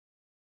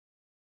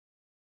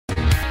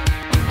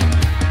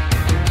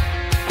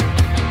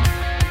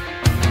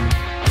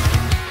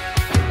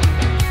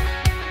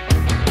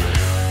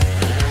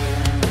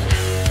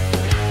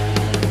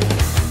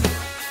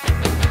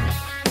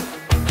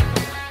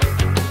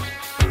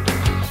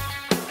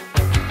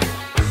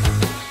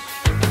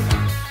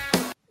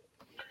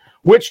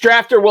Which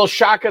drafter will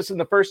shock us in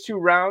the first two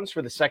rounds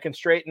for the second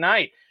straight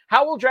night?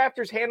 How will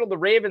drafters handle the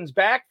Ravens'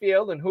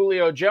 backfield and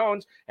Julio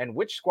Jones? And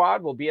which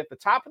squad will be at the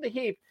top of the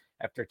heap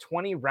after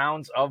 20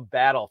 rounds of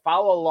battle?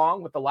 Follow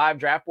along with the live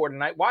draft board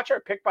tonight. Watch our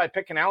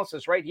pick-by-pick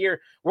analysis right here.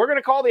 We're going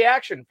to call the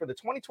action for the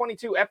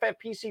 2022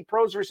 FFPC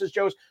Pros vs.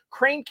 Joe's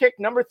Crane Kick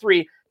number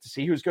 3 to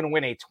see who's going to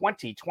win a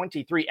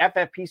 2023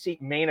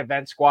 FFPC main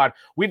event squad.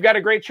 We've got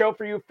a great show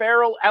for you.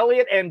 Farrell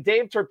Elliott and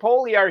Dave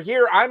Terpoli are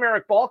here. I'm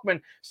Eric Balkman.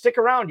 Stick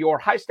around. Your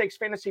high-stakes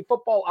fantasy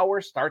football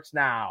hour starts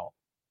now.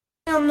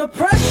 The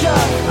pressure,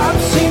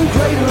 I've seen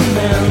greater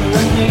men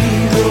than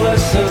need a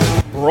lesson.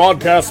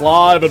 Broadcast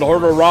live and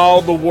heard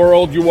around the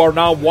world, you are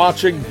now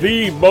watching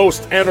the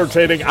most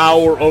entertaining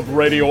hour of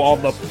radio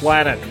on the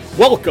planet.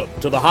 Welcome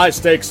to the High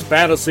Stakes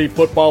Fantasy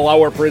Football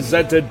Hour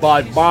presented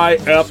by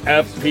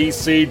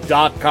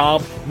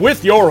MyFFPC.com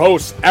with your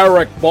hosts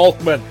Eric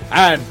Balkman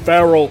and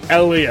Farrell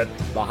Elliott.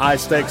 The High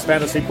Stakes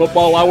Fantasy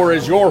Football Hour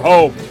is your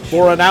home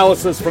for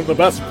analysis from the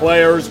best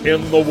players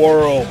in the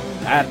world.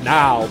 And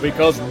now,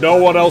 because no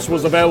one else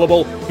was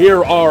available,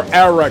 here are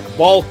Eric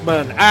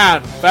Balkman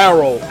and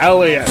Farrell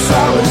Elliott.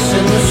 Solace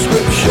in the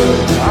scripture,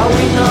 are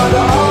we not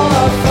all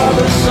our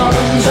father's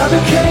sons? I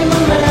became a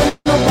man,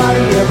 nobody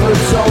ever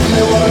told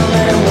me what a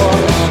man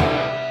was.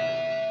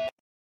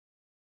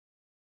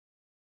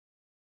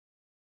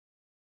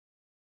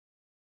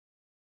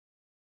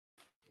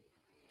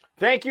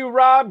 Thank you,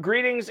 Rob.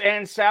 Greetings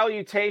and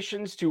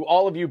salutations to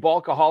all of you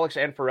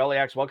Balkaholics and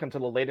Farelliacs. Welcome to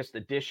the latest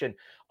edition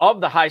of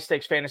the High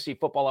Stakes Fantasy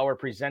Football Hour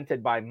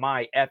presented by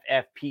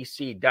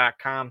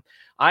MyFFPC.com.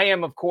 I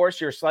am, of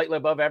course, your slightly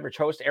above average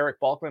host, Eric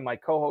Balkman. My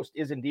co-host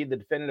is indeed the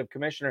definitive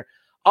commissioner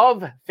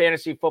of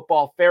fantasy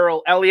football,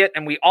 Farrell Elliott.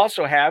 And we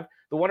also have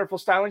the wonderful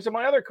stylings of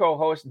my other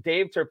co-host,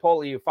 Dave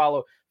Terpoli. You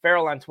follow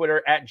Farrell on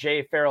Twitter at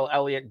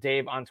 @JFarrellElliott,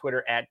 Dave on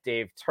Twitter at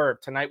DaveTerp.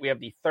 Tonight we have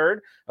the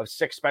third of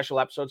 6 special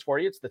episodes for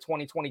you. It's the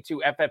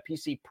 2022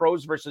 FFPC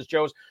Pros vs.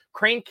 Joe's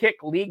Crane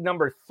Kick League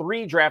number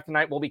 3 draft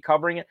tonight. We'll be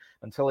covering it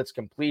until its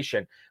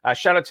completion.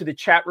 Shout out to the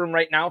chat room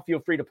right now. Feel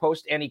free to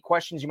post any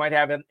questions you might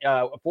have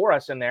for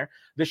us in there.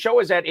 The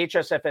show is at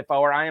HSFF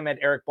Hour. I am at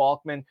Eric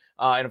Balkman.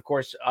 And of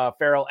course,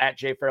 Farrell at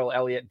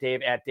 @JFarrellElliott,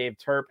 Dave at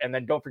DaveTerp. And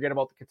then don't forget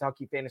about the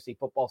Kentucky Fantasy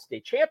Football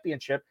State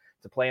Championship.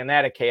 To play in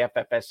that at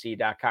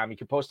KFFSC.com. You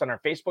can post on our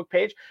Facebook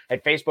page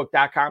at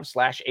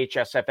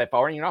Facebook.com/HSFF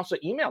Hour. And you can also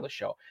email the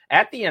show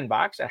at the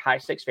inbox at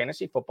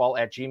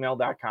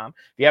highstakesfantasyfootball@gmail.com.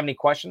 If you have any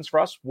questions for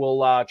us,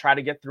 we'll try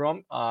to get through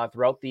them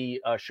throughout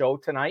the show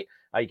tonight.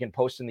 You can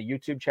post in the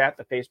YouTube chat,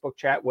 the Facebook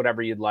chat,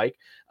 whatever you'd like.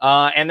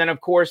 And then, of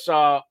course,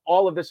 all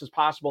of this is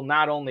possible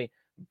not only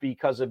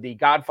because of the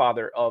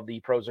godfather of the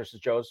Pros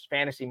vs. Joe's,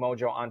 Fantasy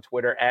Mojo on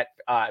Twitter at,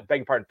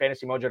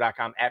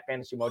 FantasyMojo.com, at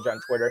Fantasy Mojo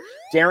on Twitter.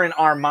 Darren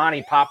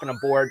Armani popping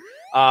aboard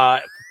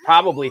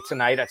probably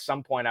tonight at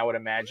some point, I would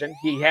imagine.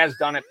 He has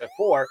done it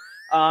before.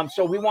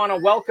 So we want to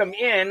welcome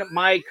in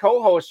my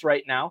co-hosts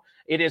right now.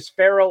 It is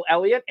Farrell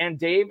Elliott and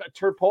Dave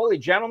Terpoli.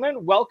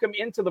 Gentlemen, welcome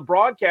into the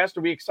broadcast.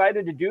 Are we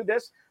excited to do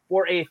this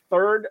for a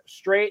third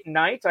straight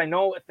night? I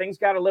know things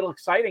got a little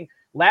exciting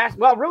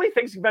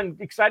things have been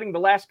exciting the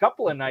last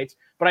couple of nights,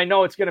 but I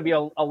know it's going to be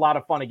a lot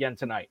of fun again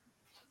tonight.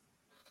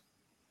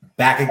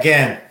 Back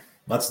again.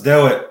 Let's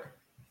do it.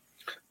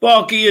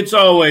 Balky, it's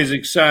always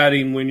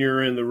exciting when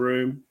you're in the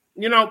room.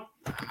 You know,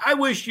 I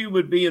wish you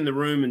would be in the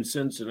room in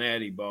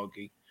Cincinnati,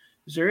 Balky.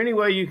 Is there any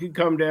way you could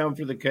come down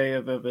for the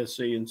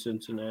KFFSC in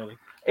Cincinnati?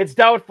 It's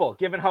doubtful,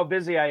 given how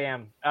busy I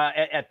am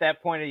at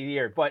that point of the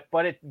year, but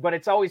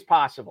it's always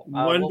possible.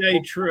 One-day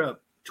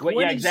trip.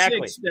 26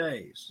 exactly.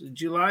 days.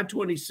 July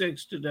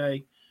 26th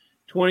today.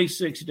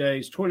 26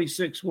 days.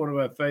 26, one of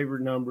my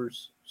favorite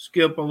numbers.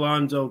 Skip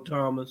Alonzo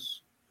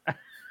Thomas,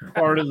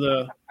 part of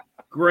the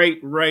great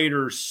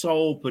Raiders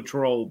Soul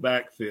Patrol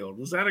backfield.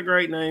 Was that a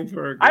great name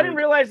for a group? I didn't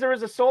realize there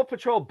was a Soul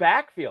Patrol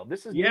backfield.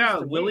 This is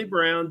Willie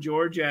Brown,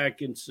 George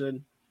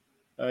Atkinson,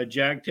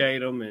 Jack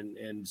Tatum,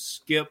 and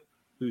Skip,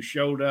 who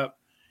showed up.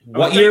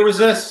 What year was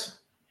this?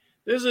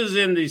 This is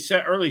in the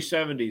early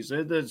 70s.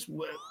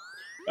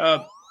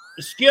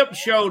 Skip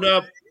showed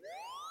up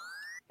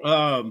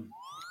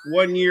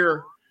 1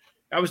 year.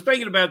 I was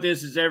thinking about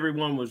this as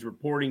everyone was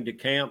reporting to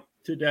camp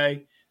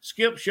today.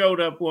 Skip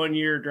showed up 1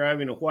 year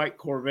driving a white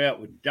Corvette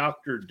with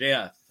Dr.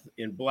 Death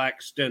in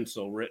black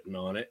stencil written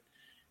on it.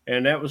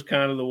 And that was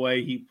kind of the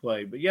way he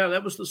played. But, yeah,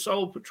 that was the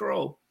Soul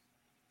Patrol.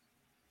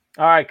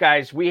 All right,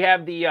 guys, we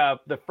have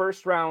the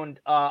first round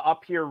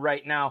up here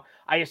right now.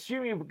 I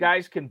assume you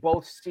guys can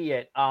both see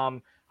it.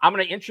 I'm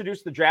going to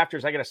introduce the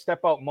drafters. I got to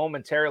step out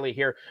momentarily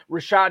here.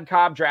 Rashad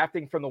Cobb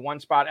drafting from the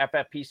 1 spot,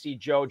 FFPC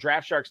Joe.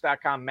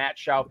 DraftSharks.com, Matt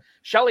Schauf.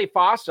 Shelley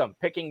Fossum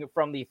picking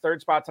from the 3rd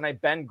spot tonight.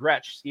 Ben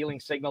Gretsch, Stealing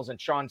Signals, and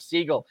Sean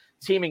Siegel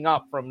teaming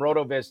up from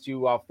RotoViz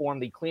to form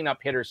the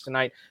cleanup hitters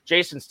tonight.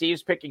 Jason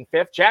Steves picking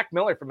 5th. Jack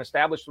Miller from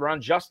Established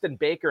Run. Justin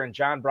Baker and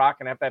John Brock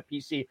and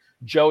FFPC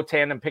Joe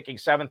tandem picking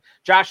 7th.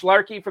 Josh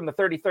Larkey from the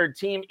 33rd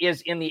team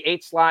is in the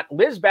 8th slot.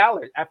 Liz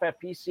Ballard,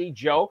 FFPC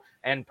Joe,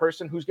 and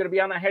person who's going to be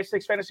on the High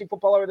Stakes Fantasy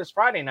Football Hour this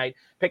Friday night,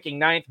 picking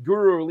 9th.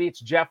 Guru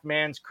Elites, Jeff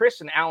Mans,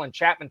 Chris and Alan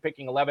Chapman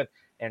picking 11th.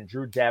 and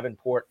Drew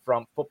Davenport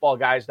from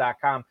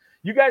footballguys.com.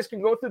 You guys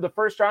can go through the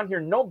first round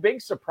here. No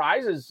big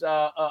surprises,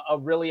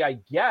 really, I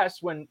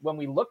guess, when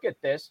we look at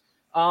this.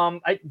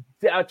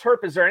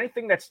 Terp, is there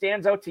anything that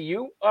stands out to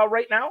you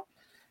right now?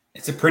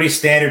 It's a pretty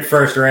standard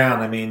first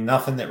round. I mean,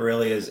 nothing that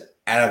really is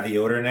out of the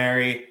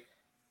ordinary.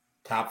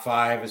 Top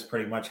 5 is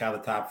pretty much how the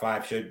top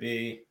 5 should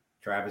be.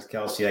 Travis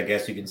Kelce, I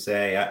guess you can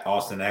say.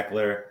 Austin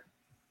Eckler.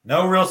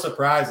 No real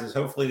surprises.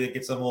 Hopefully they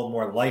get some a little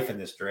more life in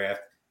this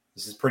draft.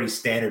 This is pretty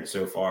standard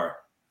so far.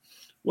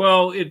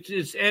 Well,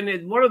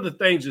 one of the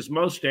things that's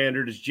most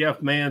standard is Jeff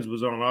Manns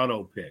was on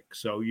auto pick,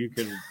 so you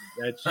can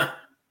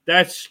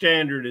that's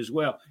standard as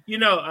well.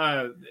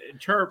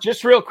 Terp.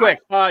 Just real quick,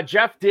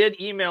 Jeff did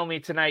email me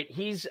tonight.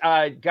 He's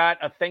got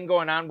a thing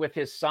going on with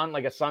his son,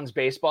 like a son's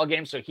baseball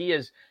game, so he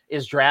is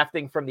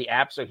drafting from the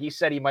app. So he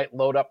said he might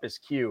load up his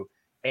queue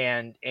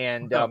and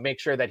make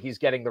sure that he's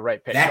getting the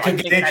right pick. That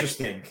could get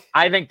interesting.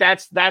 I think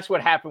that's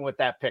what happened with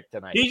that pick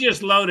tonight. He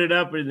just loaded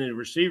up in the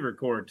receiver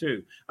core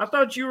too. I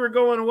thought you were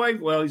going away.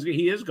 Well,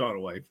 he is gone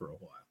away for a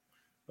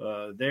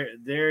while.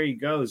 There he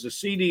goes. A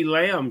CD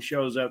Lamb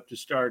shows up to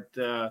start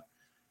the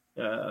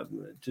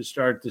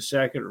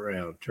second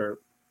round. Terp.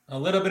 A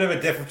little bit of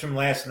a difference from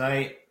last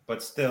night,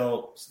 but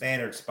still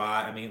standard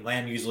spot. I mean,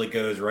 Lamb usually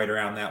goes right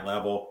around that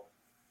level.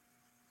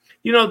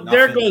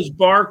 There goes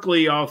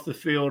Barkley off the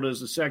field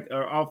as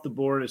off the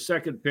board, a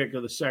second pick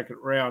of the second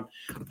round.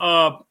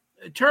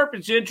 Terp,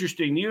 it's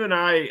interesting. You and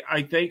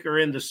I think, are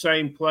in the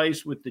same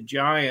place with the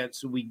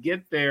Giants. We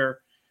get there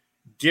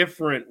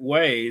different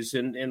ways.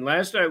 And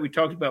last night we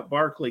talked about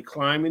Barkley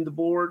climbing the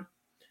board.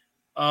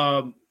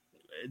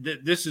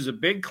 This is a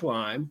big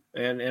climb,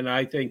 and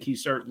I think he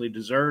certainly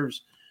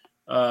deserves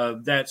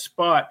that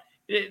spot.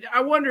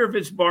 I wonder if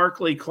it's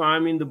Barkley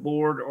climbing the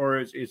board or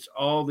it's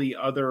all the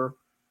other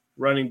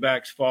running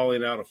backs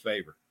falling out of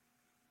favor.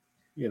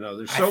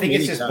 There's so many. I think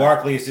it's just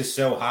Barkley is just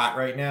so hot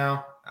right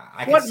now.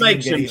 What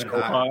makes him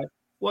so hot?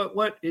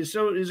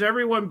 Is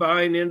everyone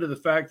buying into the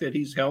fact that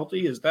he's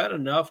healthy? Is that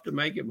enough to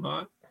make him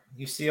hot?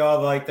 You see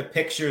all the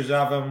pictures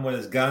of him with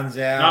his guns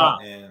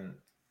out, and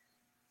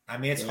I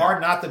mean it's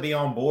hard not to be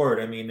on board.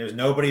 I mean, there's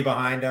nobody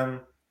behind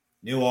him.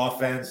 New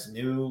offense,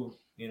 new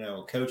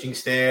coaching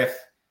staff.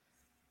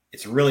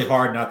 It's really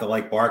hard not to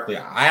like Barkley.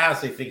 I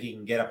honestly think he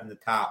can get up in the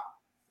top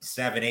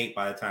 7, 8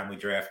 by the time we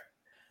draft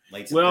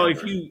late September.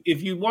 Well,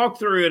 if you walk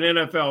through an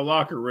NFL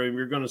locker room,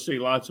 you're going to see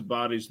lots of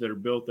bodies that are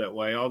built that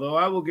way. Although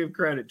I will give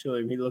credit to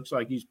him, he looks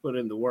like he's put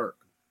in the work.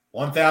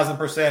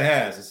 1,000%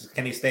 has.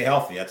 Can he stay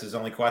healthy? That's his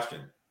only question.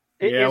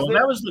 That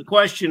was the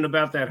question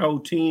about that whole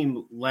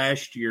team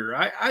last year.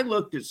 I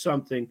looked at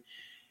something.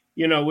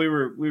 We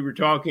were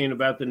talking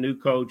about the new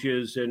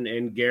coaches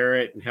and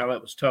Garrett and how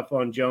that was tough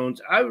on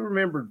Jones. I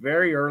remembered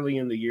very early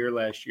in the year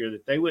last year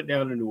that they went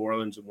down to New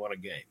Orleans and won a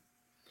game.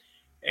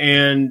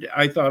 And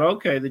I thought,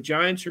 okay, the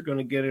Giants are going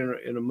to get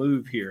in a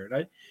move here.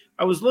 And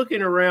I was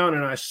looking around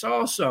and I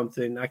saw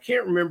something. I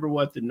can't remember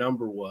what the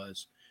number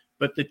was,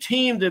 but the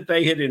team that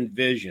they had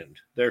envisioned,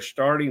 their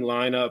starting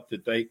lineup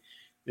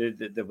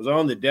that was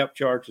on the depth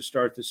chart to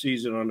start the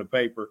season on the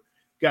paper,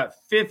 got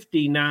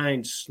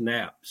 59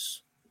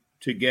 snaps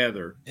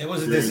together. It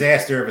was a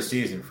disaster of a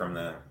season from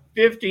them.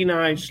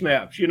 59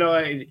 snaps.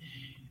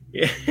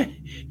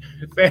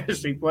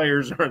 Fantasy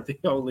players aren't the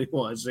only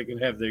ones that can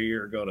have their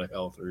year go to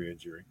health or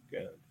injury.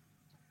 God,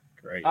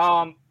 crazy.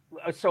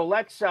 So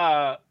let's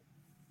talk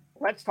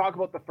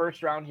about the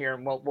first round here,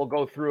 and we'll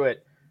go through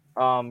it,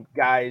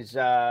 guys.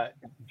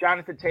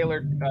 Jonathan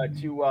Taylor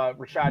to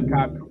Rashad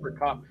Cobb, Cooper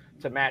Kupp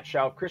to Matt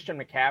Schauf, Christian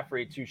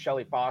McCaffrey to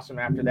Shelley Fossum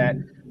after that,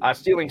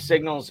 Stealing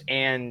Signals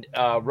and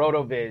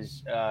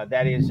RotoViz,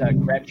 that is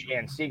Gretsch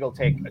and Siegel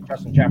take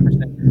Justin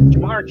Jefferson.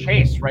 Jamar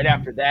Chase right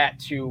after that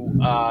to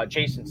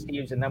Jason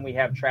Steves, and then we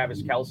have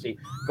Travis Kelce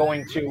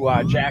going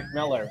to Jack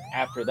Miller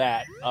after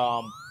that.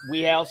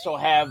 We also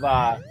have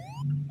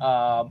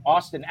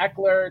Austin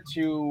Eckler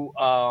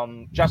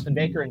to Justin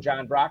Baker and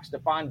John Brock,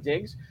 Stephon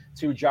Diggs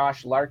to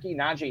Josh Larkey,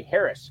 Najee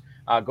Harris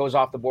goes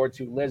off the board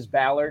to Liz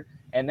Ballard,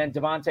 and then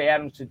Devontae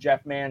Adams to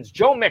Jeff Manns,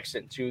 Joe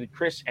Mixon to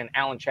Chris and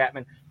Alan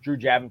Chapman, Drew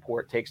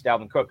Davenport takes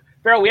Dalvin Cook.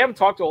 Farrell, we haven't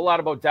talked a whole lot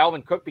about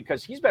Dalvin Cook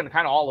because he's been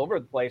kind of all over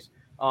the place.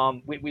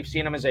 We've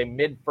seen him as a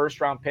mid-first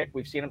round pick.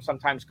 We've seen him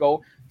sometimes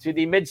go to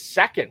the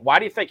mid-second. Why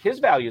do you think his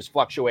value is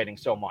fluctuating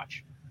so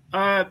much?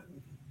 I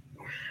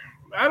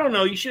don't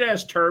know. You should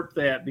ask Terp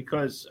that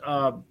because,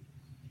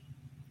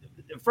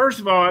 first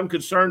of all, I'm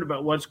concerned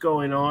about what's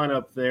going on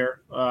up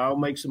there. I'll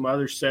make some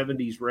other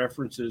 70s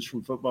references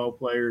from football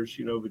players,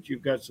 but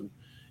you've got some,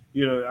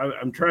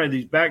 I'm trying.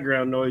 These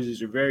background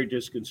noises are very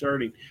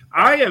disconcerting.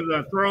 I have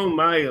thrown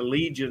my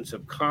allegiance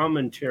of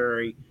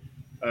commentary,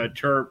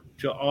 Terp,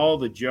 to all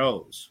the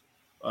Joes.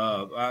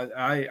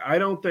 I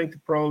don't think the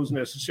pros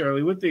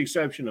necessarily, with the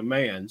exception of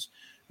Manns,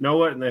 know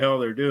what in the hell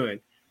they're doing.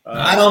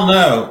 I don't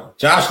know.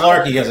 Josh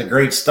Larkey has a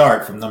great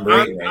start from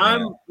number 8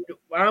 now.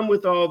 I'm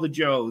with all the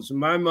Joes.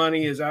 My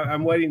money is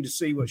I'm waiting to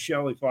see what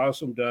Shelley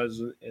Fossum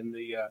does in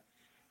the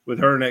with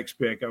her next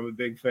pick. I'm a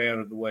big fan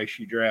of the way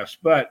she drafts.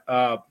 But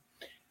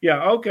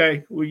Yeah.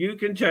 Okay. Well, you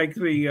can take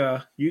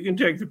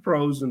the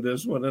pros in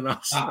this one, and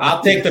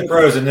I'll take the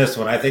pros in this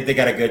one. I think they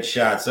got a good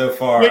shot so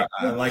far. Which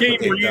I like team what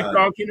they've were you done.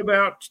 talking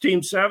about?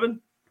 Team 7?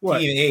 What?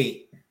 Team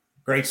 8.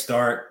 Great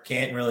start.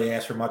 Can't really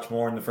ask for much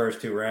more in the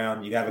first 2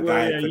 rounds. You got a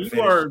guy that could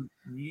finish.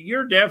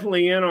 You're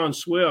definitely in on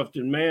Swift,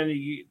 and man,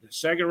 the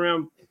second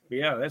round,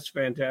 yeah, that's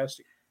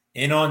fantastic.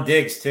 In on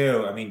Diggs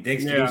too. I mean,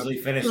 Diggs usually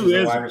finishes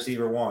as wide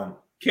receiver 1.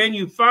 Can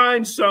you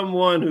find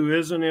someone who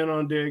isn't in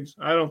on Diggs?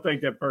 I don't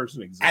think that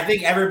person exists. I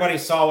think everybody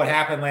saw what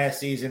happened last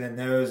season and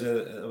knows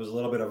it was a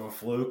little bit of a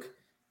fluke.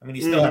 I mean,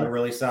 he still had a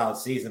really solid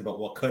season, but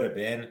what could have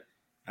been?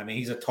 I mean,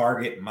 he's a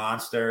target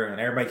monster, and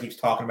everybody keeps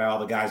talking about all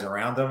the guys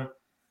around him.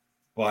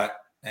 But,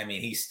 I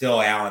mean, he's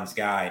still Allen's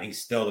guy, and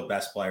he's still the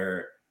best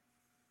player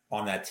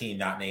on that team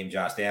not named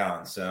Josh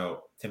Allen.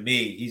 So, to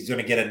me, he's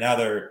going to get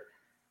another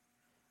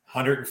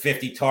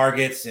 150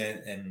 targets,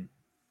 and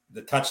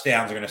the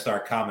touchdowns are going to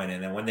start coming.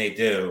 And then when they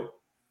do,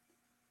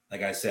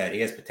 like I said, he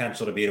has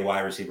potential to be the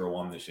wide receiver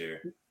 1 this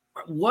year.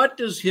 How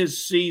does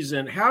his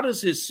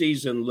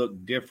season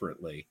look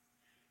differently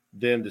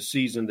than the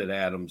season that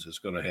Adams is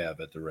going to have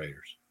at the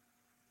Raiders?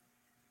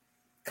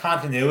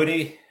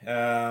 Continuity.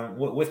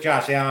 With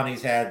Josh Allen,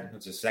 he's had,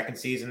 it's his third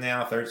season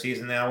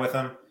now with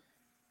him.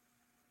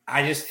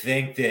 I just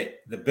think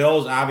that the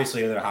Bills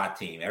obviously are the hot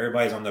team.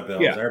 Everybody's on the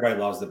Bills. Yeah. Everybody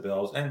loves the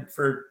Bills, and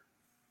for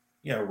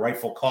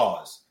rightful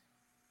cause.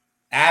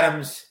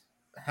 Adams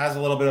has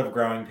a little bit of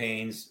growing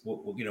pains,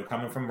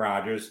 coming from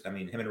Rodgers. I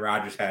mean, him and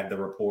Rodgers had the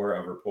rapport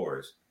of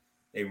rappors.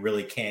 You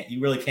really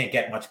can't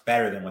get much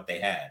better than what they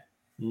had.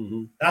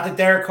 Mm-hmm. Not that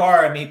Derek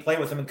Carr, I mean, he played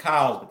with him in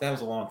college, but that was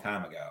a long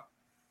time ago.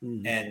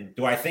 Mm-hmm. And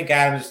do I think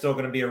Adams is still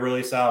going to be a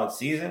really solid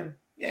season?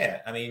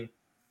 Yeah. I mean,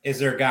 is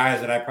there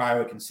guys that I probably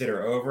would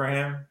consider over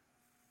him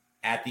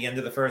at the end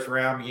of the first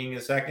round, beginning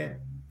of the second?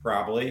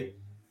 Probably.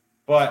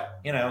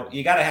 But,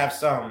 you got to have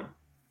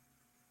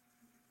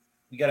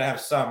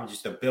some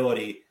just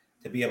ability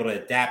to be able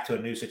to adapt to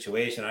a new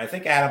situation. And I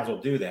think Adams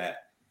will do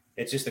that.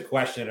 It's just a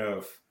question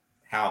of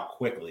how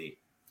quickly.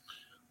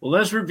 Well,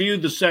 let's review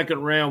the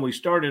second round. We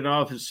started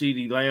off as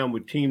CeeDee Lamb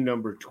with team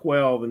number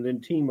 12, and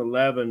then team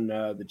 11,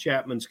 the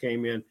Chapmans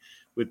came in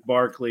with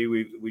Barkley.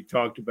 We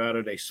talked about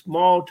it. A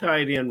small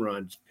tight end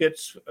run.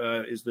 Pitts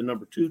is the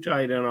number 2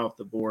 tight end off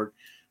the board.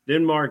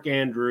 Then Mark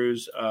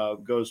Andrews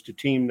goes to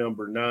team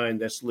number 9.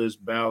 That's Liz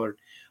Ballard.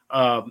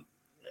 A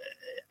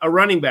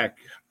running back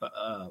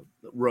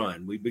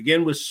run. We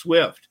begin with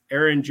Swift,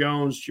 Aaron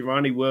Jones,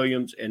 Javonte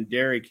Williams, and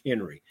Derrick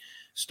Henry.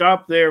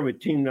 Stop there with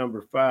team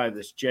number 5.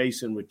 That's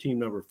Jason with team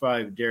number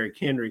 5, Derrick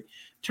Henry.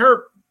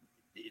 Terp,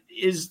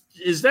 is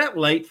that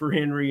late for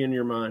Henry in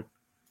your mind?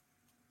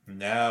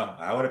 No,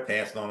 I would have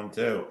passed on him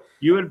too.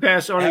 You would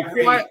pass on him.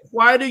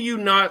 Why do you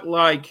not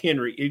like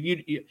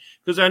Henry?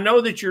 Because I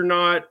know that you're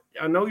not.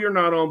 I know you're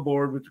not on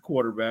board with the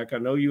quarterback. I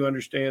know you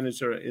understand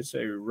it's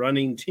a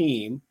running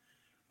team.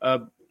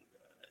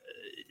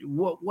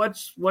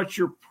 What's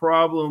your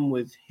problem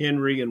with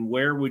Henry, and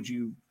where would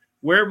you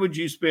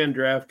spend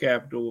draft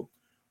capital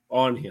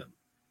on him?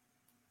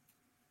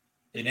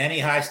 In any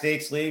high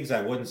stakes leagues,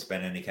 I wouldn't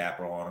spend any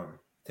capital on him.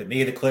 To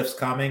me, the cliff's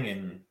coming,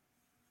 and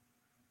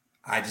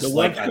I just I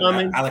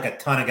like a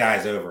ton of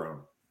guys over him.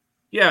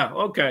 Yeah,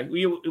 okay.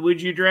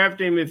 Would you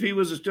draft him if he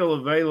was still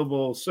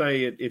available?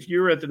 Say if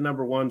you're at the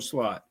number 1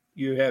 slot,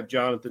 you have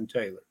Jonathan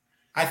Taylor.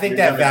 I think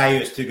that value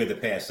is too good to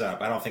pass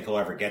up. I don't think he'll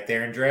ever get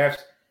there in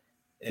drafts.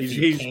 If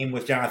he came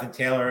with Jonathan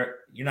Taylor,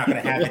 you're not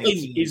going to have any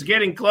teams. He's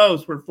getting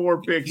close. We're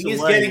 4 picks away.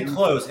 He's getting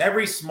close.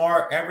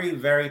 Every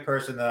very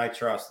person that I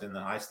trust in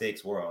the high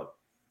stakes world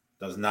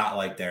does not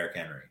like Derrick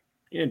Henry.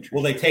 Interesting.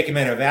 Will they take him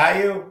at a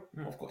value?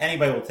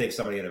 Anybody will take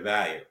somebody at a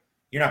value.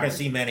 You're not going to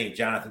see many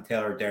Jonathan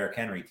Taylor or Derrick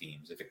Henry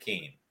teams if it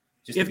came.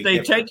 If they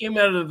take him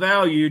at a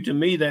value, to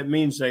me, that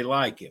means they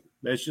like him.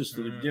 That's just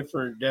a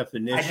different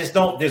definition. I just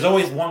don't. There's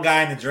always one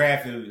guy in the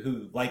draft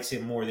who likes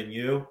him more than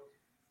you.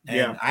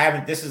 And I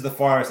haven't. This is the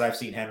farthest I've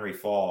seen Henry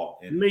fall.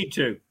 Me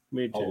too.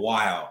 A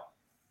while.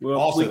 Well,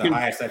 also, the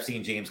highest I've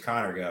seen James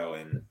Conner go.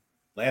 And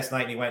last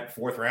night he went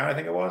 4th round, I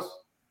think it was.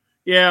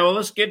 Yeah, well,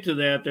 let's get to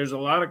that. There's a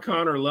lot of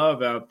Conner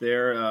love out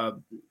there,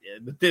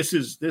 but this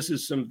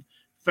is some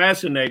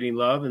fascinating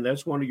love, and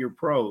that's one of your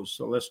pros.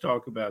 So let's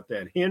talk about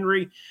that.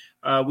 Henry,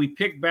 we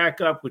picked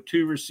back up with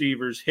 2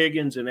 receivers,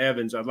 Higgins and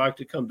Evans. I'd like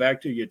to come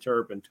back to you,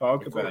 Terp, and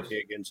talk about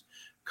Higgins.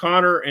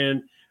 Conner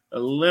and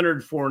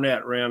Leonard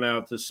Fournette ran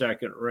out the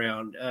second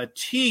round.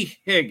 T.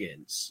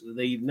 Higgins,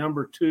 the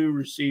number 2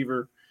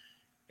 receiver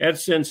at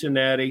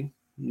Cincinnati,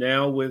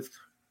 now with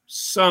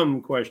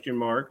some question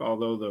mark,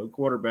 although the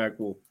quarterback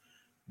will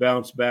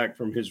bounce back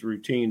from his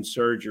routine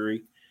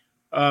surgery.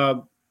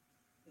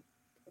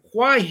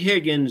 Why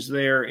Higgins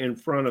there in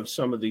front of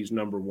some of these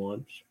number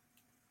 1s?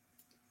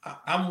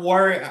 I'm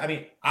worried. I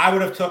mean, I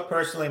would have took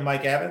personally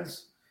Mike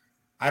Evans.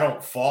 I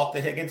don't fault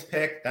the Higgins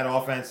pick. That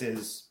offense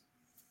is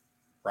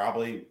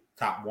probably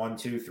top 1,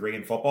 2, 3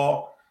 in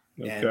football.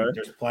 Okay. And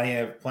there's plenty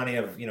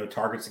of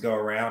targets to go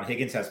around.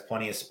 Higgins has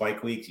plenty of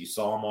spike weeks. You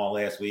saw them all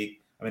last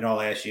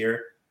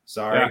year.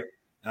 Sorry.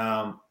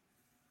 Yeah.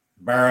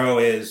 Burrow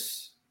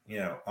is,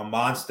 a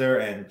monster,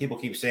 and people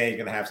keep saying he's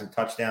going to have some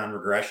touchdown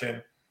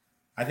regression.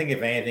 I think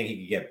if anything, he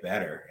could get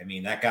better. I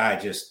mean, that guy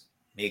just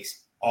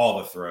makes all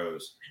the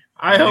throws.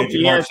 I hope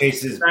he has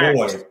Chase's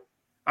boy.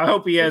 I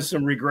hope he has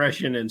some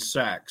regression in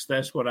sacks.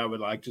 That's what I would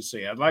like to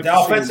see. I'd like the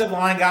to offensive see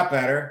line got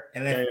better,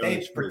 and if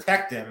they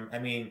protect him, I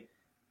mean,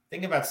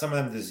 think about some of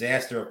them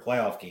disaster of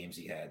playoff games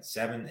he had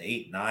 7,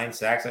 8, 9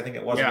 sacks. I think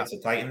it was against the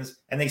Titans,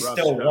 and they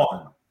still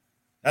won.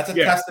 That's a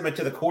testament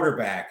to the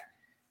quarterback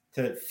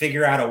to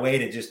figure out a way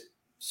to just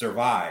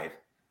survive.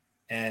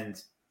 And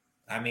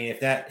I mean,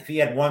 if he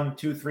had 1,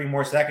 2, 3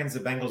 more seconds, the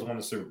Bengals won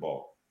the Super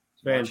Bowl.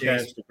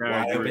 Fantastic.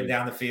 Wide open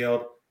down the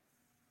field.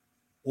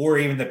 Or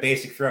even the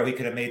basic throw he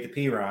could have made to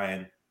P.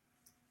 Ryan.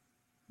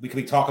 We could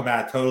be talking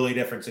about a totally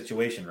different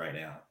situation right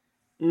now.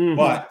 Mm-hmm.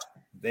 But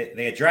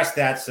they addressed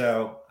that,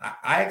 so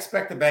I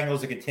expect the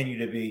Bengals to continue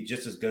to be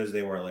just as good as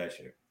they were last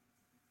year.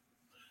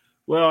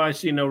 Well, I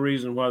see no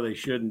reason why they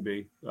shouldn't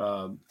be.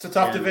 It's a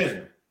tough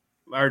division.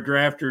 Our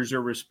drafters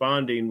are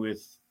responding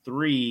with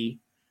 3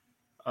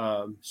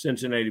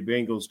 Cincinnati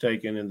Bengals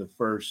taken in the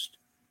first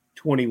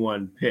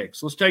 21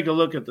 picks. Let's take a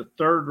look at the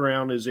third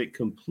round as it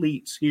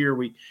completes here.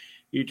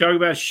 You talk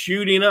about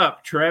shooting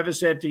up.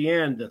 Travis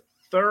Etienne, the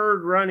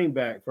third running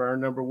back for our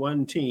number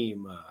 1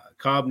 team,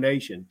 Cobb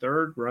Nation,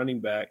 third running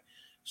back,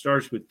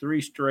 starts with 3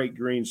 straight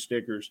green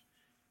stickers.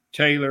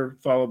 Taylor,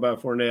 followed by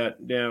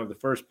Fournette. Down the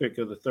first pick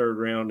of the third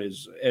round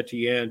is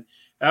Etienne.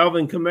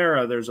 Alvin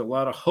Kamara, there's a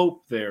lot of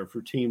hope there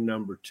for team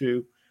number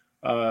 2.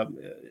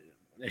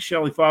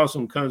 Shelley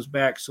Fossum comes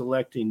back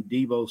selecting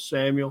Deebo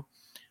Samuel.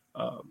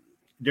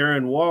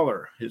 Darren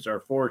Waller is our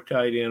 4th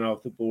tight end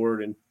off the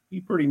board, and he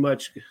pretty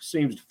much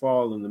seems to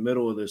fall in the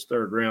middle of this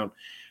third round.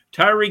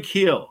 Tyreek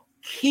Hill,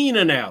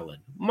 Keenan Allen,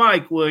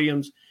 Mike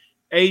Williams,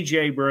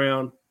 A.J.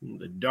 Brown,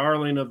 the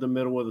darling of the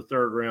middle of the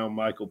third round,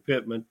 Michael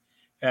Pittman,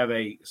 have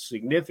a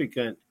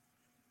significant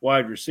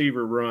wide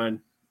receiver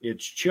run.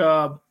 It's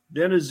Chubb,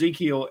 then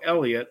Ezekiel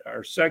Elliott,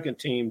 our second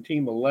team,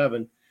 team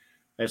 11.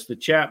 That's the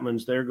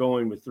Chapmans. They're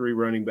going with 3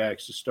 running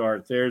backs to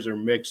start. Theirs are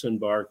Mixon,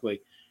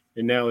 Barkley,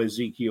 and now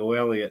Ezekiel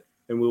Elliott.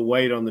 And we'll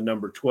wait on the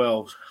number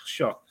 12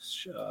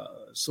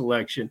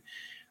 selection.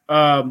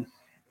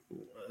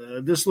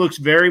 This looks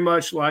very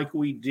much like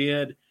we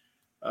did,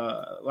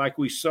 like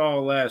we saw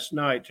last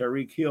night.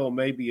 Tyreek Hill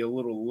maybe a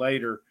little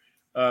later.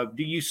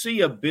 Do you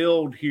see a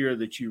build here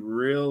that you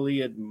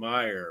really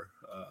admire,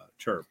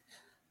 Terp?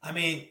 I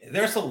mean,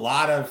 there's a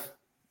lot of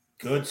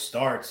good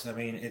starts. I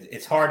mean,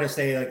 it's hard to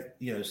say,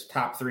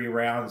 top 3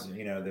 rounds,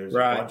 there's a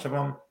bunch of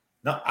them.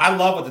 No, I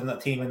love what the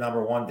team in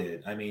number 1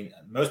 did. I mean,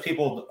 most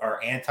people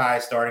are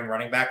anti-starting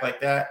running back like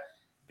that,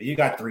 but you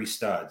got 3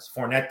 studs.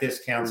 Fournette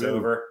discounts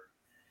over.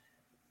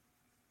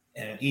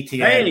 And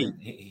ETN,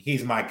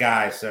 he's my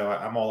guy, so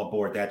I'm all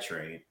aboard that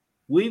train.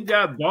 We've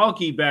got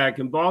Balky back,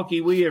 and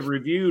Balky, we have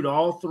reviewed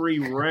all 3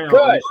 rounds.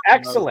 Good,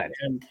 excellent.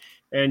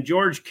 And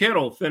George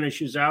Kittle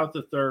finishes out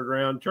the third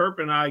round. Turp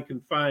and I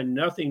can find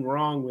nothing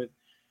wrong with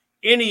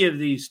any of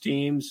these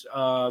teams.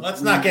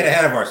 Let's not get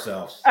ahead of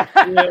ourselves.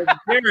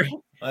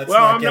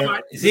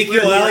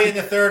 Ezekiel Elliott in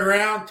the third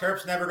round.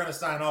 Terp's never going to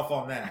sign off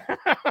on that.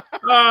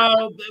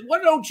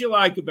 What don't you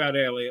like about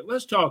Elliott?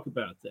 Let's talk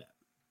about that.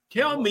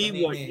 Tell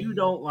me what you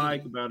don't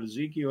like about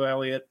Ezekiel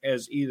Elliott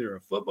as either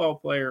a football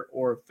player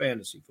or a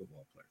fantasy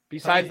football player.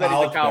 Besides that,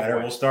 he's a Cowboy. Better.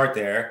 We'll start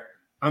there.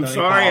 I'm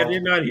sorry, I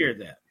did not hear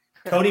that.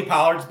 Cody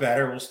Pollard's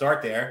better. We'll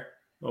start there.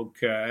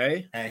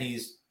 Okay. And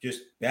he's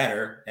just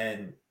better.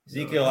 And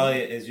Ezekiel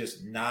Elliott is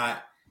just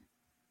not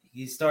 –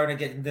 he's starting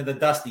to get into the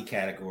dusty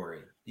category.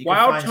 You can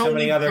find so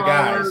many other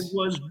guys.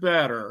 Was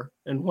better,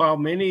 and while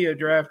many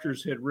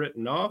drafters had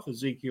written off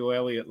Ezekiel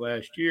Elliott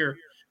last year,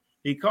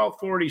 he caught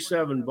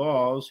 47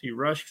 balls. He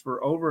rushed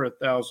for over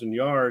 1,000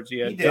 yards. He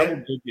had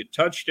double-digit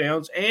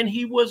touchdowns, and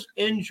he was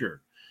injured,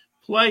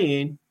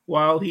 playing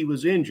while he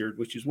was injured,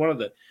 which is one of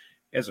the –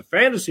 as a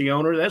fantasy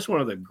owner, that's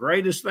one of the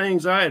greatest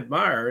things I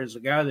admire is a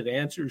guy that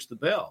answers the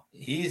bell.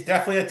 He's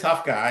definitely a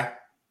tough guy.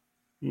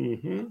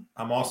 Mm-hmm.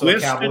 I'm also a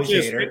Cowboys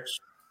hater.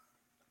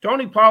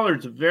 Tony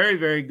Pollard's a very,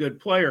 very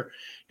good player.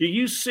 Do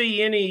you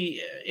see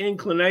any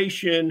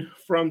inclination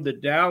from the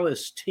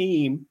Dallas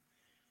team,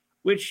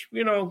 which,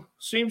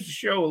 seems to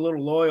show a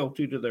little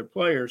loyalty to their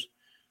players,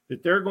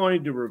 that they're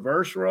going to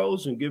reverse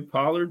roles and give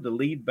Pollard the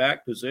lead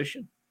back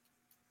position?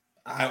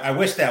 I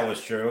wish that was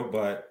true,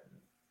 but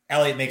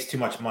Elliott makes too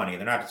much money.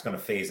 They're not just going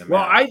to phase him out.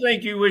 Well, I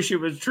think you wish it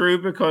was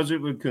true because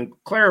it would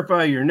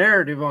clarify your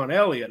narrative on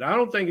Elliott. I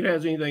don't think it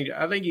has anything.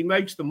 I think he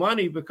makes the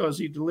money because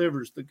he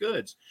delivers the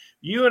goods.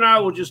 You and I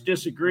will just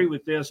disagree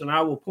with this, and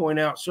I will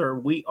point out, sir,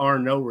 we are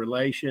no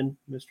relation,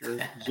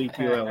 Mr.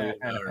 Ezekiel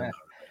Elliott.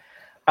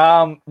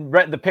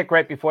 The pick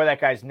right before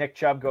that, guys, Nick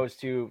Chubb goes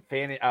to,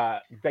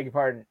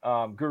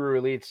 Guru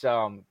Elite's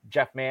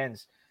Jeff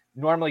Manns.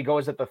 Normally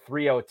goes at the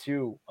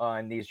 302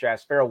 in these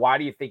drafts. Farrell, why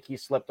do you think he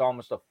slipped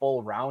almost a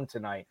full round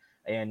tonight?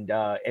 And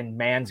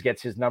Manns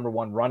gets his number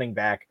 1 running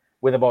back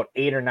with about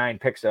 8 or 9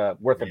 picks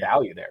worth of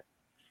value there.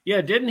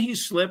 Yeah, didn't he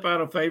slip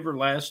out of favor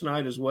last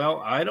night as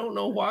well? I don't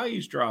know why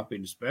he's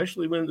dropping,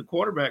 especially when the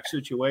quarterback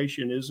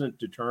situation isn't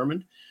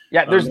determined.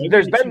 Yeah, there's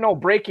been no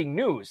breaking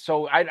news,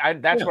 so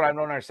that's what I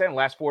don't understand. The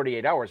last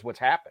 48 hours, what's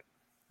happened?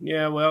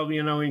 Yeah, well,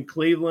 in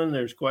Cleveland,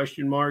 there's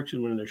question marks,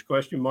 and when there's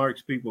question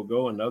marks, people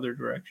go another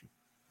direction.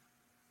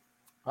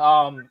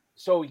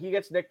 So he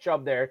gets Nick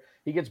Chubb there.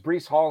 He gets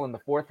Breece Hall in the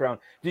 4th round.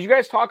 Did you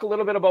guys talk a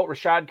little bit about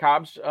Rashad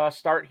Cobb's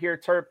start here,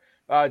 Terp?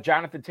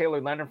 Jonathan Taylor,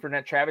 Leonard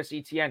Fournette, Travis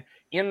Etienne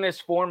in this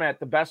format,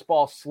 the best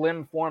ball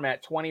slim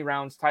format, 20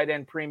 rounds, tight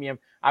end premium,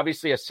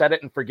 obviously a set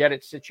it and forget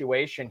it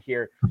situation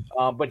here.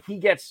 But he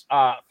gets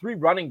 3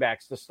 running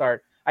backs to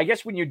start. I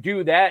guess when you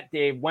do that,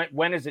 Dave,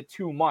 when is it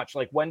too much?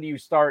 Like when do you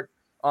start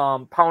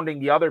pounding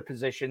the other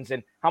positions,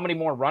 and how many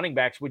more running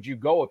backs would you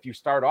go if you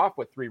start off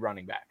with 3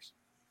 running backs?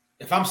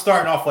 If I'm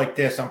starting off like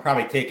this, I'm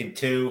probably taking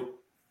 2,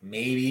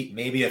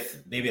 maybe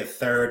a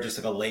third, just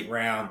like a late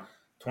round,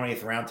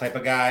 20th round type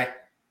of guy.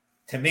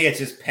 To me, it's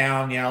just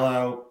pound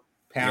yellow,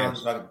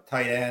 pounds,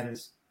 tight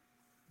ends,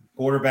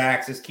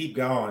 quarterbacks. Just keep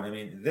going. I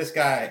mean, this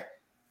guy,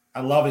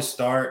 I love his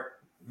start.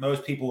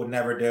 Most people would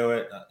never do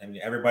it. I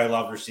mean, everybody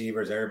loves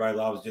receivers. Everybody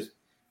loves just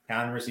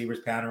pounding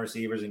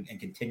receivers, and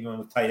continuing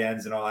with tight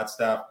ends and all that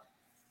stuff.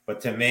 But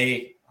to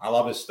me, I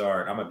love his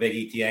start. I'm a big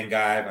ETN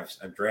guy.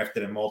 I've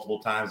drafted him multiple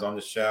times on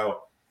the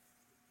show.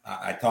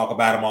 I talk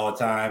about him all the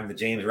time. The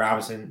James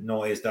Robinson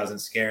noise doesn't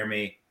scare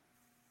me.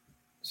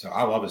 So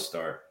I love his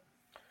start.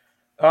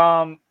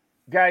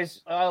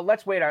 Guys,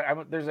 let's wait.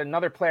 There's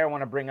another player I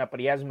want to bring up, but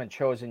he hasn't been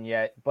chosen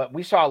yet. But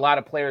we saw a lot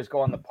of players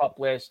go on the PUP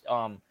list,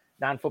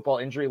 non-football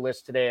injury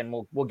list today, and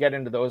we'll get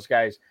into those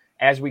guys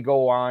as we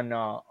go on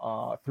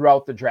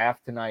throughout the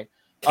draft tonight.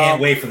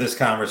 Can't wait for this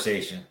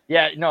conversation.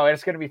 Yeah, no,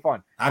 it's going to be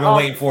fun. I've been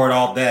waiting for it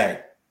all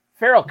day.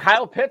 Farrell,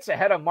 Kyle Pitts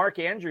ahead of Mark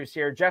Andrews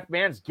here. Jeff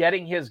Mann's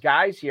getting his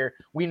guys here.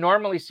 We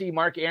normally see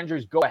Mark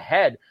Andrews go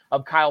ahead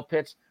of Kyle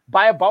Pitts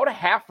by about a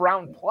half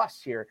round plus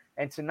here.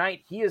 And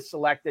tonight he is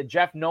selected.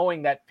 Jeff,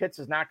 knowing that Pitts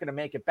is not going to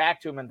make it back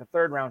to him in the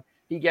 3rd round,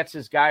 he gets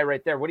his guy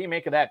right there. What do you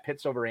make of that,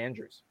 Pitts over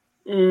Andrews?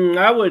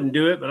 I wouldn't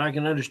do it, but I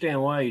can understand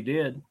why he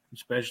did,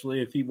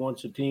 especially if he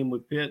wants a team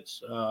with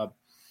Pitts.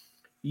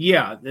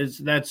 Yeah,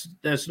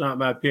 that's not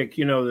my pick.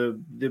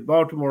 The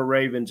Baltimore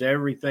Ravens,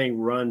 everything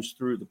runs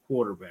through the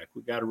quarterback.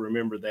 We got to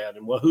remember that.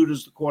 And who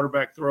does the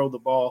quarterback throw the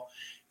ball?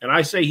 And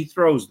I say he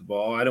throws the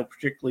ball. I don't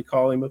particularly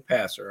call him a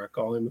passer. I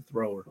call him a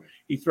thrower.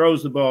 He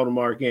throws the ball to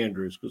Mark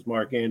Andrews because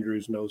Mark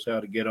Andrews knows how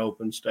to get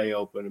open, stay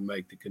open, and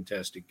make the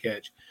contested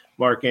catch.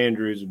 Mark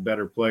Andrews is a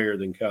better player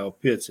than Kyle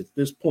Pitts. At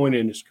this point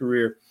in his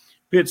career,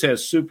 Pitts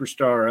has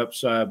superstar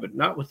upside, but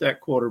not with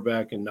that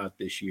quarterback and not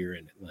this year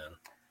in Atlanta.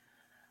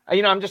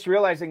 I'm just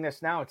realizing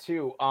this now,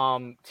 too.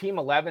 Team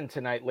 11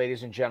 tonight,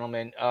 ladies and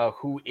gentlemen,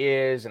 who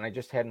is, and I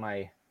just had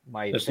my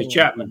That's the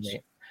Chapmans.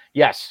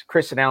 Yes,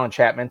 Chris and Alan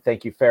Chapman.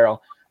 Thank you,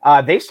 Farrell.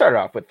 They started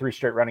off with 3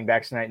 straight running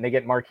backs tonight, and they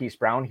get Marquise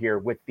Brown here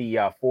with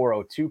the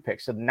 402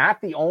 pick. So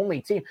not the only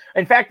team.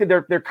 In fact,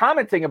 they're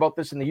commenting about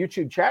this in the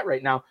YouTube chat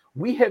right now.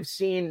 We have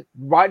seen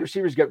wide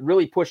receivers get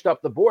really pushed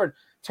up the board.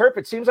 Terp,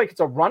 it seems like it's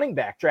a running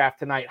back draft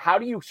tonight. How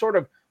do you sort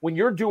of, when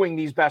you're doing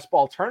these best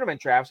ball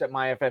tournament drafts at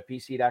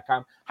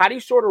myffpc.com, how do you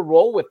sort of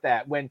roll with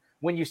that? When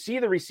you see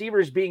the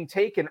receivers being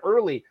taken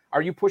early,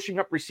 are you pushing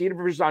up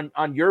receivers on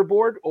your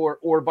board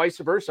or vice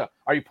versa?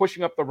 Are you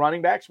pushing up the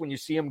running backs when you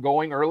see them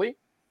going early?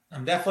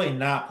 I'm definitely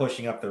not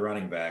pushing up the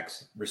running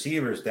backs.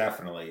 Receivers,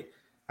 definitely.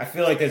 I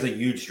feel like there's a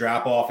huge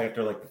drop-off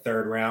after, like, the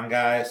 3rd round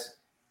guys.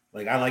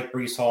 Like, I like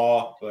Breece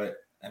Hall, but,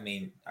 I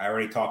mean, I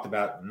already talked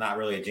about I'm not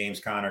really a James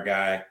Conner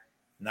guy,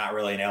 not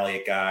really an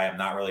Elliott guy, I'm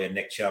not really a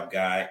Nick Chubb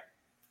guy.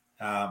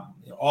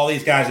 All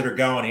these guys that are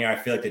going here, I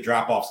feel like the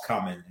drop-off's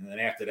coming. And then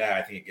after that,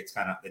 I think it gets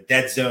kind of – the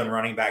dead zone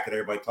running back that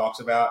everybody talks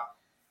about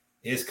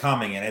is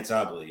coming, and it's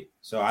ugly.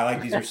 So I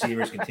like these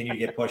receivers continue to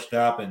get pushed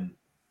up, and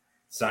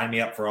sign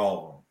me up for all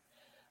of them.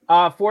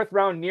 4th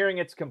round nearing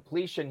its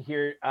completion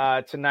here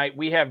tonight.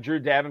 We have Drew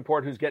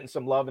Davenport, who's getting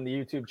some love in the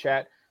YouTube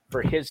chat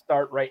for his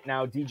start right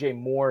now. DJ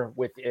Moore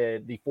with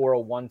the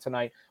 401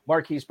 tonight.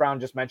 Marquise Brown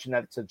just mentioned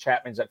that to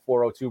Chapman's at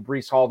 402.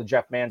 Breece Hall to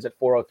Jeff Mann's at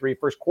 403.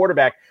 First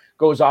quarterback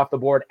goes off the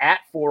board at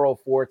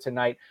 404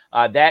 tonight.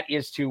 That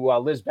is to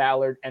Liz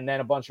Ballard, and then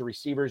a bunch of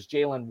receivers.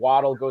 Jalen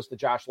Waddle goes to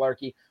Josh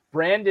Larkey.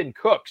 Brandon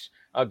Cooks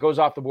goes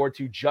off the board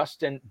to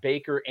Justin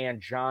Baker and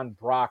John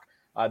Brock.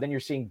 Then you're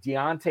seeing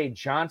Deontay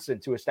Johnson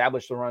to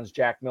establish the runs,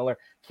 Jack Miller.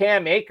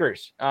 Cam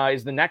Akers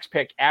is the next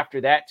pick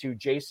after that to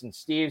Jason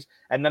Steves.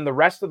 And then the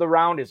rest of the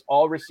round is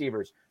all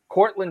receivers.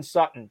 Cortland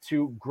Sutton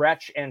to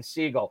Gretsch and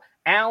Siegel.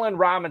 Allen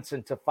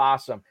Robinson to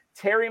Fossum.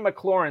 Terry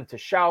McLaurin to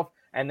Schauf.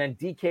 And then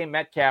DK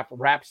Metcalf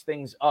wraps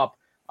things up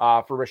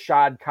for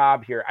Rashad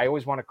Cobb here. I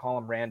always want to call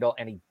him Randall,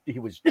 and he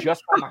was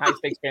just on the High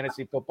Stakes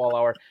Fantasy Football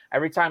Hour.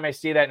 Every time I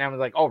see that, and I'm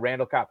like, oh,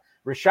 Randall Cobb.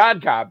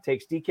 Rashad Cobb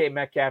takes DK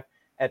Metcalf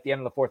at the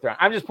end of the 4th round.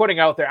 I'm just putting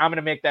out there, I'm going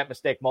to make that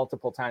mistake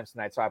multiple times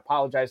tonight. So I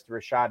apologize to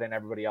Rashad and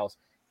everybody else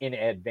in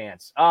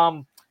advance.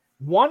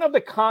 One of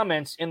the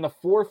comments in the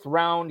 4th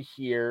round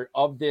here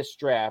of this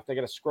draft, I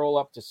got to scroll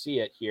up to see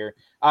it here.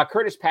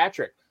 Curtis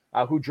Patrick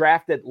who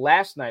drafted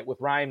last night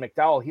with Ryan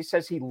McDowell. He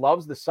says he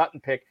loves the Sutton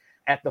pick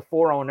at the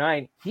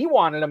 409. He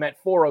wanted him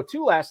at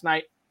 402 last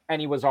night,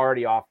 and he was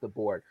already off the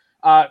board.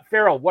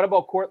 Farrell, what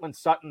about Cortland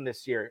Sutton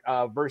this year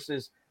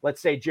versus,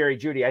 let's say, Jerry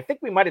Jeudy? I think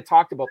we might have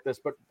talked about this,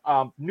 but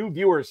new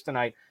viewers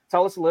tonight,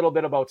 tell us a little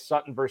bit about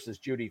Sutton versus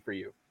Jeudy for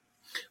you.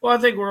 Well, I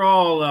think we're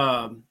all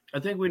I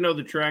think we know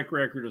the track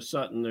record of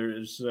Sutton.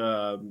 There's,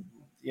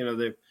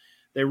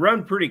 they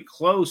run pretty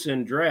close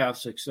in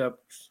drafts, except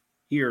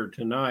here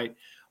tonight.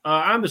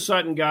 I'm a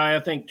Sutton guy. I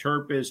think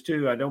Terp is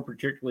too. I don't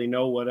particularly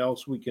know what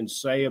else we can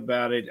say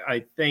about it.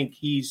 I think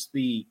he's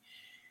the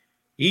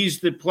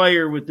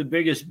player with the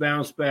biggest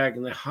bounce back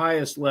and the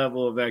highest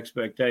level of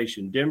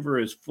expectation. Denver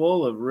is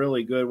full of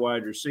really good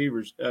wide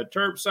receivers.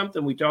 Terp,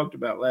 something we talked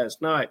about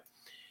last night,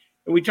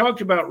 and we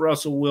talked about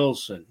Russell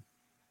Wilson.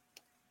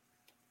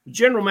 The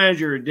general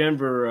manager of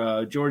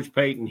Denver, George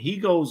Payton, he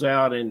goes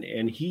out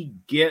and he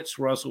gets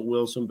Russell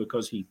Wilson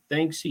because he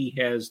thinks he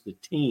has the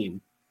team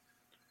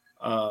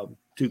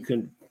to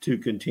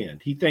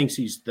contend. He thinks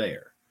he's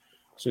there.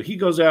 So he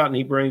goes out and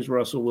he brings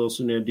Russell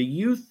Wilson in. Do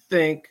you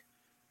think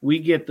we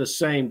get the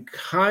same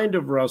kind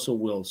of Russell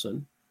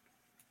Wilson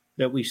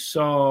that we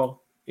saw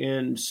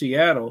in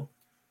Seattle,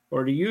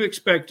 or do you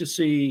expect to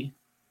see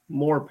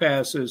more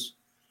passes,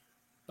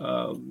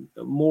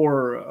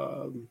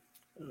 more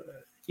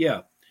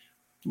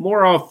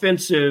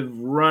offense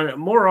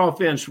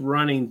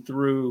running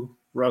through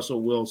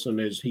Russell Wilson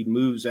as he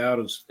moves out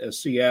of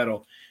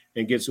Seattle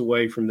and gets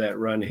away from that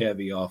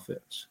run-heavy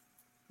offense?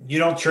 You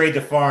don't trade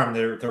the farm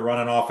to run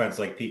an offense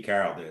like Pete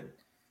Carroll did.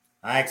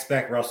 I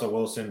expect Russell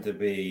Wilson to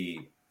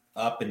be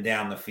up and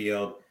down the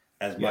field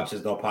as much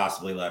as they'll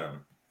possibly let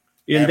him.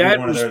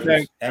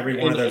 Every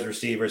one of those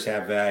receivers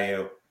have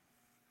value.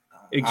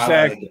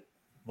 Exactly.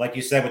 Like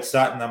you said with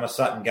Sutton, I'm a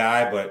Sutton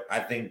guy, but I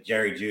think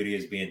Jerry Jeudy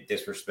is being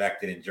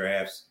disrespected in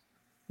drafts.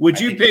 Would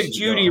you pick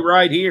Jeudy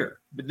right here,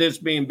 this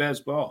being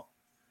best ball?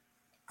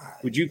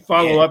 Would you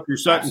follow up your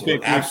Sutton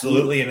pick?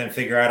 Absolutely, and then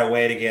figure out a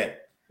way to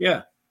get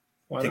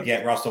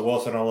Russell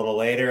Wilson a little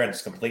later and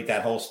just complete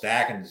that whole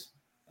stack, and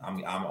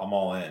I'm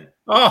all in.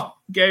 Oh,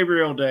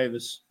 Gabriel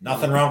Davis.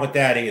 Nothing wrong with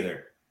that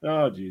either.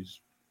 Oh, geez.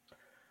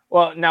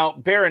 Well, now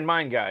bear in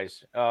mind,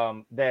 guys,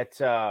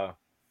 that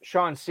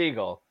Sean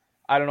Siegel,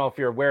 I don't know if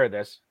you're aware of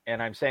this,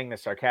 and I'm saying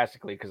this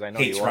sarcastically because I know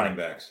hates you running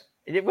backs.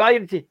 Well,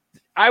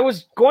 I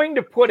was going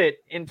to put it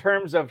in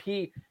terms of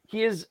he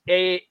is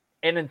an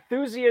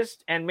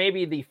enthusiast and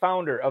maybe the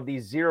founder of the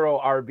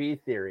zero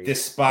RB theory.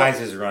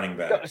 Despises running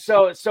backs.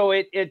 So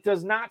it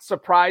does not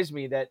surprise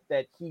me that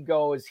he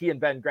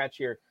and Ben Gretsch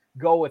here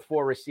go with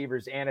 4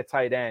 receivers and a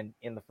tight end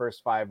in the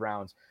first 5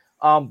 rounds.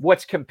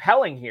 What's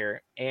compelling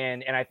here,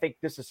 and I think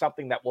this is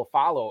something that will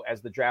follow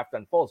as the draft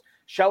unfolds,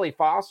 Shelley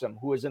Fossum,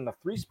 who is in the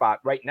 3 spot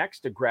right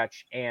next to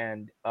Gretsch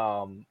and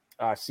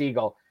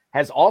Siegel,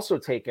 has also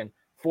taken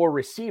 4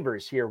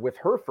 receivers here with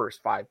her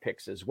first 5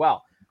 picks as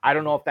well. I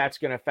don't know if that's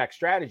going to affect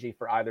strategy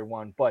for either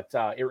one, but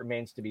it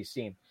remains to be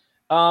seen.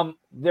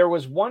 There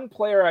was one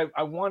player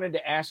I wanted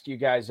to ask you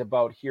guys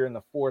about here in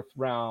the 4th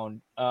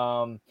round.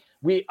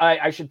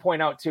 I should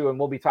point out too, and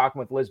we'll be talking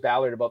with Liz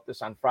Ballard about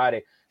this on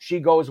Friday. She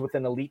goes with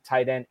an elite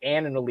tight end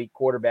and an elite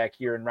quarterback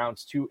here in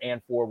rounds 2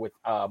 and 4 with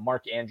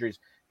Mark Andrews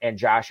and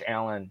Josh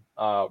Allen,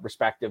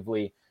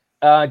 respectively.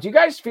 Do you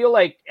guys feel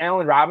like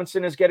Allen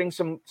Robinson is getting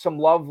some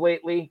love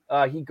lately?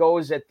 He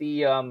goes at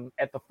the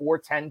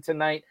 410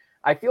 tonight.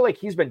 I feel like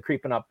he's been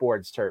creeping up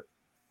boards, Terp.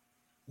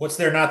 What's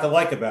there not to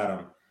like about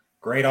him?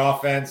 Great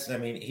offense. I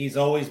mean, he's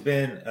always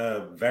been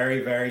a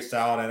very, very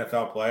solid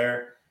NFL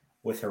player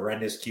with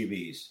horrendous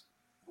QBs.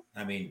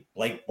 I mean,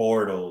 Blake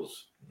Bortles,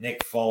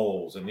 Nick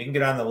Foles, and we can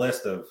get on the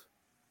list of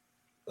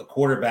the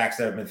quarterbacks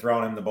that have been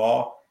throwing him the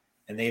ball,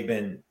 and they've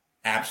been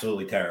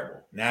absolutely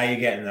terrible. Now you're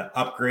getting the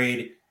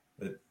upgrade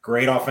with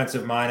great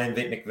offensive mind in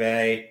Vic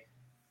McVay.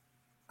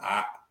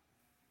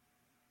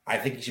 I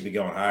think he should be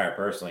going higher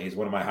personally. He's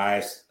one of my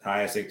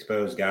highest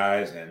exposed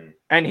guys,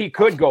 and he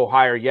could go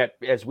higher yet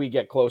as we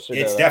get closer.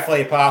 It's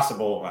definitely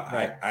possible.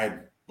 Right. I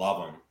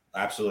love him.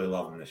 Absolutely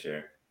love him this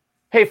year.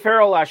 Hey,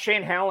 Farrell,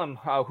 Shane Hallam,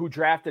 who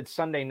drafted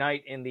Sunday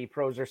night in the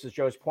Pros versus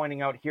Joes,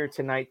 pointing out here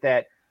tonight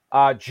that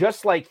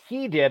just like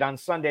he did on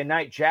Sunday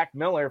night, Jack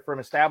Miller from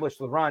Establish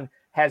the Run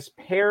has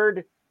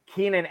paired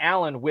Keenan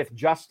Allen with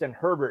Justin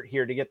Herbert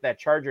here to get that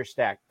Charger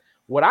stack.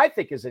 What I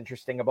think is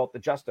interesting about the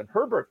Justin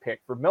Herbert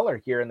pick for Miller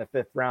here in the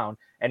 5th round,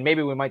 and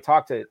maybe we might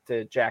talk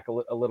to Jack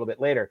a little bit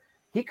later,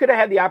 he could have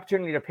had the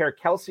opportunity to pair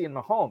Kelsey and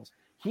Mahomes.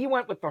 He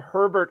went with the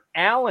Herbert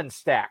Allen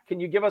stack.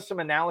 Can you give us some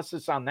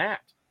analysis on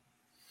that?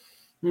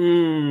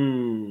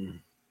 Or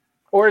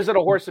is it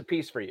a horse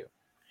apiece for you?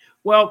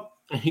 Well,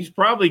 he's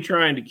probably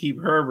trying to keep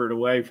Herbert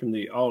away from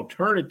the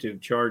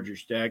alternative Charger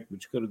stack,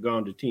 which could have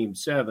gone to Team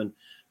 7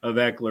 of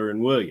Eckler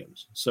and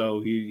Williams. So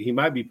he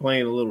might be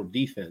playing a little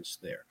defense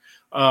there.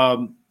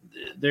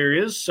 There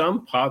is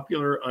some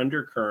popular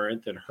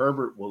undercurrent that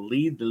Herbert will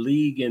lead the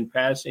league in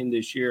passing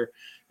this year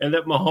and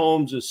that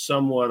Mahomes is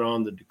somewhat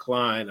on the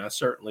decline. I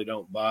certainly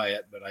don't buy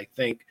it, but I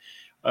think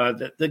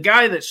that the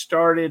guy that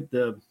started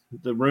the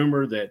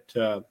rumor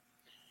that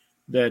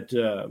that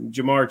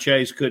Jamar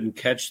Chase couldn't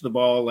catch the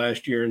ball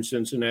last year in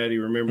Cincinnati.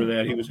 Remember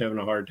that? He was having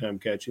a hard time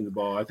catching the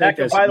ball. I think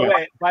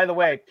by the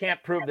way,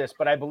 can't prove this,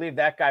 but I believe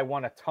that guy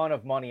won a ton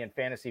of money in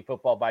fantasy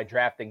football by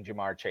drafting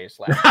Jamar Chase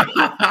last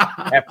year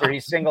after he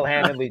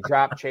single-handedly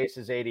dropped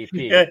Chase's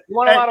ADP. Yeah, he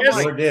won a lot of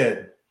money. Sure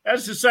did.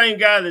 That's the same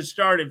guy that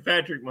started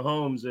Patrick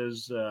Mahomes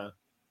as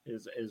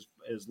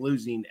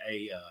losing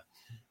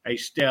a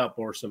step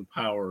or some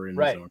power in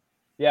his arm.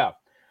 Yeah.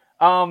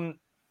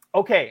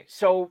 Okay,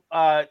 so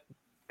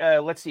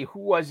let's see. Who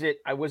was it?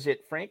 Was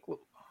it Frank?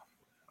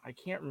 I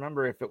can't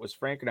remember if it was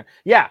Frank or not.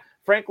 Yeah,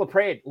 Frank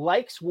LaPrade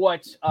likes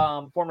what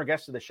former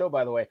guest of the show,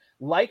 by the way,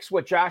 likes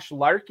what Josh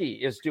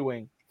Larkey is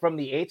doing from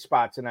the 8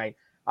 spot tonight.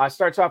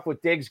 Starts off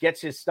with Diggs, gets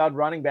his stud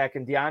running back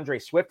and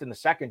DeAndre Swift in the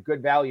second.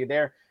 Good value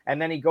there. And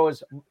then he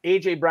goes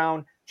A.J.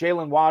 Brown,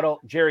 Jalen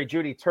Waddle, Jerry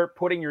Jeudy. Terp,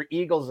 putting your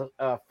Eagles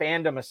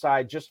fandom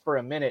aside just for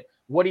a minute,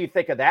 what do you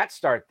think of that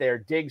start there?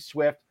 Diggs,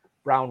 Swift,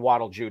 Brown,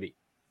 Waddle, Jeudy.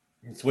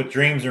 It's what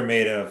dreams are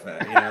made of.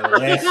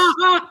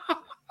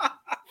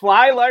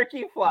 Fly,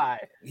 Larky, fly.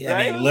 Yeah,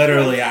 right? I mean,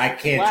 literally, I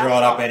can't draw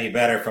it up any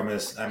better from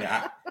this. I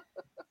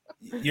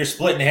mean, you're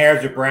splitting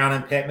hairs with Brown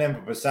and Pittman,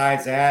 but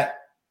besides that,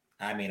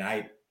 I mean,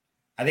 I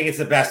think it's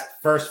the best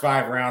first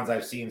 5 rounds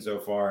I've seen so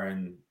far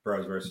in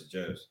Bros versus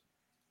Joes.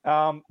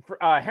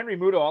 Henry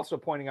Muto also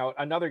pointing out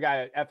another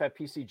guy at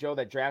FFPC Joe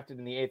that drafted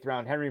in the 8th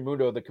round. Henry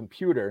Muto, the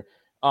computer,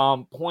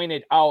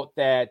 pointed out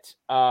that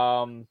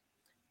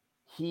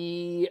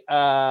he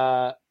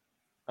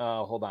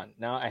hold on.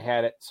 Now I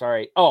had it.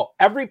 Sorry. Oh,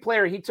 every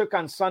player he took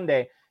on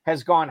Sunday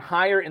has gone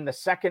higher in the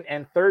 2nd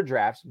and 3rd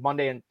drafts,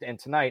 Monday and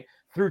tonight,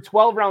 through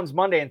 12 rounds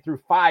Monday and through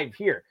 5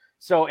 here.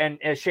 So,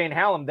 and as Shane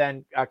Hallam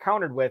then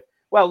countered with,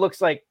 well, it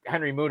looks like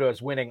Henry Muto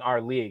is winning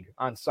our league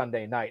on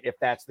Sunday night, if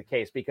that's the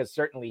case, because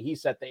certainly he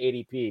set the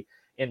ADP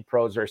in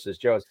Pros versus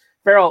Joes.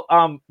 Farrell,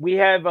 we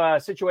have a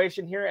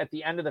situation here at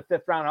the end of the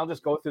 5th round. I'll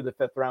just go through the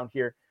 5th round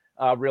here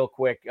real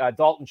quick.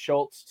 Dalton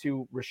Schultz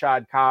to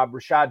Rashad Cobb,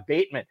 Rashad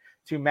Bateman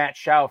to Matt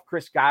Schauf,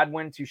 Chris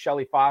Godwin to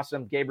Shelley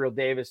Fossum, Gabriel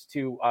Davis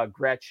to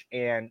Gretsch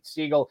and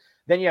Siegel.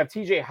 Then you have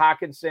TJ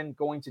Hawkinson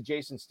going to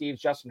Jason Steves,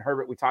 Justin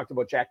Herbert. We talked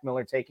about Jack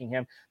Miller taking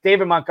him.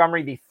 David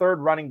Montgomery, the 3rd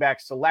running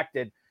back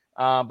selected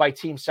by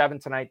Team 7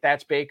 tonight.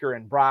 That's Baker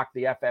and Brock,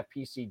 the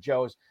FFPC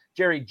Joes.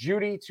 Jerry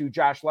Jeudy to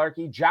Josh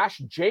Larkey. Josh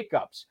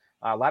Jacobs,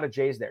 a lot of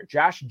J's there.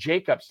 Josh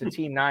Jacobs to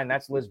Team 9.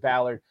 That's Liz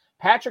Ballard.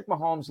 Patrick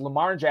Mahomes,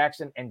 Lamar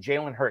Jackson, and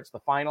Jalen Hurts. The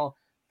final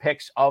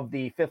picks of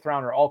the 5th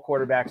round are all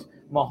quarterbacks.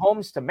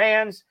 Mahomes to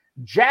Mans,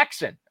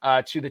 Jackson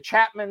to the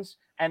Chapmans,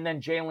 and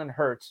then Jalen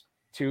Hurts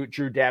to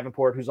Drew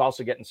Davenport, who's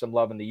also getting some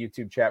love in the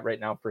YouTube chat right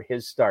now for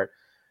his start.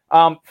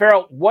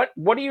 Farrell, what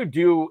do you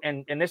do?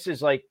 And this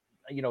is like,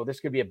 this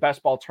could be a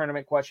best ball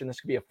tournament question. This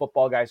could be a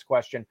football guy's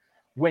question.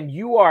 When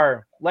you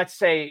are, let's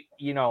say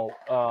you're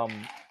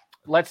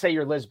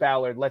Liz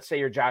Ballard, let's say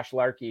you're Josh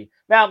Larkey.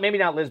 Well, maybe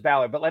not Liz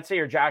Ballard, but let's say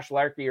you're Josh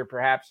Larkey or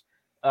perhaps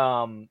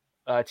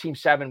Team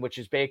 7, which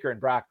is Baker and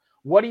Brock.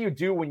 What do you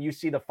do when you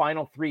see the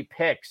final 3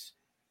 picks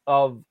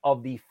of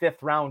the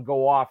 5th round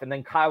go off and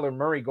then Kyler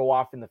Murray go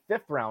off in the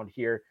 5th round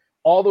here?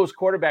 All those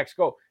quarterbacks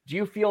go. Do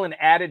you feel an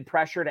added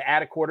pressure to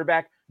add a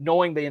quarterback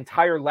knowing the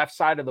entire left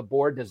side of the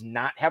board does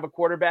not have a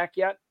quarterback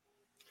yet?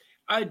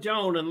 I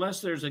don't, unless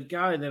there's a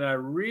guy that I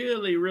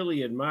really,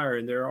 really admire,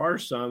 and there are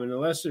some, and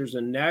unless there's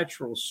a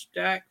natural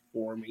stack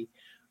for me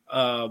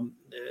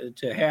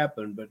to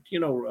happen. But,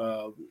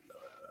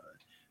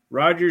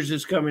 Rodgers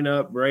is coming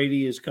up.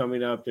 Brady is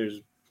coming up.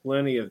 There's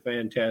plenty of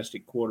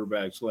fantastic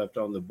quarterbacks left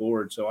on the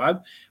board. So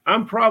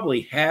I'm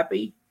probably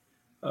happy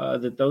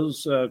that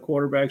those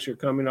quarterbacks are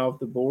coming off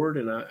the board,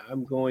 and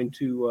I'm going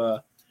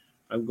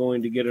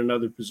to get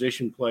another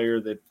position player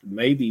that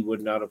maybe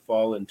would not have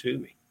fallen to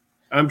me.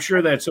 I'm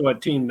sure that's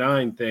what Team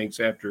 9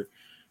 thinks after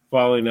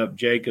following up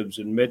Jacobs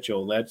and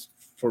Mitchell. That's,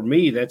 for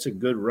me, that's a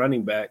good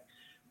running back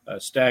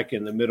stack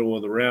in the middle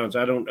of the rounds.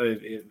 I don't know.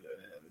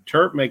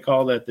 Terp may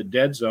call that the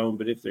dead zone,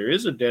 but if there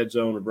is a dead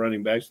zone of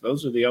running backs,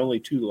 those are the only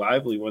 2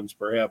 lively ones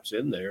perhaps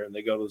in there, and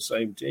they go to the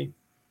same team.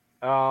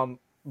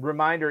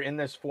 Reminder, in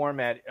this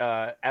format,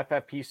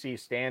 FFPC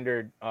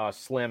standard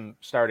slim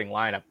starting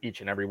lineup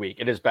each and every week.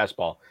 It is best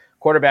ball.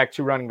 Quarterback,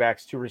 2 running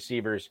backs, 2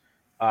 receivers,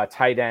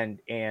 tight end,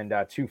 and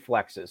 2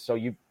 flexes. So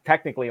you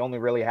technically only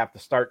really have to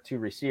start 2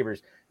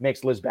 receivers.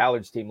 Makes Liz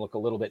Ballard's team look a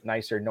little bit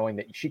nicer, knowing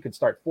that she could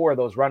start 4 of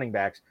those running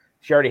backs.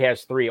 She already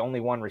has 3, only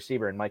 1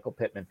 receiver in Michael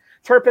Pittman.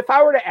 Terp, if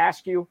I were to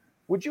ask you,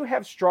 would you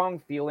have strong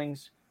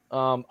feelings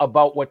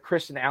about what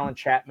Chris and Alan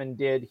Chapman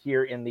did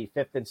here in the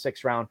 5th and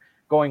 6th round,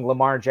 going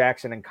Lamar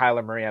Jackson and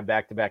Kyler Murray on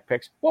back-to-back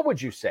picks? What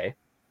would you say?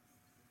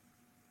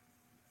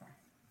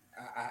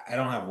 I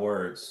don't have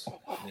words.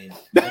 I mean,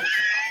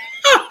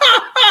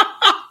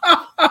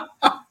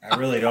 I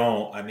really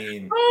don't. I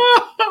mean,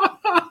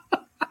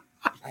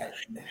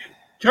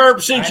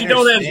 Terp, since you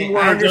don't have some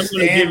words, I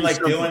understand like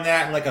doing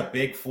that in like a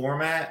big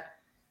format,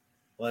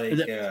 like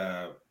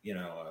a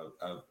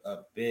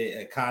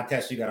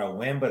contest you got to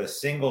win, but a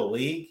single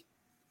league.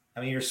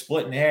 I mean, you're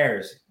splitting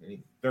hairs. I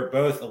mean, they're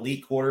both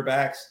elite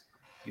quarterbacks.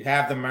 You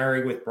have the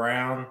Murray with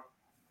Brown.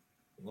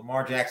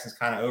 Lamar Jackson's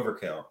kind of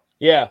overkill.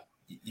 Yeah.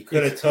 You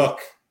could have took.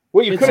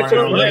 Well, you could have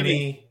took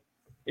heavy.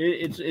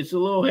 It's a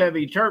little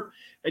heavy. Terp,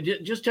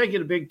 just take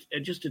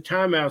it just a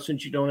timeout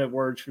since you don't have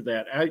words for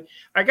that.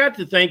 I got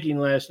to thinking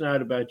last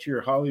night about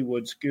your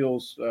Hollywood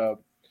skills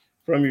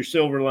from your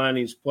Silver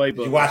Linings playbook.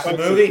 Did you watch the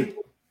movie?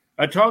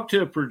 I talked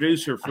to a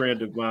producer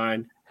friend of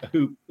mine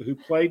who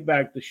played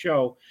back the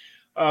show.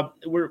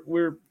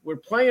 We're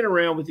playing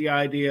around with the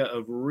idea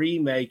of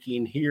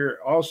remaking here,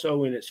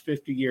 also in its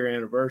 50-year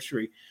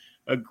anniversary,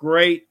 a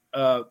great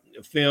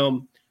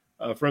film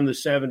from the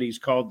 70s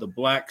called The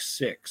Black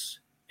Six.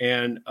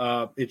 And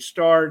it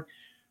starred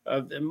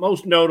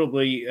most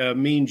notably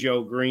Mean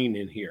Joe Green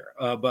in here.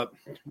 But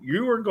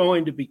you are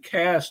going to be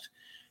cast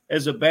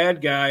as a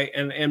bad guy.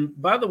 And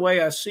by the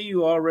way, I see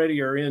you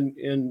already are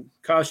in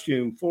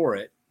costume for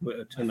it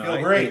tonight. I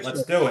feel great.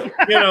 Let's do it.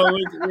 You know,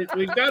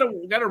 we've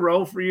got a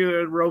role for you,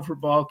 a role for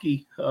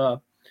Balky.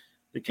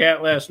 The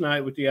cat last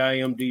night with the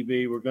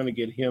IMDb, we're going to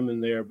get him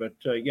in there. But,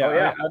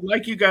 I'd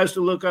like you guys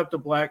to look up The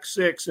Black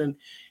Six. And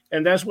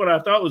that's what I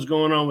thought was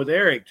going on with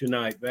Eric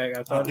tonight.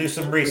 I'll do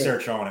some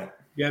research on it.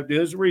 Yeah,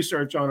 do some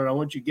research on it. I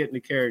want you to get in the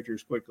character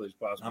as quickly as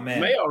possible. You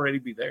may already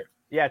be there.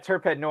 Yeah,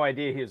 Terp had no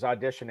idea he was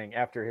auditioning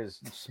after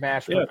his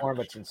smash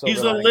performance. In Silver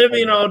He's a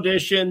living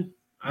audition.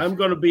 I'm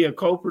going to be a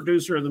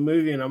co-producer of the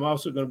movie, and I'm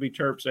also going to be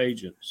Terp's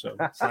agent. So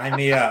sign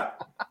me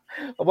up.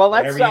 Well,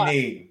 let's whatever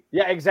you need.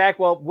 Yeah,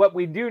 exactly. Well, what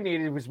we do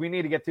need is we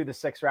need to get through the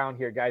 6th round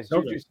here, guys.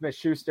 Okay. Juju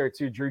Smith-Schuster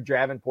to Drew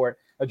Davenport,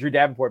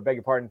 beg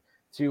your pardon,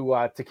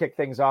 to kick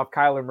things off.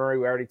 Kyler Murray,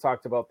 we already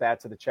talked about that,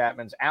 to the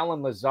Chapmans.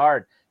 Alan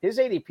Lazard, his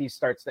ADP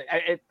starts.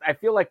 I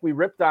feel like we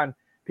ripped on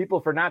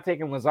people for not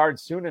taking Lazard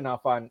soon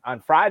enough on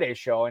Friday's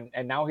show,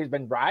 and now he's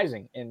been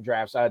rising in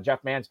drafts.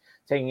 Jeff Mann's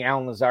taking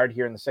Alan Lazard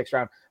here in the 6th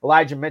round.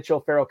 Elijah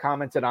Mitchell, Farrell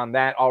commented on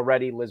that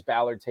already. Liz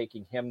Ballard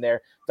taking him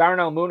there.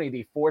 Darnell Mooney,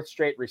 the 4th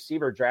straight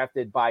receiver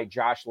drafted by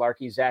Josh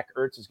Larkey. Zach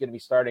Ertz is going to be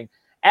starting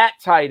at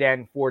tight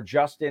end for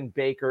Justin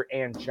Baker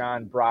and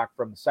John Brock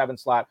from the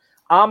 7th slot.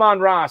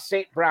 Amon-Ra,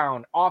 St.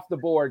 Brown off the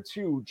board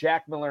to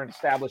Jack Miller and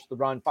established the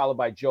run, followed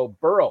by Joe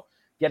Burrow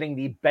getting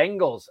the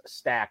Bengals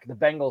stack, the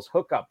Bengals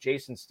hookup.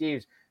 Jason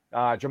Steves,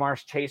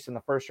 Jamar Chase in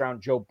the 1st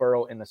round, Joe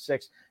Burrow in the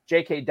 6th.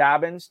 J.K.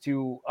 Dobbins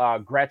to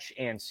Gretsch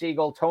and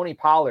Siegel. Tony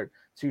Pollard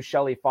to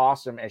Shelley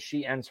Fossum as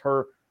she ends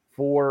her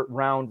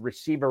 4-round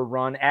receiver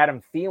run.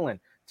 Adam Thielen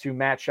to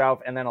Matt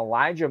Schauf, and then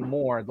Elijah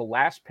Moore, the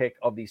last pick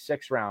of the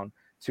 6th round,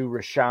 to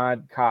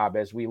Rashad Cobb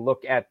as we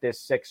look at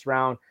this 6th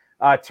round.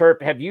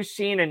 Terp, have you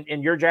seen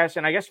in your drafts,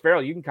 and I guess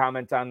Farrell, you can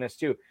comment on this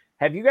too.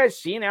 Have you guys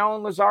seen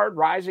Alan Lazard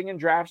rising in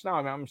drafts now?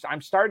 I mean,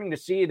 I'm starting to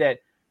see that,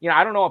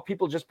 I don't know if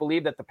people just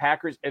believe that the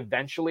Packers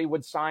eventually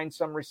would sign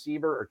some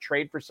receiver or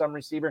trade for some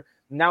receiver.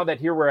 Now that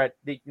here we're at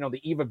the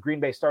eve of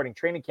Green Bay starting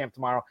training camp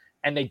tomorrow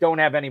and they don't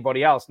have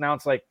anybody else. Now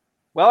it's like,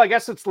 well, I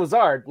guess it's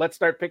Lazard. Let's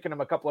start picking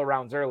him a couple of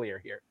rounds earlier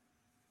here.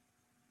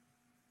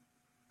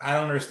 I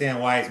don't understand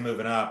why he's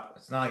moving up.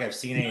 It's not like I've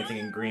seen anything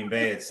in Green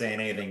Bay that's saying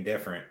anything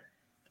different.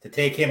 To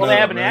take him they over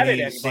haven't Mooney, added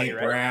anybody, St.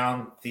 right?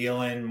 Brown,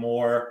 Thielen,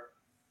 Moore.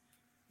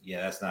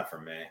 Yeah, that's not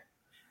for me.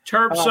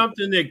 Terp,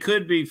 something that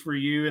could be for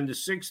you in the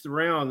 6th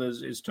round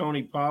is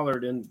Tony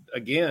Pollard. And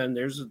again,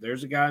 there's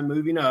a guy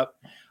moving up.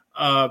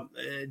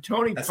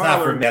 Tony That's Pollard.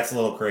 Not for me. That's a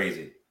little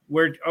crazy.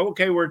 Where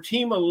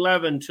Team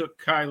 11 took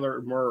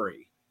Kyler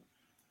Murray.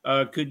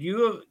 Could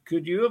you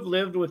have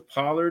lived with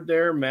Pollard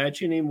there,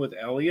 matching him with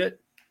Elliott?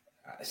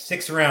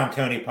 6th round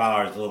Tony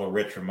Pollard is a little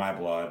rich for my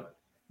blood.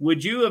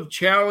 Would you have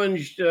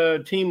challenged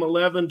Team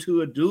 11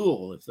 to a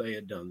duel if they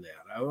had done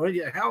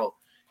that?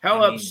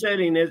 How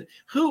upsetting is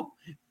who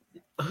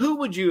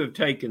would you have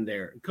taken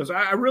there? Because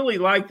I really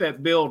like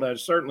that build. I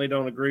certainly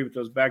don't agree with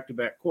those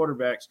back-to-back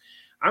quarterbacks.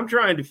 I'm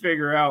trying to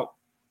figure out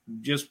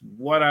just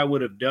what I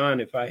would have done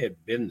if I had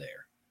been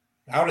there.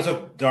 I would have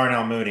took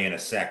Darnell Mooney in a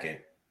second.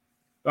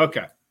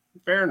 Okay,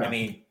 fair enough. I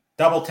mean,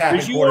 double tapping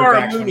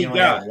quarterbacks when you only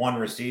have one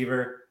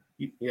receiver.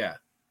 Yeah,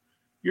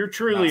 you're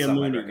truly a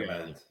Mooney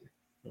guy.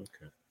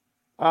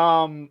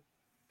 Okay.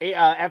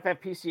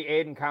 FFPC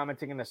Aiden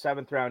commenting in the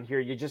 7th round here.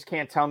 You just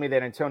can't tell me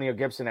that Antonio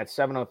Gibson at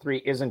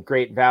 703 isn't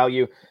great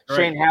value. Right.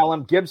 Shane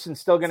Hallam, Gibson's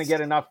still going to get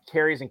enough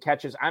carries and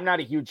catches. I'm not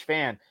a huge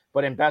fan,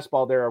 but in best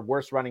ball, there are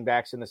worse running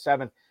backs in the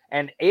 7th.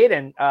 And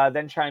Aiden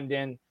then chimed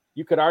in,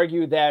 you could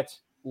argue that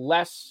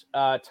less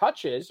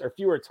touches or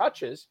fewer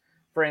touches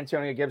for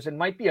Antonio Gibson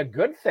might be a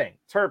good thing.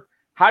 Terp,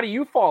 how do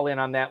you fall in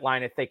on that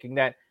line of thinking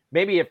that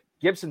maybe if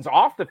Gibson's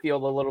off the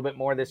field a little bit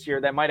more this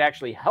year, that might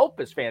actually help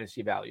his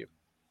fantasy value?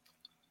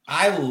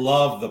 I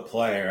love the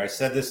player. I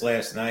said this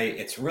last night.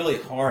 It's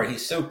really hard.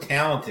 He's so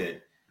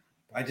talented.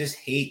 I just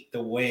hate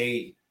the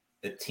way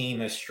the team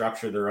has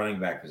structured the running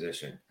back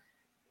position.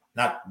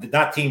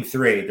 Not team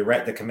 3,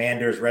 the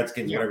Commanders,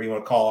 Redskins, whatever you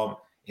want to call them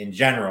in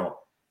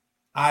general.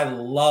 I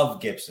love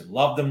Gibson.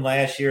 Loved him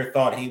last year.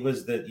 Thought he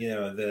was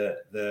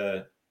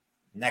the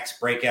next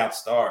breakout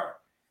star.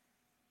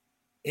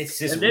 It's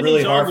just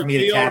really hard for me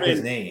to tap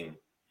his name.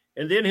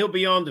 And then he'll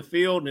be on the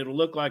field, and it'll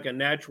look like a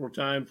natural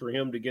time for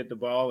him to get the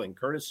ball, and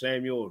Curtis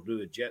Samuel will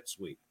do a jet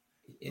sweep.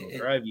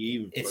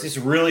 It's just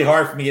really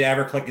hard for me to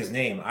ever click his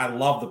name. I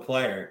love the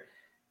player.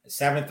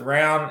 7th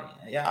round,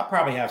 yeah, I'll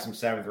probably have some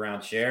 7th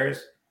round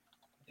shares.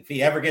 If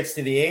he ever gets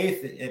to the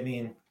 8th, I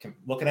mean,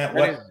 looking at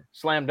what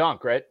slam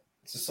dunk, right?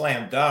 It's a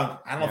slam dunk.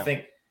 I don't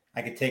think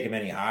I could take him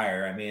any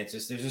higher. I mean,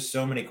 there's just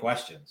so many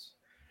questions.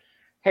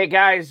 Hey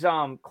guys,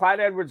 Clyde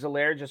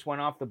Edwards-Helaire just went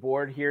off the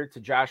board here to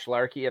Josh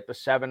Larkey at the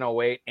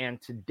 708,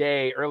 and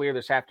today, earlier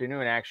this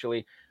afternoon,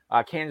 actually,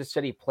 Kansas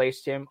City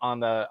placed him on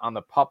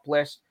the PUP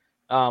list.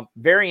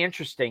 Very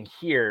interesting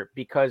here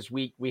because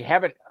we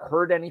haven't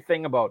heard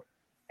anything about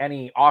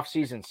any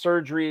offseason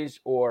surgeries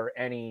or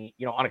any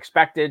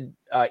unexpected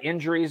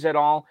injuries at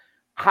all.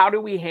 How do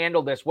we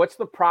handle this? What's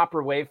the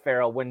proper way,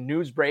 Farrell, when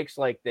news breaks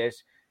like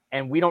this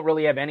and we don't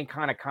really have any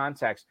kind of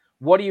context?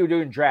 What do you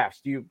do in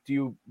drafts? Do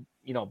you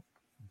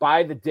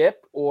buy the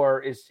dip,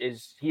 or is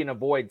he in a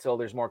void till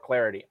there's more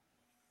clarity?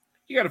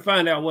 You got to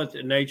find out what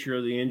the nature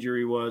of the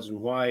injury was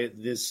and why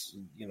this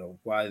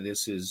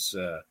is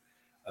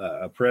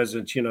a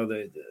presence.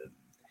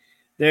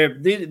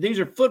 These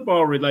are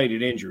football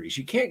related injuries.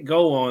 You can't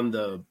go on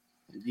the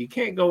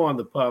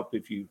PUP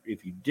if you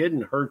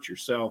didn't hurt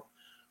yourself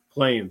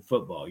playing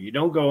football. You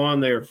don't go on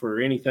there for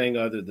anything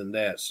other than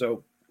that.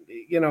 So,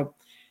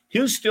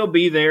 he'll still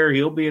be there.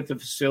 He'll be at the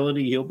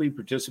facility. He'll be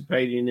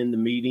participating in the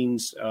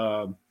meetings.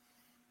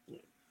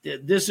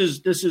 This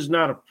is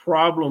not a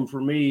problem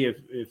for me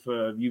if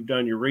you've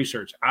done your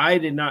research. I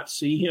did not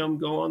see him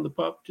go on the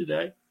PUP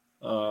today.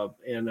 We're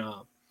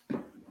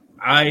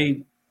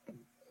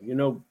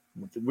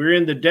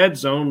in the dead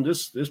zone.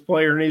 This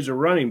player needs a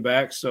running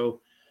back.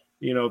 So,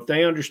 if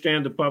they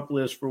understand the PUP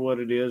list for what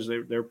it is,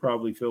 they're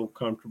probably feel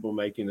comfortable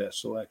making that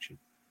selection.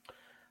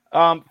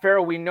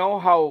 Farrell, we know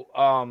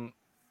how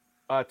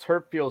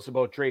Terp feels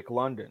about Drake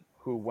London,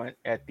 who went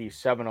at the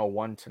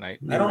 701 tonight.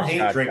 I don't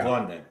hate Drake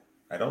London.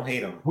 I don't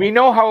hate him. We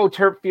know how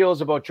Terp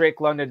feels about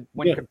Drake London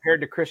when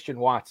compared to Christian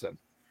Watson.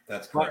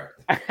 That's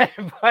correct.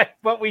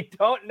 But we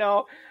don't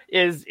know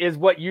is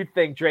what you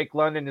think Drake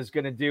London is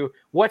going to do.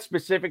 What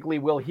specifically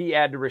will he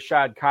add to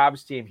Rashad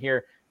Cobb's team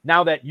here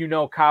now that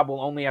Cobb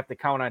will only have to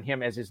count on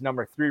him as his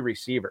number 3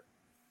 receiver?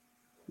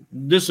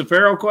 This a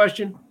Farrell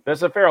question?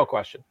 That's a Farrell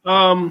question.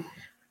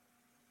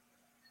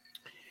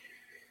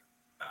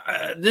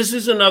 This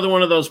is another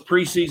one of those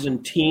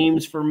preseason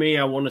teams for me.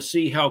 I want to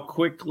see how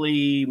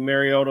quickly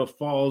Mariota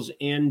falls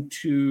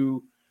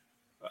into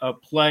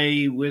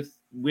play with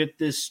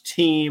this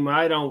team.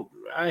 I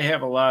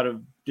have a lot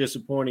of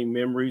disappointing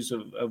memories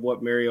of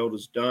what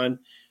Mariota's done.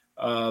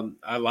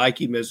 I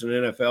like him as an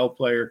NFL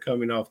player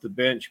coming off the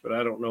bench, but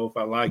I don't know if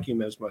I like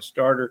him as my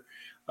starter.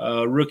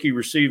 Rookie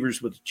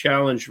receivers with a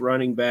challenged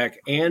running back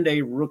and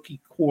a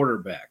rookie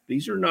quarterback.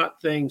 These are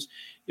not things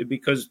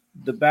because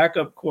the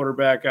backup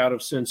quarterback out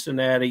of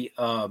Cincinnati,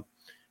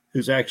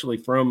 who's actually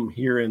from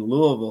here in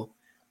Louisville,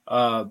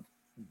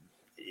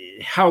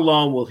 how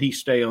long will he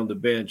stay on the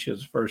bench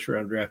as a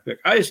first-round draft pick?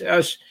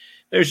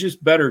 There's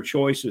just better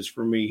choices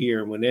for me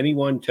here. When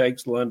anyone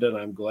takes London,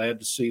 I'm glad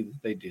to see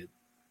that they did.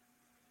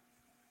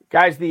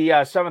 Guys, the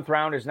 7th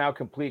round is now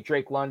complete.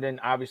 Drake London,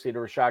 obviously, to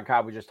Rashad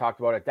Cobb, we just talked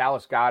about it.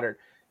 Dallas Goedert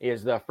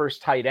is the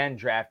first tight end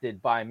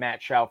drafted by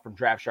Matt Schauf from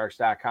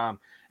DraftSharks.com.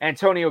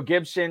 Antonio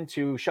Gibson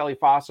to Shelley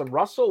Fossum.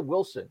 Russell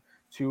Wilson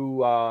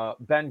to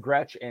Ben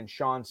Gretsch and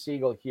Sean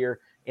Siegel here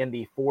in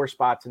the 4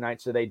 spot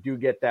tonight. So they do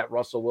get that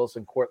Russell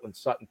Wilson-Cortland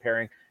Sutton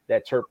pairing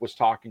that Terp was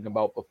talking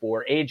about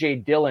before. A.J.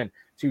 Dillon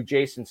to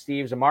Jason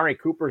Steves. Amari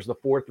Cooper is the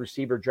 4th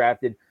receiver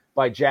drafted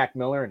by Jack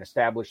Miller and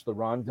established the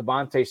run.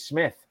 Devontae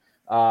Smith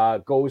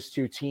goes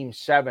to Team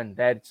 7.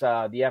 That's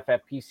the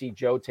FFPC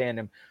Joe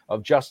tandem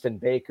of Justin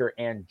Baker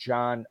and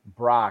John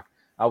Brock.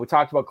 We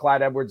talked about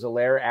Clyde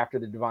Edwards-Helaire after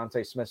the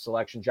Devontae Smith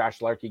selection.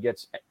 Josh Larkey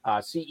gets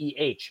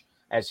CEH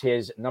as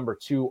his number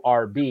 2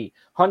 RB.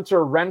 Hunter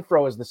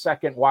Renfrow is the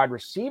 2nd wide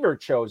receiver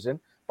chosen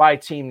by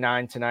Team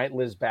 9 tonight,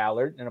 Liz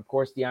Ballard. And, of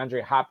course,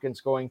 DeAndre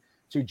Hopkins going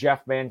to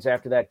Jeff Mans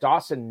after that.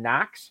 Dawson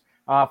Knox,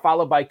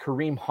 followed by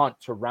Kareem Hunt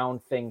to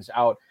round things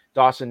out.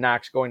 Dawson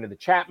Knox going to the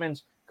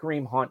Chapmans.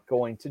 Kareem Hunt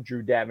going to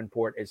Drew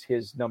Davenport as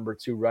his number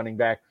 2 running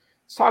back.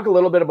 Let's talk a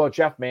little bit about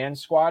Jeff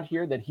Mann's squad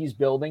here that he's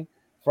building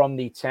from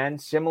the 10,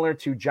 similar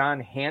to John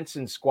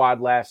Hanson's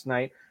squad last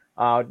night.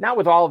 Not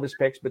with all of his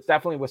picks, but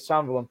definitely with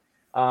some of them.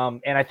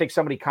 And I think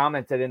somebody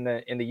commented in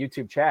the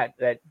YouTube chat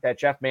that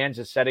Jeff Mans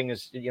is setting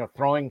his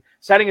own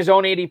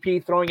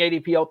ADP, throwing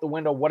ADP out the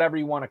window, whatever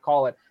you want to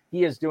call it.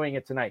 He is doing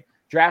it tonight.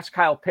 Drafts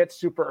Kyle Pitts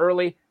super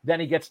early,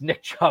 then he gets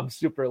Nick Chubb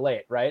super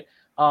late, right?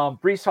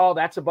 Breece Hall,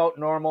 that's about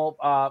normal.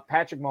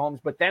 Patrick Mahomes,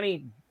 but then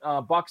he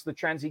bucks the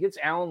trends. He gets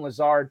Allen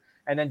Lazard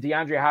and then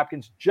DeAndre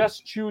Hopkins,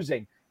 just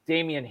choosing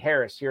Damian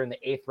Harris here in the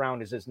 8th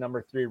round as his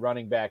number 3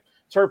 running back.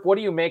 Terp, what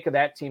do you make of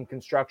that team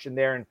construction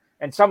there?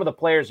 And some of the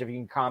players, if you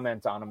can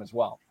comment on them as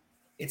well.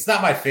 It's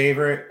not my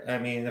favorite. I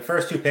mean, the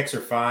first 2 picks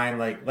are fine.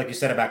 Like you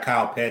said about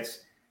Kyle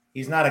Pitts,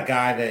 he's not a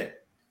guy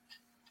that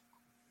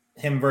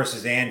him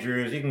versus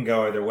Andrews. You can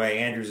go either way.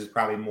 Andrews is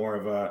probably more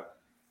of a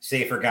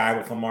safer guy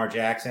with Lamar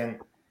Jackson.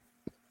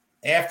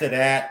 After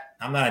that,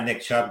 I'm not a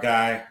Nick Chubb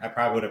guy. I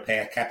probably would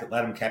have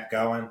kept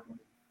going.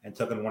 and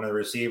took in one of the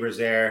receivers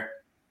there,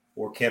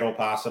 or Kittle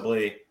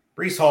possibly.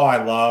 Breece Hall,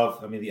 I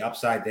love. I mean, the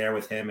upside there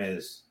with him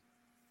is,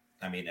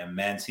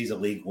 immense. He's a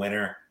league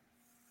winner.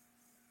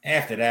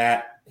 After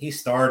that, he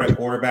started a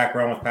quarterback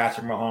run with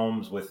Patrick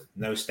Mahomes with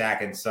no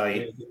stack in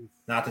sight.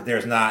 Not that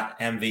there's not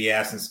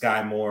MVS and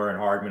Sky Moore and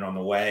Hardman on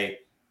the way,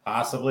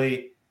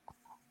 possibly.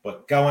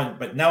 But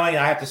knowing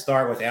I have to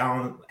start with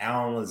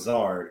Allen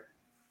Lazard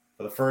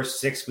for the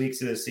first 6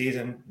 weeks of the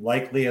season,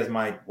 likely as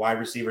my wide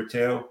receiver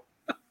 2,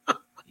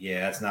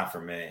 yeah, that's not for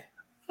me.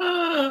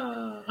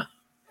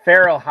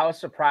 Farrell, how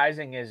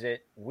surprising is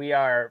it? We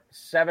are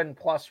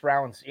 7+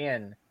 rounds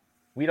in.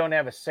 We don't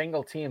have a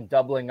single team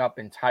doubling up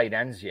in tight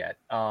ends yet.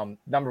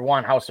 Number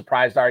one, how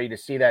surprised are you to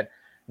see that?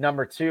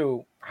 Number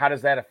two, how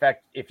does that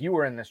affect, if you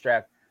were in this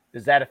draft,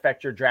 does that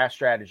affect your draft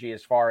strategy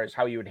as far as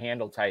how you would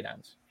handle tight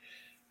ends?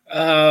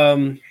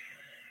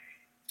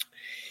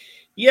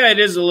 Yeah, it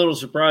is a little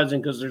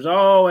surprising because there's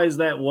always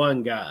that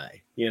one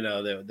guy,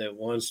 that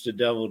wants to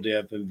double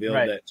dip and build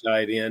that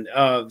tight end.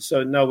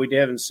 So no, we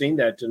haven't seen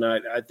that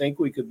tonight. I think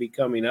we could be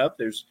coming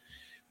up.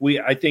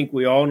 I think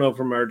we all know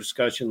from our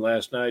discussion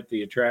last night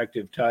the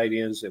attractive tight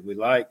ends that we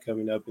like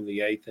coming up in the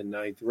 8th and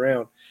 9th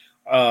round.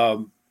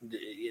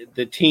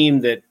 The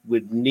team that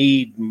would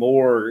need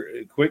more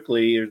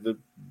quickly are the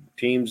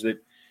teams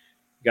that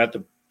got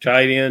the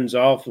tight ends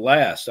off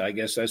last. I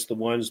guess that's the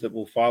ones that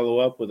will follow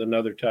up with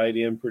another tight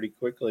end pretty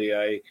quickly.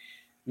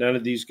 None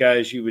of these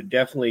guys you would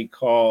definitely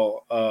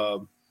call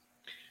underperformers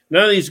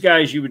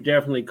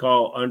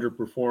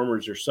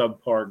or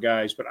subpar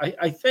guys. But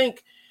I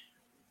think,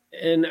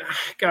 and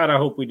God, I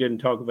hope we didn't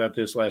talk about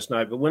this last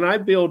night, but when I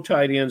build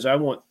tight ends, I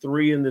want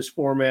 3 in this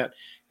format,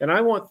 and I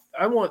want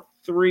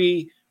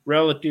 3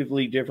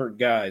 relatively different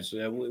guys.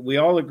 We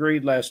all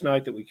agreed last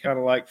night that we kind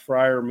of like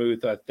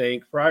Freiermuth. I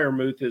think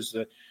Freiermuth is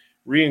the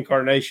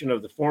reincarnation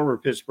of the former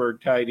Pittsburgh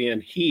tight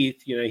end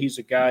Heath. He's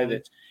a guy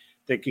that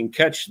can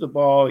catch the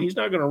ball. He's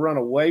not going to run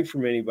away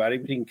from anybody,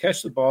 but he can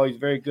catch the ball. He's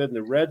very good in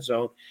the red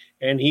zone,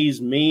 and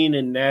he's mean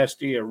and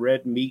nasty, a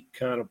red meat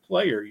kind of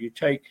player.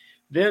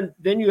 Then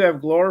you have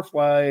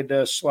glorified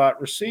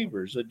slot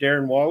receivers.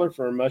 Darren Waller,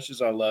 for as much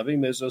as I love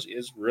him,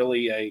 is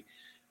really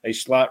a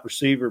slot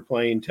receiver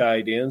playing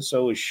tight end.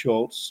 So is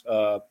Schultz.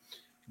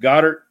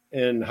 Goddard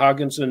and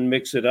Hawkinson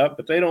mix it up,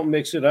 but they don't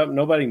mix it up.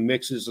 Nobody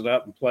mixes it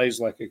up and plays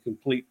like a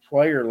complete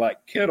player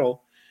like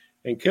Kittle.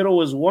 And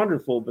Kittle is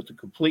wonderful, but the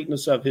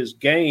completeness of his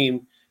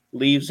game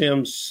leaves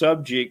him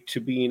subject to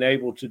being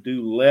able to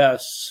do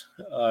less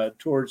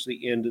towards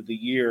the end of the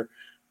year,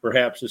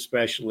 perhaps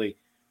especially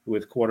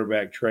with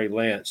quarterback Trey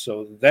Lance.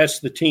 So that's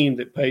the team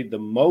that paid the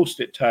most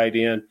at tight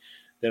end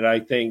that I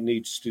think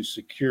needs to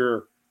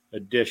secure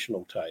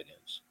additional tight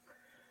ends.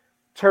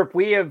 Terp,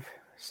 we have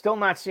still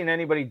not seen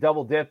anybody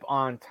double dip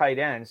on tight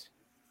ends.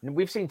 And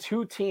we've seen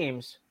 2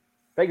 teams,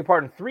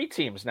 3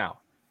 teams now,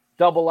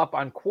 double up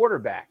on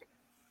quarterback.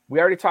 We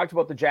already talked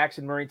about the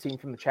Jackson Murray team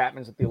from the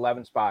Chapmans at the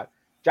 11th spot.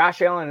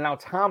 Josh Allen and now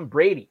Tom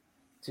Brady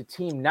to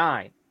team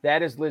 9.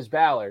 That is Liz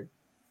Ballard.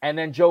 And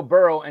then Joe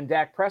Burrow and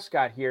Dak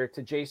Prescott here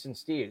to Jason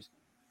Steves.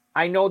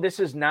 I know this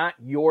is not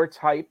your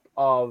type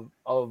of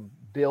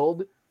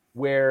build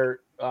where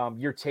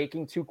you're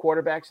taking 2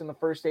 quarterbacks in the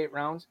first 8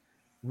 rounds.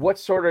 What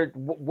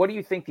do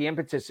you think the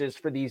impetus is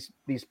for these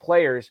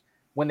players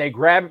when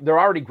they're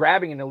already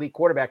grabbing an elite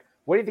quarterback?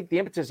 What do you think the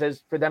impetus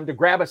is for them to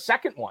grab a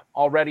second one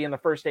already in the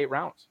first 8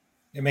 rounds?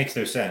 It makes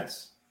no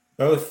sense.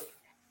 Both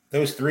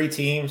those 3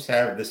 teams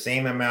have the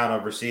same amount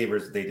of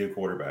receivers that they do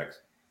quarterbacks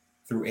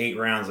through 8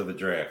 rounds of the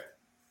draft.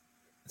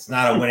 It's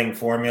not a winning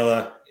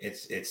formula.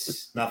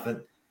 It's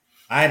nothing.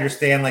 I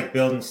understand like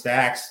building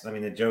stacks. I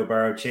mean, the Joe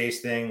Burrow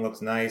Chase thing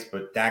looks nice,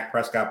 but Dak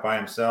Prescott by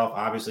himself,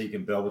 obviously you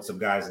can build with some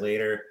guys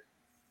later.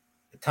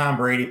 The Tom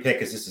Brady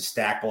pick is just a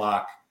stack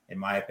block, in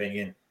my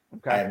opinion.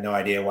 Okay. I have no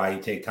idea why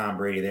you take Tom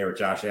Brady there with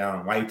Josh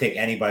Allen. Why you take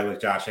anybody with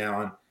Josh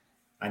Allen?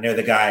 I know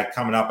the guy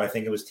coming up, I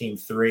think it was team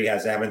 3,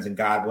 has Evans and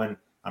Godwin.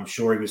 I'm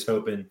sure he was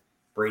hoping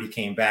Brady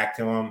came back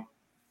to him.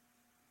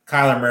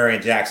 Kyler Murray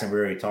and Jackson we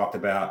already talked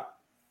about.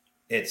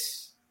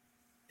 It's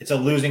a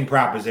losing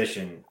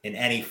proposition in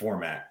any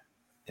format.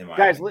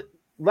 Guys,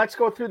 let's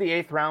go through the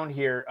 8th round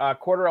here.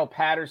 Cordarrelle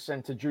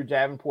Patterson to Drew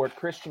Davenport,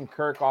 Christian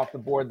Kirk off the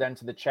board, then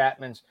to the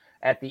Chapmans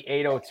at the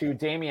 8:02.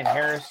 Damian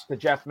Harris to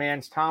Jeff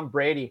Manns. Tom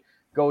Brady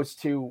goes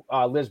to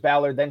Liz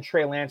Ballard, then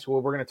Trey Lance, who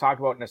we're going to talk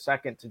about in a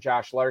second, to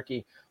Josh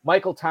Larkey.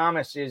 Michael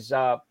Thomas is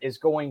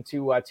going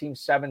to team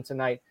 7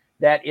 tonight.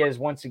 That is,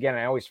 once again,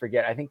 I always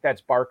forget. I think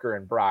that's Barker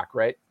and Brock,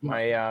 right? Am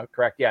I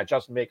correct? Yeah,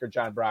 Justin Baker,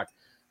 John Brock.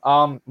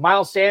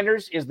 Miles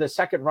Sanders is the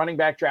second running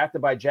back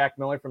drafted by Jack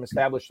Miller from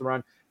Establish the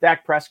Run.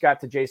 Dak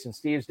Prescott to Jason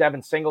Steves.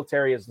 Devin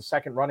Singletary is the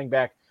second running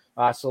back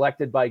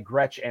selected by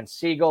Gretsch and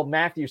Siegel.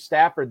 Matthew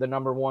Stafford, the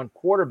number 1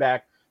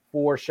 quarterback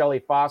for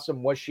Shelley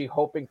Fossum. Was she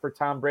hoping for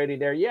Tom Brady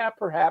there? Yeah,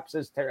 perhaps,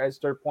 as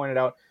Terp pointed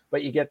out.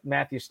 But you get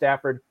Matthew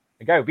Stafford,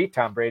 the guy who beat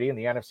Tom Brady in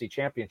the NFC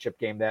Championship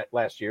game that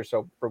last year.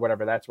 So for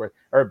whatever that's worth,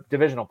 or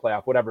divisional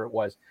playoff, whatever it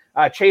was.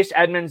 Chase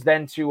Edmonds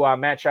then to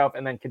Matt Schauf,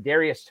 and then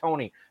Kadarius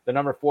Toney, the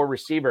number 4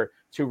 receiver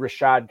to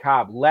Rashad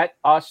Cobb. Let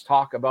us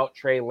talk about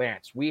Trey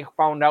Lance. We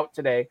found out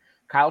today,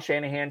 Kyle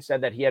Shanahan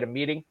said that he had a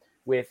meeting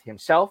with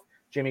himself,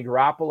 Jimmy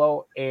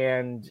Garoppolo,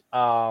 and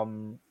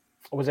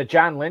was it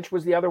John Lynch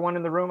was the other one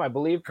in the room, I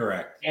believe?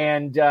 Correct.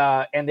 And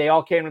they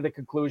all came to the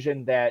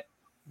conclusion that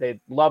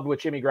they loved what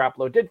Jimmy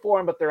Garoppolo did for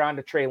him, but they're on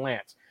to Trey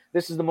Lance.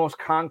 This is the most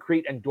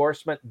concrete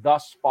endorsement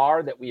thus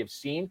far that we have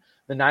seen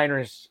the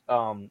Niners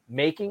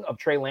making of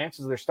Trey Lance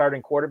as their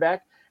starting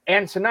quarterback.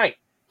 And tonight,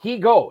 he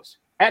goes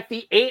at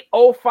the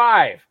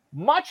 805,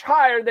 much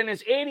higher than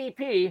his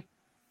ADP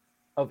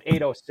of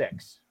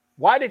 806.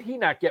 Why did he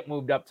not get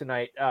moved up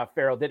tonight,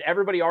 Farrell? Did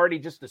everybody already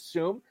just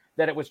assume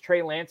that it was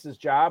Trey Lance's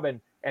job and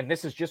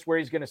this is just where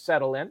he's going to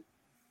settle in?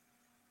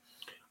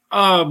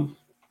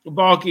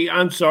 Balky,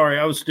 I'm sorry.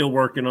 I was still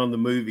working on the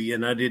movie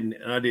and I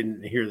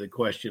didn't hear the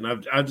question.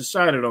 I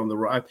decided on the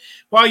right.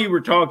 While you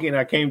were talking,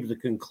 I came to the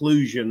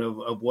conclusion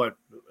of what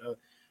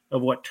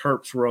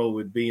Terp's role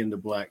would be in the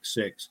Black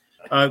Six.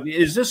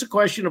 Is this a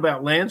question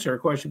about Lance or a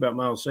question about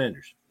Miles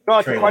Sanders? No,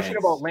 it's Trey a question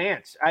Lance. about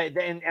Lance.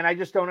 I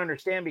just don't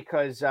understand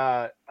because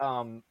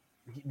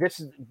this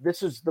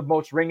is the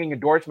most ringing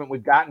endorsement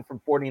we've gotten from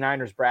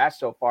 49ers brass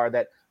so far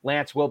that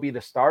Lance will be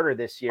the starter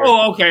this year.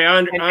 Oh, okay. I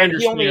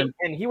understand.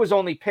 He was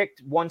only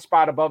picked one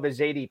spot above his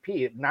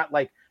ADP. Not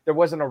like there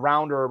wasn't a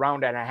round or a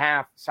round and a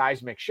half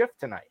seismic shift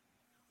tonight.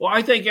 Well,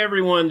 I think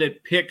everyone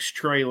that picks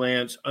Trey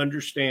Lance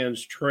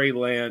understands Trey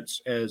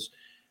Lance as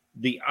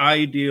the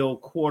ideal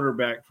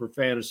quarterback for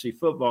fantasy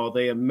football.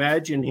 They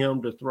imagine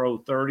him to throw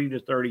 30 to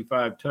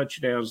 35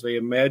 touchdowns. They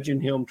imagine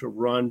him to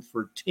run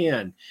for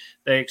 10.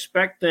 They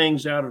expect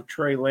things out of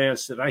Trey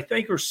Lance that I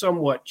think are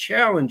somewhat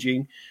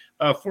challenging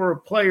for a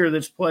player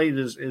that's played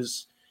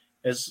as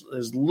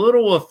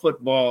little of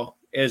football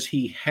as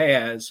he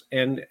has.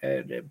 And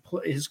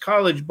his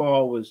college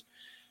ball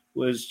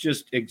was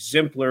just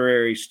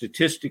exemplary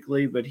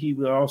statistically, but he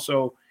was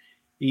also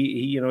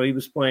he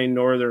was playing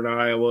Northern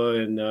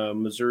Iowa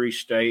and Missouri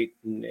State,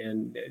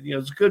 and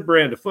it's a good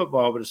brand of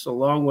football, but it's a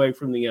long way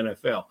from the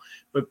NFL.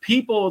 But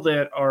people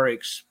that are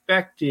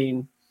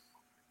expecting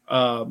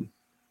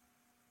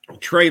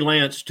Trey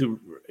Lance to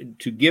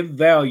give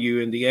value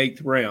in the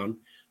 8th round,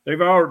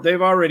 they've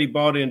already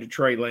bought into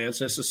Trey Lance.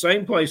 That's the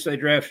same place they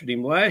drafted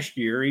him last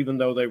year, even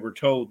though they were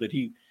told that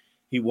he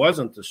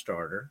wasn't the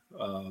starter.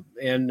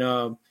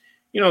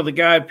 The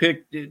guy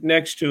picked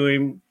next to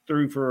him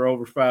threw for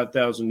over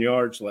 5,000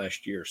 yards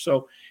last year.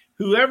 So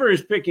whoever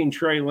is picking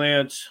Trey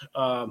Lance,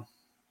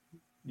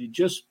 they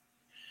just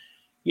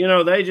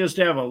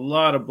have a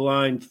lot of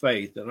blind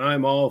faith, and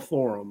I'm all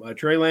for him.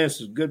 Trey Lance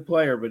is a good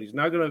player, but he's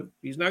not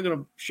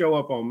gonna show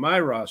up on my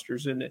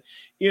rosters. And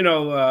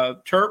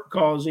Terp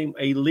calls him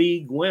a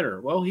league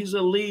winner. Well, he's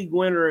a league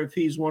winner if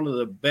he's one of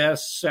the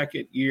best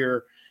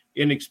second-year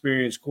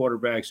inexperienced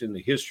quarterbacks in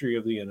the history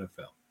of the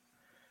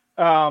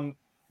NFL.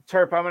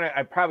 Terp,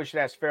 I probably should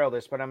ask Farrell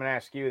this, but I'm going to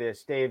ask you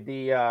this, Dave.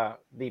 The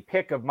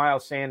pick of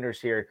Miles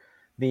Sanders here,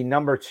 the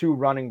number 2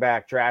 running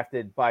back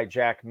drafted by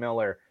Jack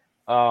Miller,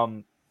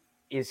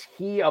 is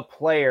he a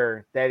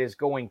player that is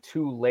going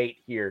too late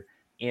here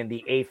in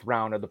the 8th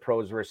round of the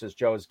Pros versus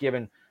Joes,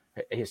 given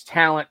his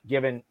talent,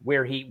 given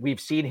where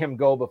we've seen him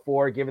go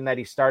before, given that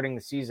he's starting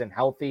the season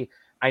healthy?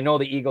 I know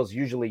the Eagles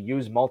usually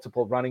use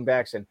multiple running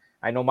backs, and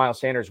I know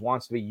Miles Sanders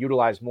wants to be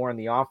utilized more in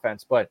the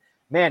offense, but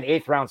man,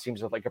 8th round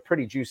seems like a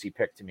pretty juicy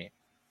pick to me.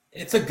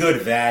 It's a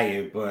good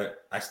value,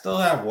 but I still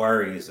have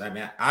worries. I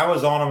mean, I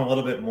was on him a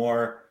little bit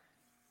more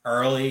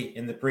early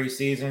in the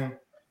preseason.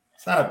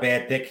 It's not a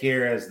bad pick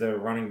here as the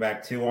running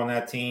back 2 on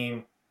that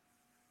team.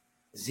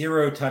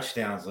 0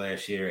 touchdowns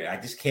last year. I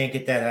just can't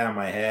get that out of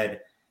my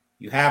head.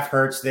 You have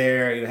Hurts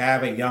there. You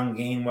have a young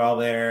Gainwell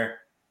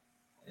there.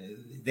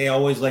 They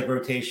always like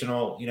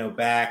rotational,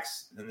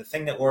 backs. And the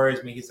thing that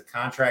worries me, he's a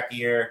contract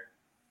year.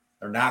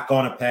 They're not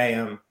going to pay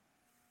him.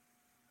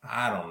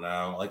 I don't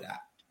know.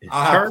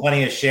 I'll have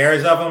plenty of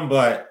shares of them,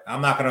 but I'm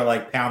not going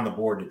to pound the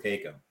board to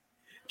take them.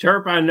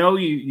 Terp, I know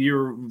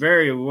you're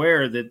very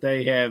aware that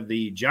they have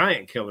the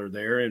giant killer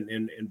there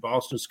in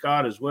Boston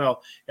Scott as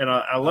well. And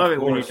I love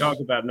it when you talk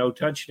about no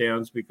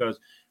touchdowns because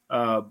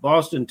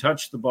Boston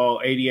touched the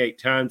ball 88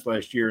 times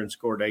last year and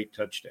scored 8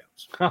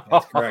 touchdowns.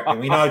 That's correct.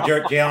 And we know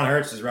Jalen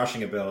Hurts'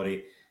 rushing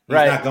ability. He's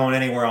not going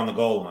anywhere on the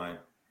goal line.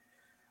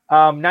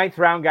 9th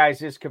round,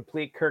 guys, is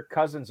complete. Kirk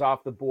Cousins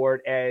off the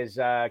board as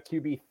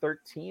QB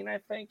 13, I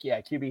think.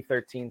 Yeah, QB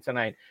 13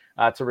 tonight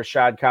to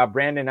Rashad Cobb.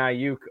 Brandon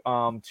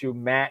Ayuk to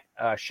Matt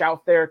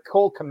Schauf there.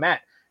 Cole Kmet,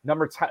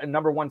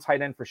 number 1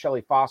 tight end for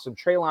Shelley Fossum.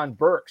 Treylon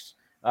Burks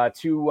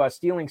to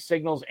Stealing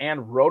Signals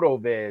and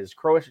RotoViz.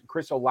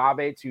 Chris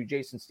Olave to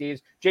Jason Steves.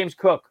 James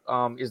Cook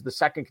is the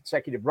 2nd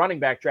consecutive running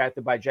back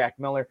drafted by Jack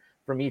Miller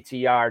from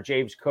ETR.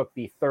 James Cook,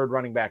 the 3rd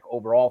running back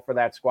overall for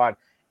that squad.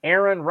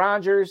 Aaron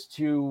Rodgers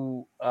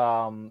to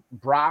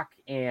Brock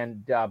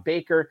and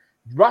Baker.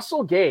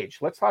 Russell Gage.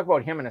 Let's talk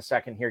about him in a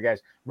second here,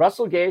 guys.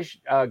 Russell Gage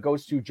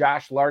goes to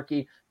Josh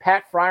Larkey.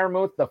 Pat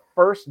Freiermuth, the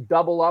first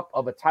double up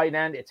of a tight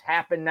end. It's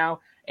happened now,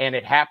 and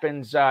it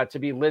happens to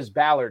be Liz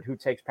Ballard who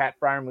takes Pat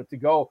Freiermuth to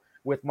go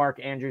with Mark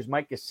Andrews.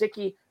 Mike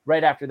Gesicki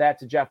right after that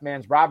to Jeff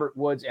Manns. Robert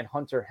Woods and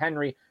Hunter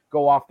Henry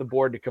go off the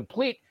board to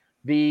complete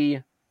the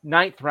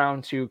 9th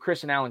round to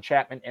Chris and Alan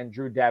Chapman and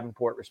Drew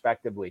Davenport,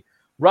 respectively.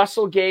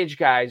 Russell Gage,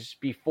 guys,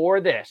 before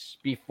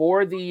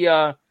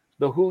the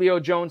Julio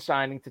Jones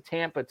signing to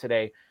Tampa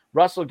today,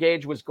 Russell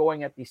Gage was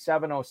going at the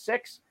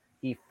 706.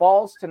 He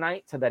falls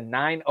tonight to the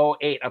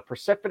 908, a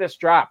precipitous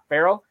drop.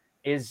 Farrell,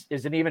 is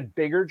an even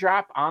bigger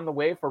drop on the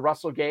way for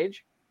Russell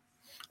Gage?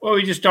 Well,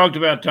 we just talked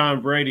about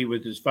Tom Brady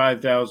with his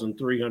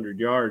 5,300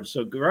 yards.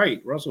 So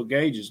great. Russell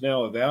Gage is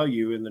now a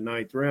value in the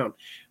 9th round.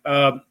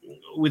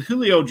 With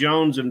Julio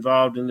Jones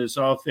involved in this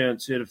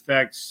offense, it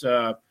affects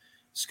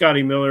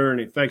Scotty Miller and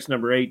it affects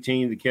number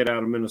 18, the kid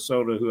out of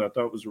Minnesota, who I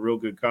thought was a real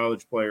good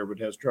college player, but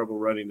has trouble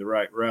running the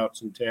right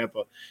routes in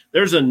Tampa.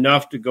 There's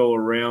enough to go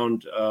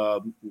around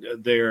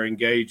there, and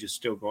Gage is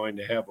still going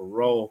to have a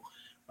role.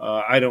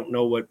 I don't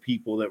know what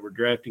people that were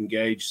drafting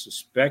Gage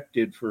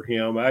suspected for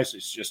him. I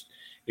just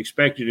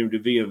expected him to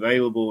be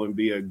available and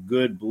be a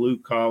good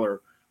blue-collar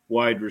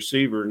wide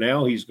receiver.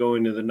 Now he's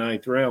going to the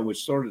 9th round,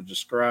 which sort of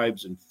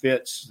describes and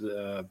fits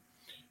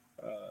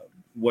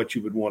what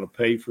you would want to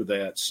pay for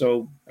that.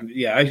 So,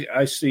 yeah,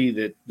 I see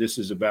that this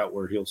is about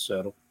where he'll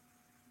settle.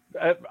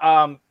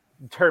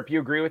 Terp, you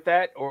agree with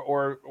that?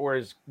 Or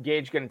is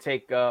Gage going to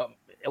take a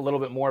little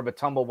bit more of a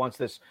tumble once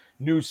this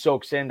news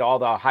soaks into all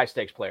the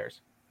high-stakes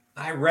players?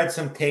 I read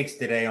some takes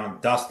today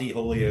on Dusty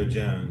Julio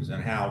Jones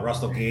and how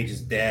Russell Gage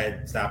is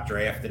dead, stop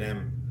drafting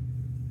him.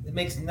 It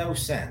makes no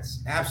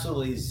sense.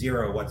 Absolutely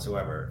zero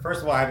whatsoever.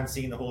 First of all, I haven't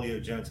seen the Julio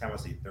Jones, how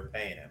much they're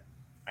paying him.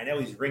 I know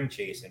he's ring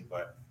chasing,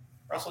 but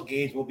Russell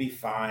Gage will be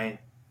fine.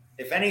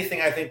 If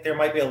anything, I think there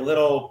might be a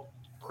little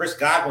Chris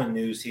Godwin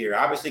news here.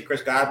 Obviously,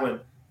 Chris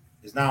Godwin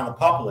is not on the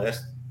PUP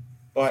list,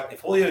 but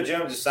if Julio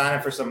Jones is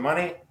signing for some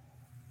money,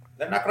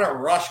 they're not going to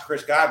rush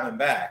Chris Godwin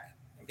back.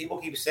 People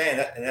keep saying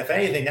that, and if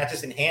anything, that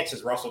just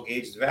enhances Russell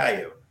Gage's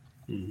value.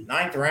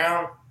 9th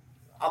round,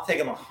 I'll take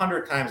him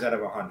 100 times out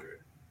of 100.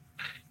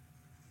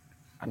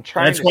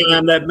 That's why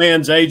I'm that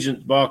man's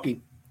agent,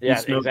 Balky. Yeah,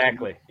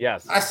 exactly.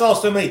 Yes. I saw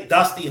so many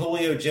Dusty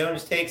Julio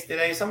Jones takes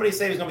today. Somebody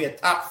said he's going to be a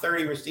top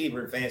 30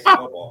 receiver in fantasy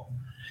football.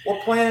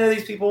 What planet are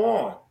these people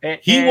on?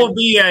 He will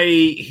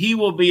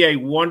be a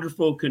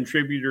wonderful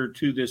contributor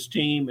to this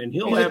team, and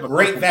he's have a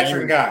great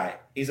veteran guy.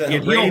 He's a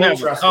great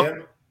trust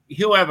him.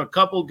 He'll have a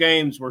couple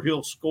games where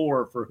he'll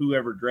score for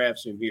whoever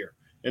drafts him here,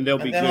 and they'll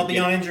be good. Then he'll be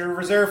on injured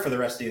reserve for the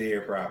rest of the year,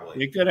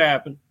 probably. It could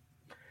happen.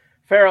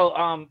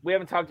 Farrell, we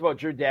haven't talked about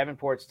Drew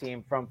Davenport's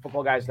team from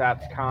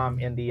footballguys.com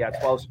in the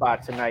 12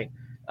 spot tonight.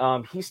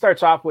 He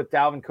starts off with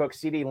Dalvin Cook,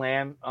 CeeDee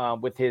Lamb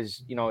with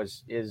his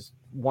 1-2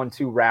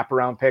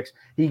 wraparound picks.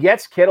 He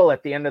gets Kittle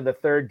at the end of the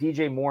 3rd,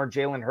 DJ Moore,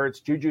 Jalen Hurts,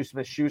 Juju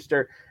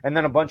Smith-Schuster, and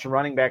then a bunch of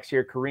running backs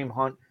here, Kareem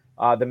Hunt,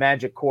 the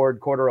Magic Cord,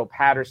 Cordero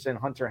Patterson,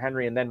 Hunter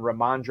Henry, and then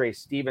Ramondre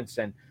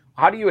Stevenson.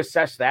 How do you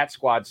assess that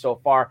squad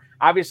so far?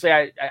 Obviously,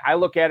 I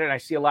look at it and I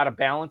see a lot of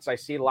balance. I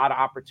see a lot of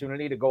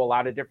opportunity to go a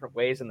lot of different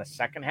ways in the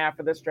second half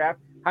of this draft.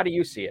 How do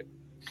you see it?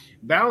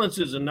 Balance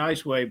is a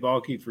nice way,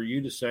 Balky, for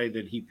you to say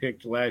that he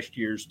picked last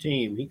year's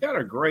team. He got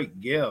a great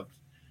gift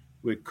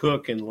with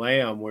Cook and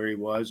Lamb where he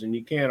was, and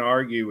you can't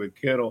argue with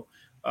Kittle.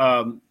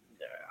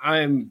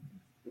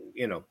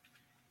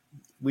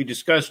 We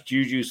discussed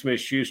Juju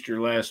Smith-Schuster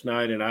last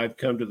night, and I've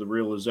come to the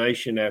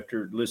realization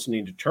after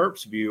listening to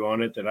Terp's view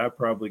on it that I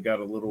probably got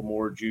a little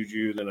more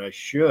Juju than I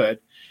should.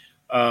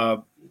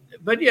 But,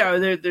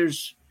 yeah,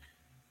 there's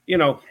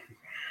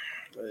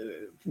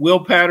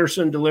will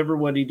Patterson deliver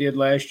what he did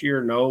last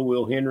year? No.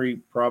 Will Henry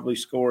probably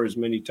score as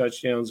many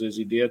touchdowns as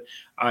he did?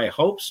 I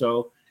hope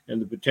so,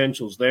 and the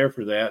potential's there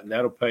for that, and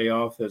that'll pay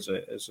off as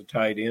a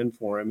tight end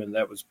for him, and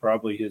that was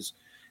probably his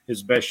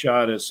best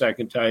shot as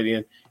second tight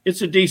end.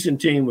 It's a decent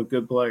team with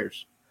good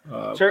players.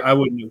 Sure. I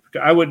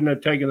wouldn't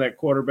have taken that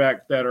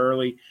quarterback that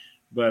early,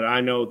 but I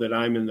know that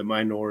I'm in the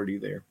minority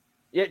there.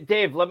 Yeah,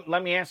 Dave,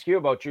 let me ask you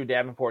about Drew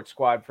Davenport's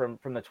squad from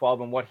the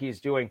 12 and what he's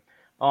doing.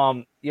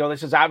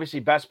 This is obviously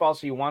best ball,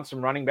 so you want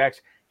some running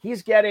backs.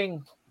 He's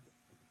getting,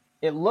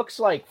 it looks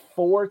like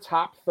 4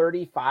 top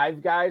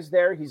 35 guys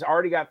there. He's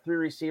already got 3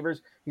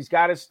 receivers. He's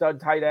got his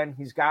stud tight end.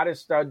 He's got his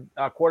stud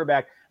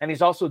quarterback, and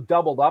he's also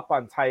doubled up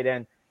on tight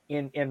end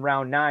in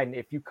round 9.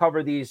 If you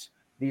cover these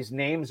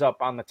names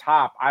up on the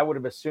top, I would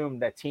have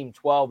assumed that team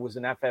 12 was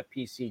an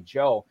FFPC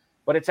Joe,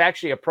 but it's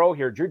actually a pro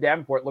here. Drew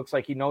Davenport looks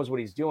like he knows what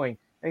he's doing,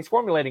 and he's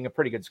formulating a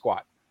pretty good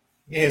squad.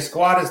 Yeah, his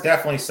squad is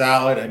definitely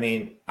solid. I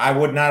mean, I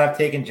would not have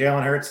taken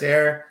Jalen Hurts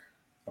there.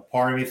 A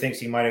part of me thinks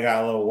he might have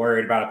got a little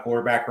worried about a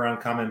quarterback run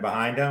coming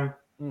behind him,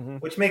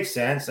 which makes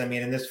sense. I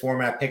mean, in this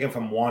format, picking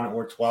from 1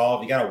 or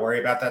 12, you got to worry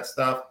about that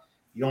stuff.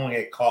 You don't want to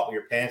get caught with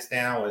your pants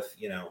down with,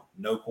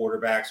 no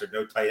quarterbacks or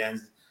no tight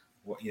ends,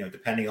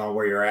 depending on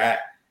where you're at.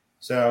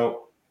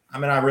 So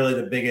I'm not really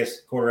the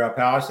biggest Cordell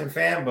Patterson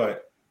fan,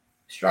 but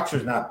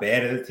structure's not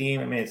bad of the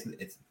team. I mean,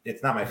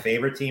 it's not my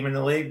favorite team in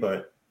the league,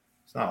 but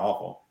it's not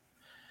awful.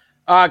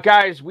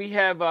 Guys, we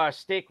have a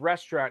steak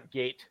restaurant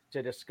gate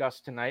to discuss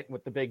tonight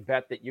with the big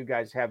bet that you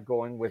guys have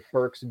going with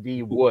Burks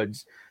v.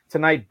 Woods.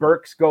 Tonight,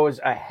 Burks goes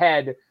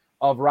ahead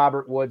of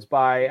Robert Woods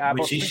by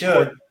which he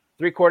should.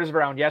 3/4 of a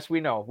round. Yes, we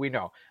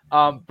know.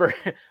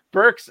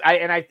 Burks,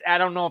 I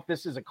don't know if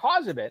this is a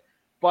cause of it,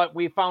 but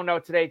we found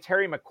out today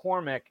Terry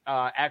McCormick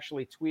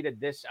actually tweeted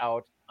this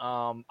out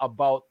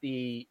about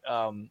the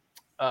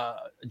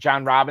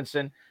John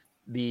Robinson,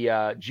 the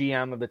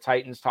GM of the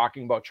Titans,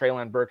 talking about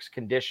Treylon Burks'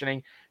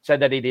 conditioning. Said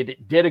that he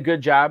did a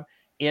good job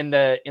in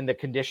the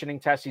conditioning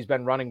test. He's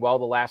been running well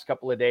the last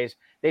couple of days.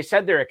 They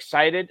said they're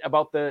excited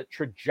about the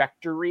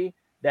trajectory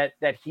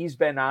that he's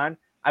been on.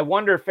 I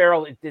wonder,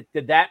 Farrell,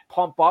 did that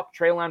pump up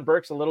Treylon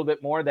Burks a little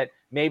bit more, that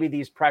maybe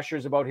these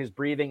pressures about his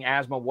breathing,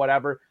 asthma,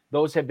 whatever,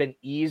 those have been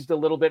eased a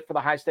little bit for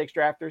the high-stakes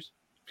drafters?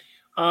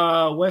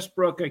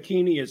 Westbrook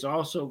Akini is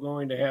also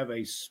going to have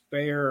a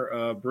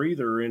spare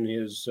breather in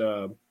his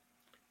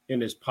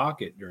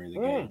pocket during the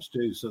games,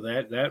 too. So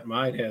that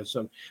might have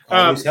some –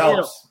 always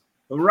helps.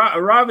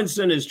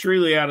 Robinson is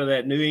truly out of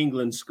that New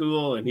England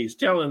school, and he's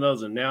telling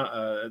those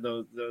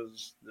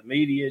the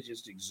media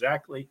just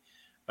exactly –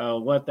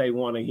 what they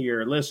want to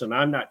hear. Listen,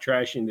 I'm not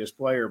trashing this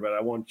player, but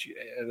I want you,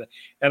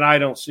 and I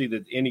don't see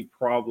that any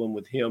problem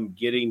with him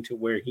getting to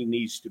where he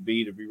needs to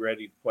be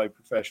ready to play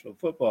professional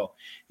football.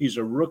 He's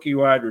a rookie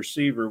wide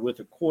receiver with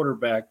a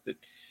quarterback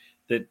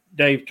that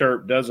Dave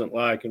Turp doesn't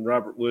like, and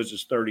Robert Woods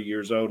is 30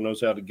 years old,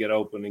 knows how to get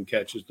open and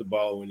catches the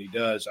ball when he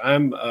does.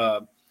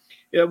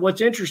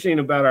 What's interesting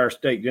about our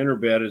steak dinner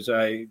bet is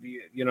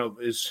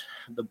is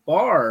the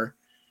bar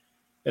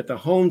at the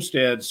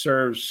Homestead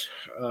serves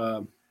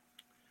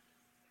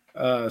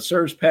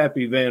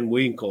Pappy Van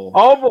Winkle.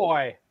 Oh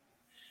boy!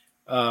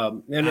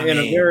 In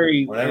a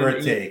very whatever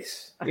it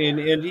takes.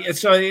 And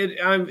so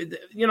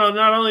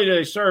not only do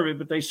they serve it,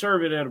 but they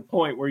serve it at a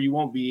point where you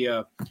won't be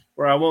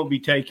where I won't be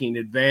taking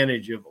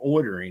advantage of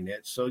ordering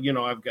it. So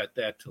I've got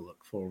that to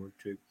look forward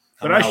to.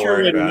 But I sure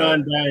wouldn't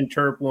mind buying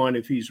Turp one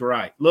if he's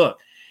right. Look,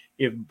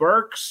 if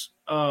Burks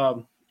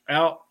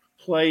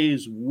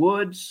outplays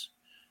Woods,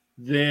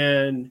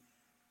 then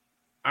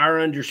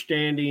our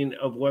understanding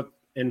of what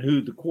and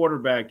who the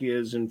quarterback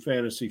is in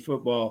fantasy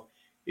football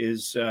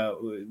is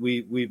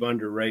we've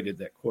underrated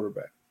that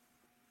quarterback.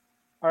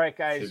 All right,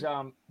 guys.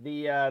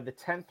 The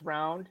 10th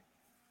round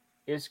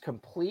is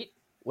complete.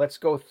 Let's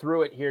go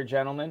through it here,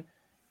 gentlemen.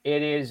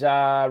 It is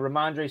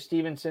Ramondre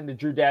Stevenson to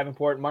Drew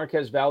Davenport,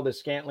 Marquez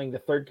Valdez-Scantling, the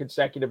third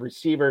consecutive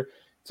receiver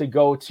to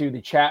go to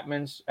the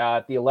Chapmans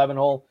at the 11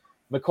 hole.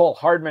 McCole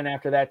Hardman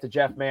after that to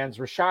Jeff Manns.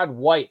 Rashad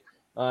White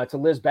to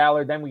Liz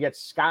Ballard. Then we get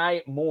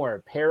Sky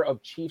Moore, pair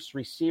of Chiefs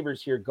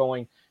receivers here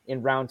going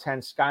in round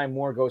 10. Sky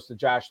Moore goes to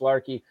Josh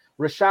Larkey.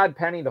 Rashad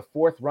Penny, the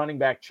fourth running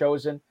back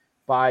chosen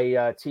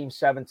by Team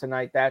 7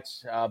 tonight.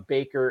 That's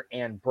Baker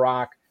and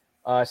Brock.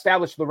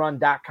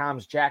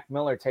 EstablishTheRun.com's Jack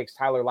Miller takes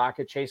Tyler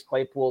Lockett. Chase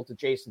Claypool to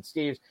Jason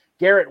Steves.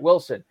 Garrett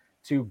Wilson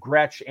to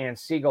Gretsch and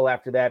Siegel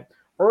after that.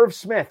 Irv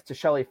Smith to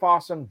Shelley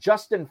Fossum.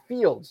 Justin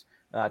Fields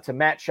to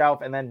Matt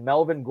Schauf. And then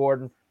Melvin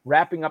Gordon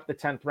wrapping up the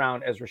 10th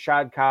round as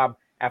Rashad Cobb,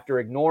 after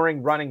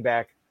ignoring running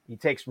back. He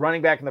takes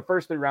running back in the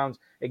first 3 rounds,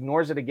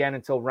 ignores it again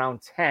until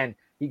round 10.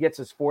 He gets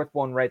his fourth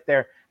one right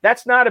there.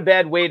 That's not a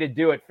bad way to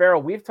do it.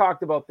 Farrell, we've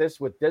talked about this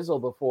with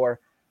Dizzle before,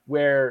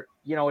 where,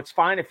 it's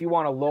fine if you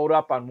want to load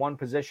up on one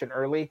position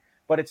early,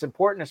 but it's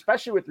important,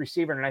 especially with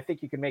receiver, and I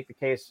think you can make the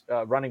case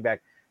running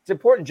back. It's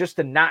important just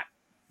to not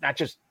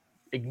just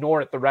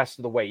ignore it the rest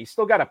of the way. You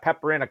still got to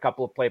pepper in a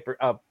couple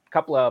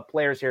of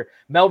players here.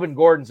 Melvin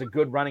Gordon's a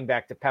good running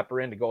back to pepper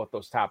in to go with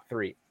those top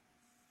 3.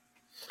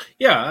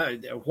 Yeah,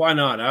 why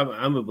not?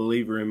 I'm a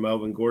believer in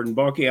Melvin Gordon.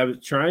 Balky, I was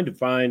trying to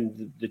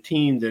find the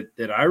team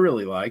that I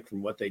really liked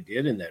from what they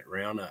did in that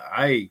round.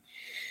 I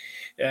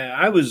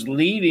was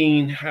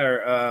leaning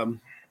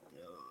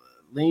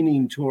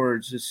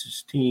towards this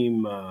is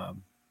team. I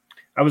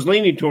was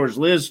leaning towards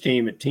Liz's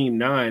team at Team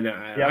 9.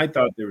 I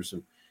thought there were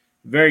some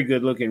very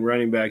good looking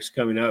running backs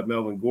coming up.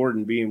 Melvin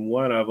Gordon being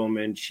one of them,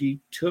 and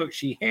she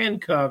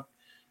handcuffed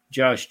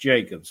Josh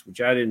Jacobs,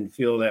 which I didn't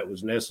feel that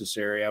was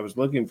necessary. I was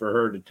looking for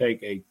her to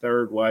take a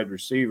third wide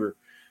receiver,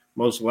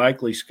 most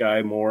likely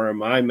Sky Moore,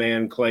 my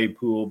man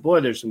Claypool.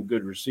 Boy, there's some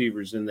good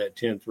receivers in that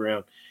 10th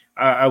round.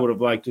 I would have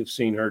liked to have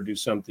seen her do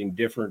something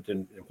different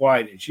than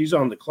White. And she's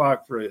on the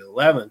clock for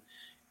 11,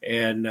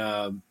 and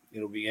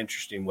it'll be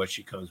interesting what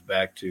she comes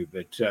back to.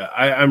 But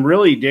I'm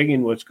really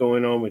digging what's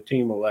going on with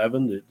Team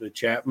 11, the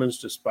Chapmans,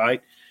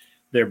 despite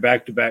their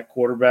back-to-back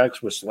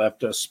quarterbacks, which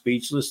left us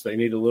speechless. They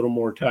need a little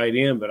more tight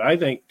end. But I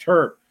think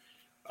Turp,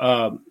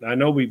 I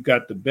know we've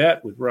got the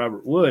bet with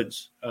Robert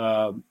Woods,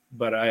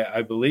 but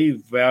I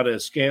believe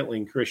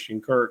Valdez-Scantling,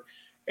 Christian Kirk,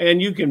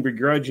 and you can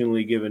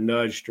begrudgingly give a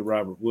nudge to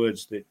Robert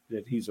Woods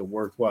that he's a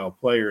worthwhile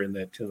player in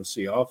that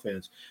Tennessee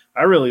offense.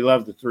 I really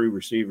love the 3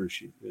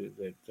 receivers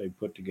that they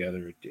put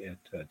together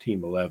at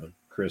Team 11,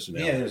 Chris and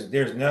Ellen. Yeah,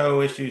 there's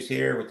no issues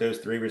here with those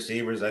 3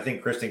 receivers. I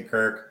think Christian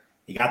Kirk,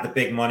 he got the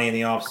big money in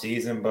the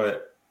offseason,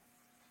 but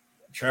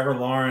Trevor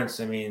Lawrence,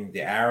 I mean,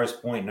 the arrow's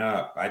pointing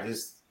up.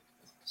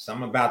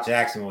 Something about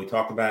Jackson, we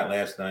talked about it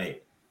last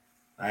night.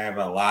 I have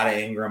a lot of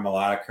Ingram, a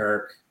lot of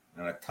Kirk,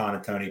 and a ton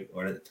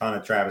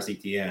of Travis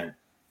Etienne,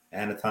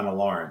 and a ton of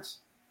Lawrence.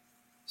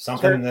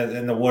 Something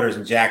in the waters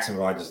in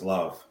Jacksonville I just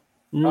love.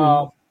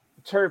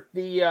 Terp,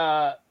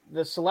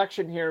 the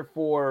selection here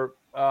for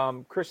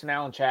Christian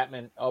Allen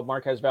Chapman of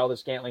Marquez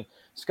Valdez-Scantling,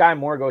 Sky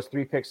Moore goes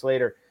 3 picks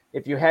later.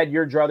 If you had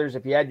your druthers,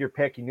 if you had your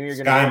pick, you knew you're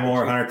going to Sky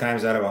Moore 100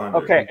 times out of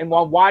 100. Okay, and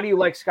why do you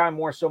like Sky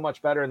Moore so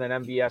much better than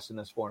MVS in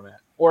this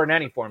format, or in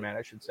any format,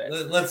 I should say?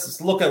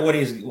 Let's look at what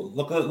he's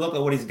look at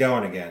what he's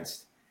going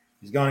against.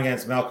 He's going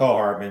against Mecole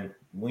Hardman.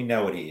 We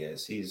know what he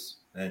is. He's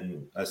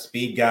a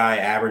speed guy,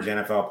 average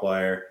NFL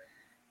player.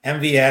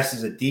 MVS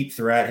is a deep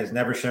threat. Has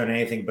never shown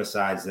anything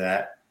besides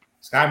that.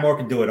 Sky Moore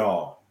can do it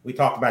all. We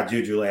talked about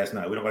Juju last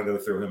night. We don't want to go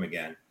through him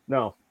again.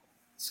 No.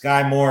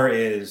 Sky Moore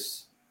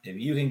is. If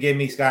you can give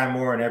me Sky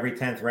Moore in every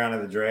 10th round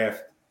of the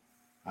draft,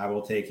 I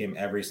will take him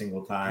every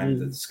single time.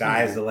 The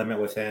sky is the limit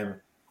with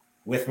him.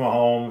 With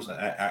Mahomes,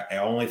 I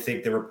only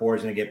think the rapport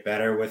is going to get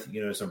better with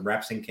some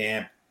reps in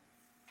camp.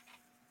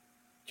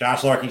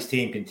 Josh Larkey's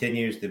team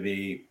continues to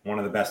be one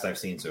of the best I've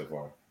seen so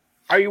far.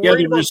 Are you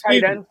worried about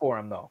tight end for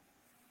him, though?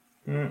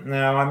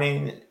 No, I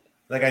mean,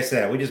 like I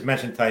said, we just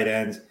mentioned tight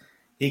ends.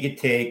 He could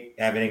take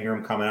Evan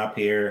Ingram coming up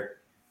here.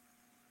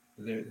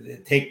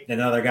 Take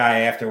another guy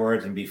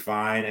afterwards and be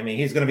fine. I mean,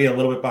 he's going to be a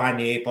little bit behind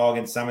the 8 ball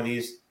against some of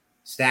these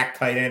stacked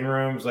tight end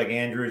rooms like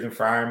Andrews and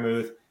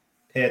Freiermuth,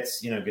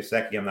 Pitts,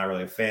 Gesicki I'm not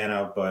really a fan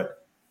of,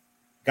 but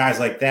guys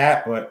like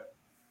that. But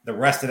the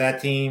rest of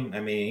that team, I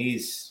mean,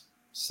 he's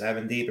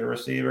 7 deep at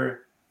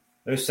receiver.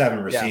 There's 7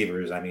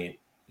 receivers. Yeah. I mean,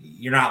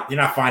 you're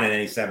not finding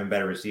any 7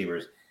 better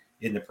receivers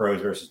in the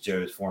pros versus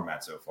Joe's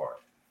format so far.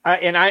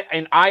 And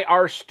I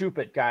are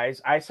stupid,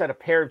 guys. I said a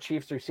pair of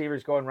Chiefs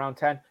receivers going round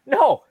 10.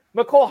 No.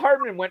 Mecole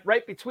Hardman went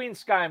right between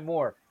Sky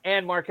Moore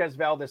and Marquez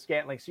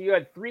Valdez-Scantling. So you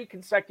had 3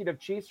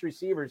 consecutive Chiefs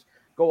receivers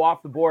go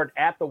off the board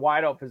at the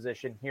wideout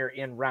position here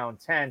in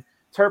round 10.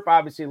 Terp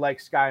obviously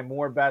likes Sky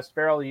Moore best.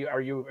 Farrell, are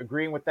you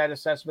agreeing with that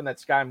assessment that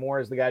Sky Moore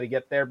is the guy to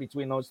get there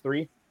between those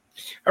 3?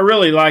 I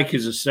really like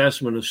his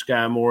assessment of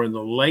Sky Moore, and the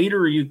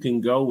later you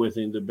can go with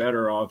him, the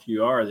better off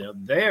you are. Now,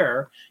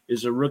 there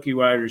is a rookie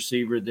wide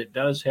receiver that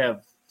does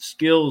have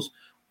skills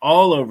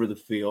all over the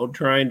field,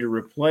 trying to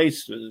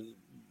replace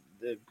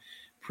the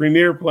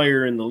premier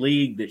player in the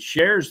league that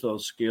shares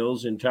those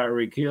skills in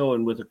Tyreek Hill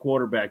and with a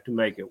quarterback to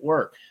make it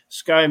work.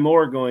 Sky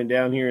Moore going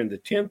down here in the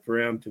 10th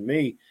round, to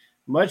me,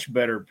 much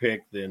better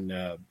pick than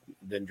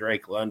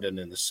Drake London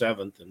in the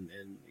 7th and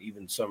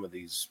even some of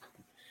these.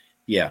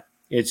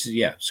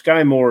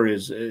 Sky Moore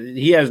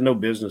he has no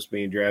business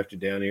being drafted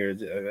down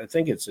here. I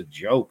think it's a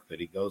joke that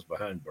he goes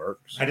behind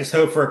Burks. I just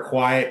hope for a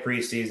quiet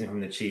preseason from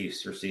the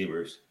Chiefs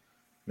receivers.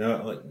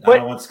 No, I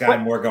don't want Sky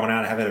Moore going out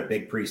and having a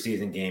big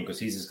preseason game because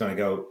he's just going to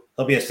go.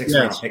 He'll be a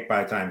 6th-round pick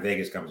by the time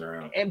Vegas comes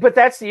around. But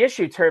that's the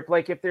issue, Terp.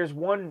 Like if there's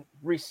one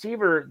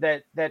receiver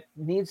that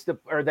needs to,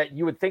 or that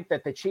you would think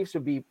that the Chiefs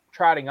would be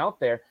trotting out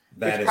there,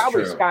 it's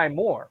probably true. Sky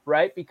Moore,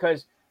 right?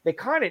 Because they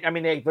kind of, I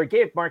mean, they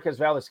gave Marquez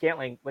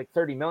Valdez-Scantling like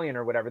 $30 million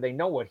or whatever. They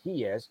know what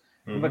he is.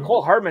 Mm-hmm.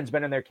 Mecole Hardman's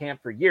been in their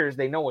camp for years.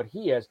 They know what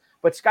he is.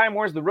 But Sky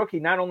Moore's the rookie.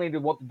 Not only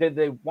did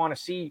they want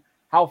to see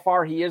how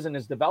far he is in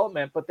his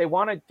development, but they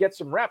want to get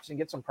some reps and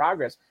get some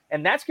progress.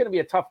 And that's going to be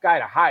a tough guy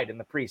to hide in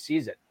the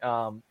preseason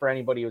for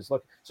anybody who's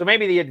looking. So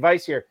maybe the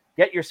advice here,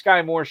 get your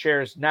Sky Moore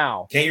shares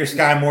now. Get your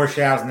Sky Moore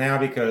shares now,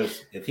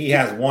 because if he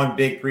has one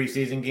big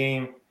preseason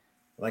game,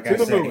 like I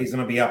said, he's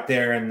going to be up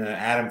there in the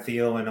Adam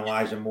Thielen and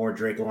Elijah Moore,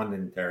 Drake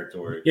London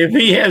territory. If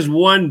he has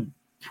one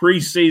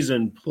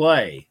preseason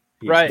play,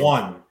 right?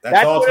 One.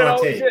 That's all it's going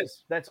to take.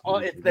 That's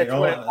all.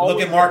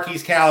 Look at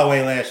Marquise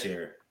Callaway last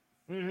year.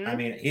 Mm-hmm. I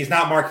mean, he's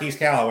not Marquise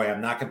Callaway.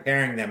 I'm not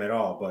comparing them at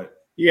all, but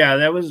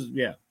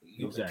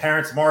exactly.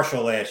 Terrence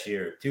Marshall last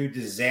year, 2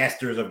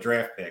 disasters of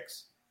draft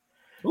picks.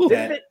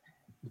 Didn't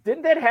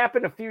that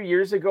happen a few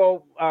years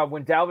ago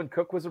when Dalvin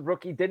Cook was a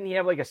rookie? Didn't he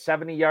have like a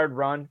 70-yard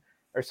run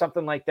or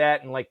something like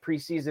that in like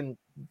preseason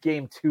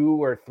game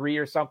 2 or 3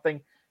 or something?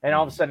 And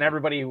all of a sudden,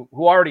 everybody who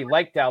already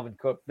liked Dalvin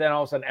Cook, then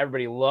all of a sudden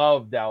everybody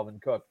loved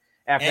Dalvin Cook.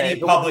 Any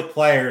public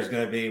player is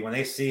going to be, when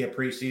they see a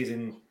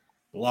preseason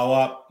blow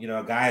up, a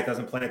guy that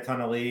doesn't play a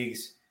ton of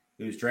leagues,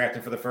 who's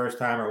drafted for the first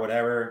time or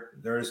whatever,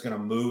 they're just going to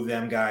move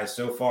them guys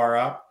so far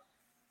up.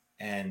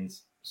 And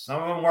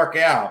some of them work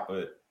out,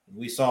 but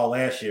we saw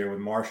last year with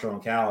Marshall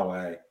and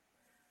Callaway,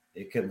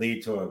 it could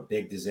lead to a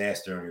big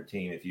disaster on your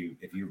team if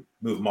you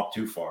move them up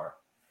too far.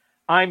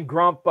 I'm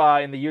Grump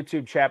in the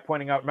YouTube chat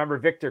pointing out, remember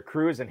Victor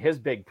Cruz and his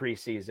big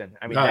preseason.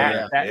 I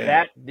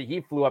mean,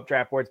 he flew up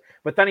draft boards,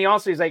 but then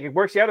he's like, it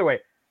works the other way.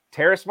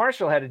 Terrace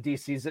Marshall had a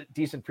decent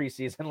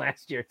preseason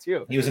last year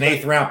too. He was an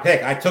 8th-round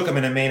pick. I took him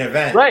in the main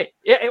event. Right.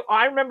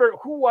 I remember,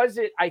 who was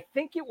it? I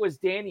think it was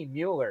Danny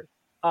Mueller.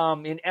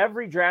 In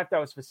every draft I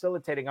was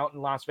facilitating out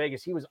in Las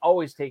Vegas, he was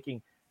always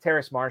taking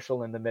Terrace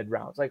Marshall in the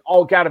mid-rounds. Like,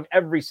 got him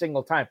every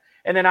single time.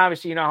 And then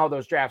obviously you know how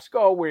those drafts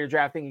go, where you're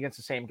drafting against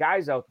the same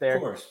guys out there.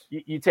 Of course.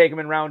 You take him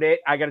in round 8.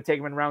 I got to take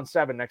him in round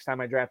 7 next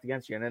time I draft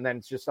against you. And then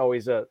it's just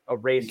always a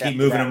race. You keep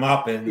moving them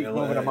up, and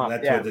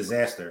that's a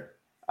disaster.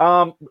 We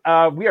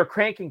are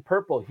cranking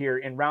purple here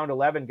in round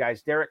 11,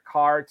 guys. Derek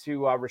Carr to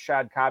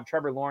Rashad Cobb,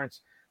 Trevor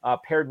Lawrence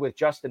paired with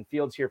Justin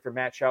Fields here for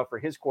Matt Schauf for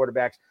his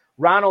quarterbacks.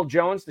 Ronald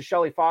Jones to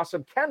Shelley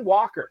Fossum. Ken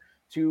Walker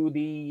to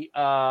the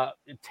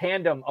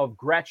tandem of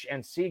Gretsch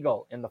and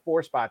Siegel in the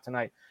 4 spot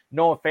tonight.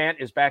 Noah Fant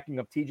is backing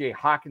up TJ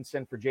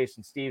Hawkinson for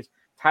Jason Steves.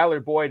 Tyler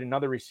Boyd,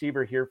 another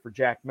receiver here for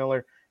Jack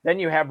Miller. Then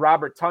you have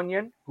Robert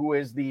Tunyon, who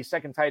is the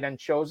second tight end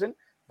chosen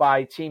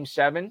by Team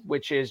 7,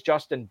 which is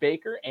Justin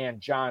Baker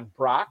and John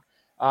Brock.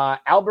 I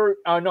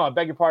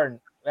beg your pardon.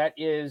 That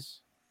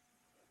is,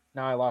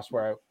 now I lost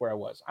where I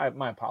was.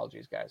 My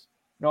apologies, guys.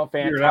 Noah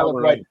Fant,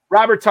 Tyler Boyd,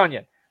 Robert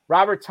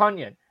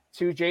Tunyon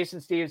to Jason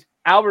Steves,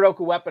 Albert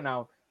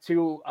Okuwepanau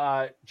to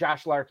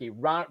Josh Larkey,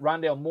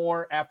 Rondale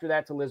Moore after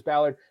that to Liz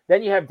Ballard.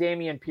 Then you have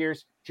Damian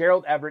Pierce,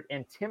 Gerald Everett,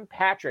 and Tim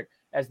Patrick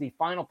as the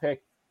final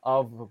pick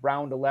of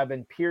round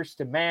 11. Pierce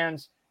to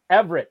Mans,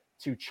 Everett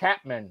to the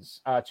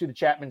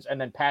Chapmans,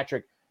 and then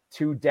Patrick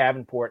to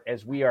Davenport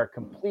as we are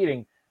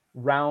completing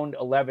round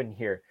 11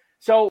 here.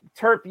 So,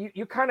 Terp,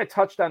 you kind of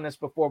touched on this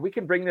before. We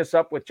can bring this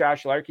up with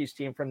Josh Larkey's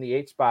team from the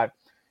 8 spot.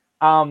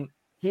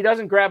 He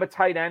doesn't grab a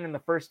tight end in the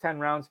first 10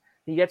 rounds.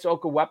 He gets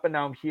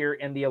Okuwepanau here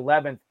in the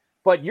 11th.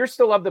 But you're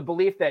still of the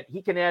belief that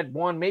he can add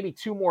 1, maybe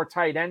 2 more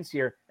tight ends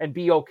here and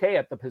be okay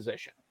at the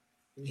position.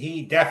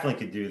 He definitely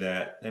could do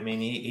that. I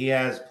mean, he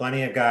has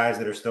plenty of guys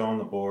that are still on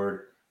the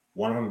board.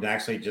 One of them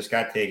actually just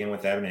got taken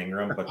with Evan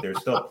Ingram, but there's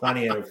still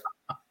plenty of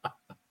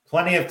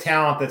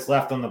talent that's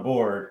left on the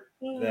board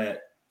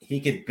that he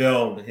could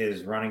build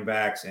his running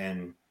backs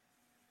and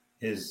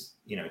his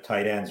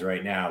tight ends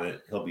right now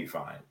that he'll be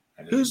fine.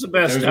 I mean, who's the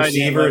best tight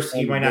receivers?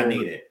 end? He might not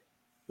need it.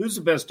 Who's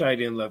the best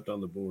tight end left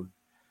on the board?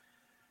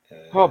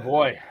 Oh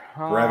boy,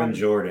 Brevin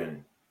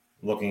Jordan.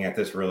 Looking at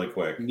this really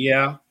quick.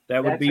 Yeah,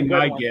 that would be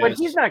my guess. But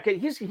he's not good.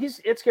 He's.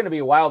 It's going to be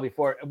a while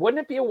before.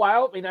 Wouldn't it be a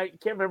while? I mean, I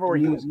can't remember where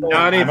he was going.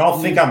 I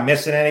don't think I'm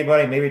missing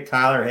anybody. Maybe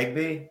Tyler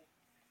Higbee.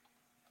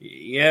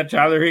 Yeah,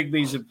 Tyler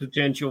Higbee's a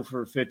potential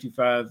for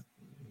 55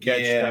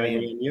 catch. Yeah, I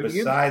mean,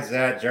 besides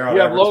that, Gerald.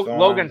 You have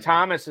Logan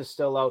Thomas is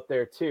still out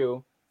there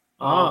too.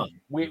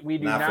 We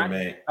do not. For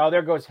me. Oh,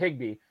 there goes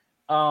Higbee.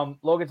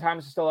 Logan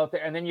Thomas is still out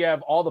there, and then you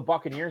have all the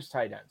Buccaneers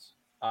tight ends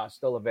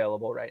still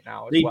available right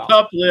now as well. The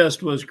PUP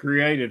list was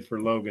created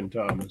for Logan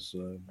Thomas.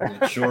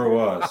 It sure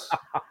was.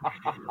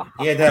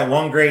 He had that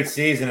one great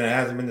season, and it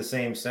hasn't been the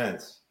same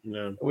since.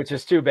 No. Which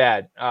is too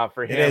bad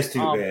for him. It is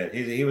too bad.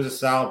 He was a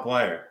solid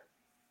player.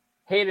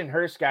 Hayden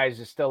Hurst, guys,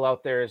 is still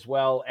out there as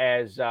well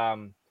as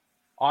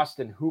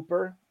Austin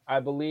Hooper, I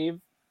believe,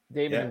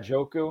 David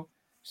Njoku.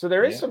 So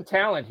there is some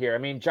talent here. I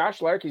mean, Josh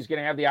Larkey's going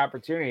to have the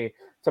opportunity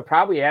to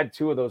probably add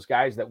 2 of those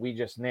guys that we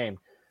just named.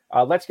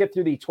 Let's get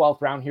through the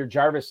 12th round here.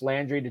 Jarvis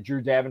Landry to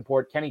Drew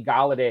Davenport, Kenny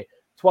Galladay,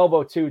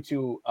 1202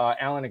 to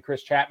Alan and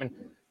Chris Chapman,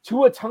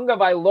 Tua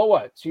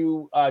Tagovailoa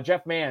to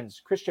Jeff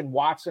Mans, Christian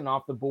Watson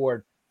off the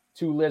board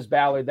to Liz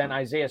Ballard. Then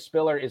Isaiah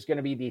Spiller is going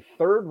to be the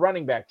 3rd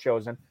running back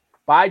chosen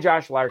by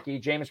Josh Larkey.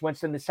 Jameis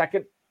Winston, the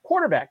 2nd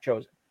quarterback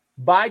chosen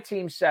by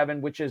Team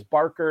 7, which is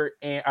Baker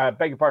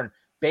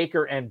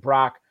and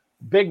Brock.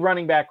 Big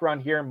running back run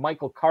here.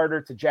 Michael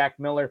Carter to Jack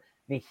Miller,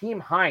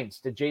 Naheem Hines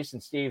to Jason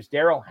Steves,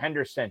 Darrell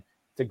Henderson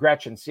to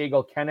Gretchen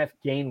Siegel, Kenneth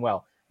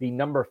Gainwell, the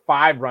number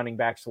 5 running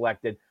back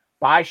selected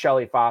by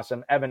Shelley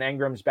Fossum. Evan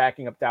Engram's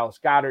backing up Dallas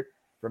Goedert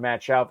for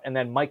Matt Schauf. And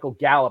then Michael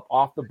Gallup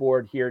off the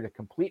board here to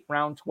complete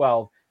round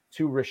 12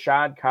 to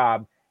Rashad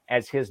Cobb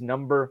as his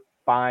number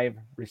 5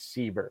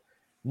 receiver.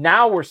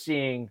 Now we're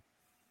seeing,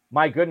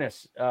 my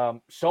goodness,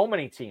 so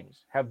many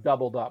teams have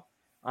doubled up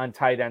on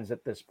tight ends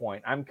at this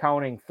point. I'm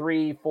counting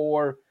 3,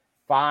 4,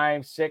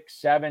 5, 6,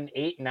 7,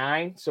 8,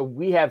 9. So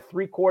we have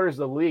 3/4 of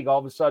the league all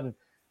of a sudden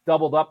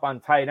doubled up on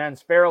tight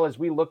ends. Farrell, as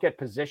we look at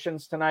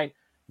positions tonight,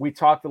 we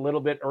talked a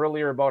little bit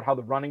earlier about how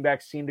the running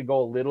backs seem to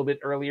go a little bit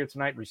earlier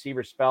tonight.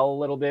 Receivers fell a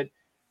little bit.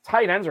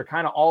 Tight ends are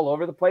kind of all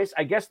over the place.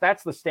 I guess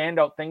that's the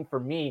standout thing for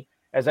me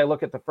as I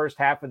look at the first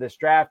half of this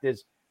draft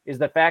is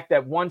the fact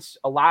that once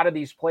a lot of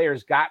these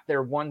players got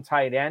their 1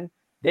 tight end,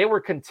 they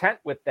were content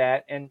with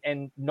that,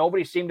 and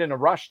nobody seemed in a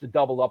rush to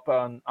double up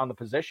on the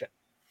position.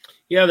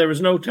 Yeah, there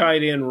was no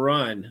tight end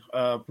run.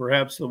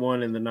 Perhaps the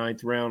one in the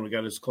 9th round, we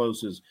got as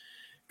close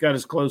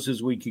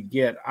as we could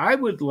get. I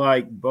would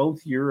like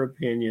both your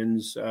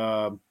opinions. We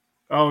had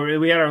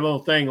our little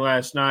thing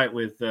last night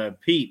with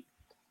Pete,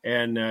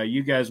 and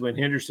you guys went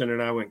Henderson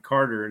and I went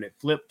Carter, and it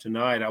flipped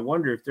tonight. I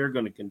wonder if they're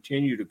going to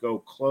continue to go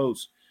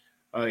close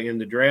in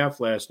the draft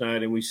last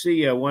night. And we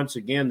see once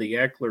again the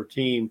Eckler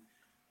team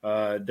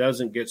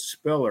doesn't get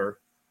Spiller,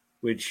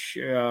 which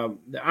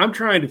I'm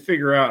trying to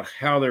figure out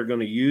how they're going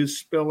to use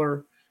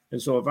Spiller.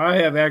 And so if I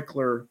have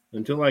Eckler,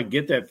 until I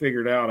get that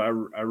figured out,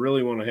 I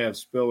really want to have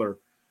Spiller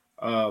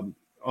on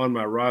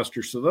my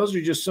roster. So those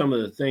are just some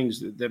of the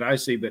things that I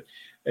see. But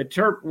at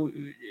Terp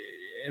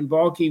and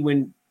Balky,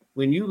 when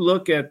you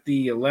look at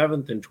the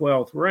 11th and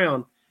 12th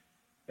round,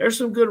 there's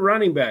some good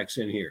running backs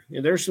in here.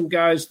 And there's some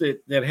guys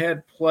that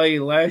had play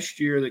last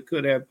year that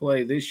could have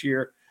play this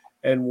year,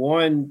 and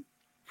one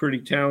pretty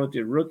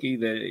talented rookie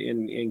that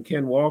in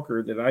Ken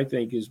Walker that I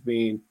think is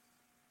being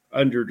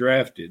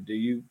underdrafted. Do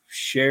you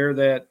share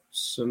that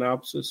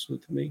synopsis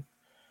with me?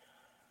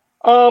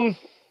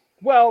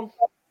 Well,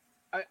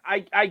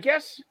 I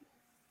guess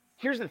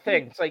here's the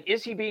thing. It's like,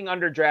 is he being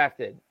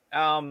underdrafted?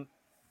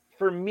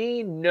 For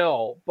me,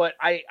 no. But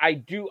I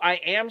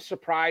am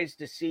surprised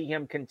to see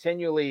him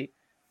continually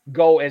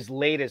go as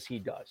late as he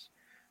does.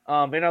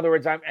 In other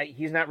words,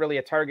 he's not really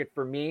a target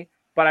for me,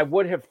 but I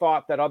would have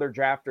thought that other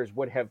drafters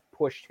would have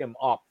pushed him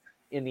up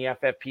in the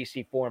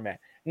FFPC format.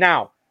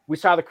 Now, we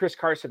saw the Chris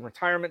Carson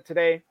retirement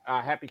today.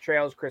 Happy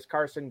trails, Chris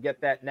Carson. Get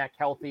that neck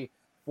healthy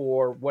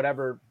for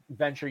whatever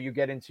venture you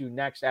get into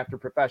next after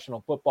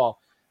professional football.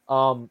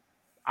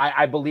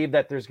 I believe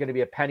that there's going to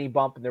be a Penny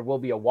bump and there will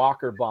be a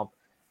Walker bump.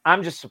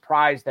 I'm just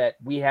surprised that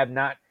we have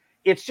not.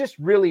 It's just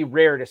really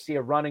rare to see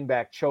a running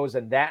back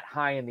chosen that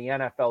high in the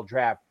NFL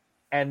draft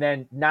and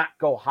then not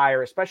go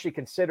higher, especially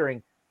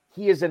considering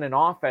he is in an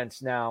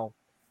offense now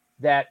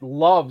that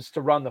loves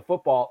to run the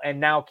football and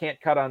now can't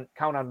count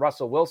on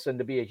Russell Wilson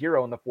to be a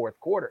hero in the fourth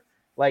quarter.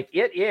 Like,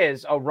 it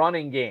is a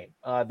running game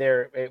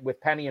there with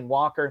Penny and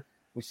Walker.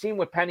 We've seen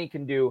what Penny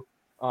can do.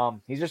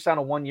 He's just on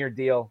a 1-year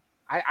deal.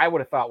 I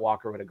would have thought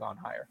Walker would have gone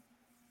higher.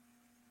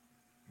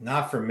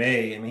 Not for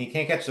me. I mean, he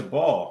can't catch the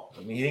ball.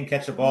 I mean, he didn't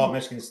catch the ball at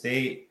Michigan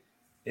State.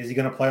 Is he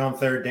going to play on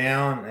third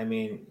down? I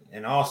mean,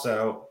 and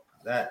also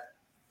that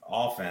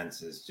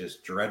offense is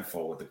just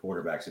dreadful with the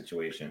quarterback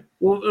situation.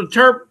 Well,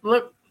 Terp,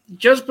 look,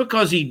 just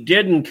because he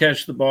didn't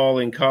catch the ball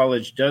in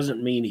college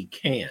doesn't mean he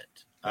can't.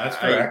 That's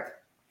correct.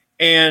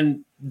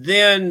 And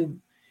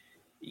then,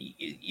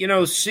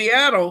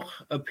 Seattle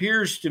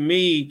appears to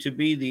me to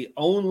be the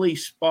only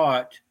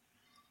spot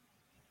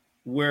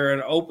where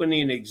an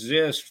opening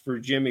exists for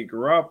Jimmy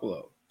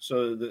Garoppolo.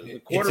 So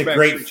the quarterback, it's a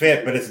great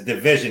fit, but it's a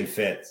division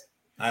fit.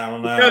 I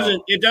don't know.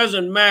 It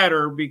doesn't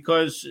matter,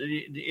 because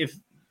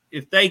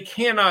if they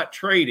cannot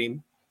trade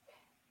him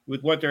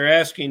with what they're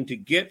asking to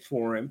get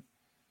for him,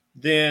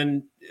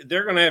 then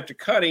they're going to have to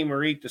cut him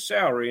or eat the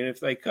salary. And if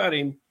they cut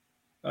him,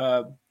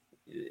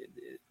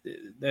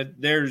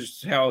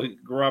 there's how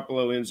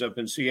Garoppolo ends up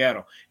in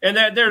Seattle. And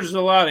that there's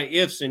a lot of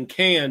ifs and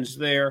cans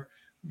there,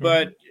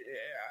 but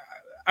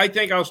I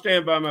think I'll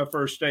stand by my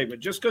first statement.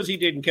 Just because he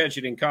didn't catch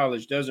it in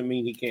college doesn't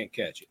mean he can't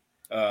catch it.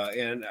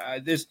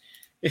 This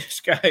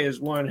guy is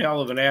one hell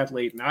of an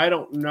athlete, and I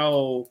don't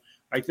know.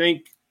 I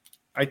think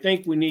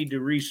we need to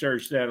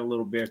research that a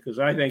little bit, because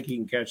I think he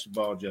can catch the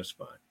ball just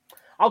fine.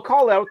 I'll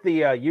call out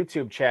the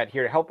YouTube chat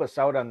here to help us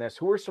out on this.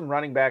 Who are some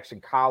running backs in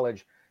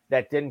college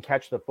that didn't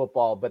catch the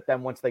football, but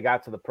then once they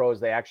got to the pros,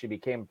 they actually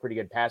became a pretty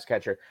good pass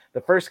catcher?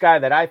 The first guy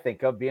that I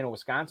think of, being a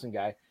Wisconsin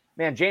guy,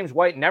 man, James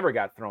White never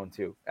got thrown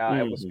to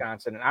at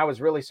Wisconsin. And I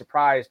was really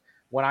surprised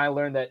when I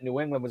learned that New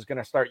England was going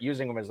to start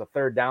using him as a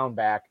third down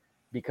back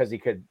because he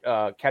could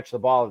catch the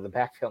ball in the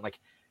backfield. Like,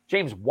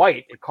 James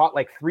White caught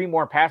like 3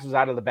 more passes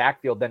out of the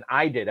backfield than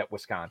I did at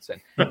Wisconsin.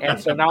 And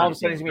so now all of a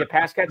sudden he's going to be a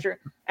pass catcher.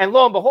 And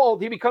lo and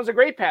behold, he becomes a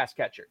great pass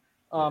catcher.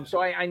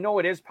 So I know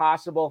it is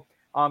possible.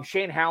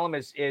 Shane Hallam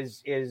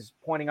is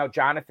pointing out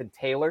Jonathan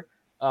Taylor,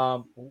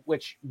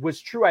 which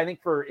was true, I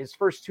think, for his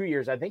first 2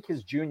 years. I think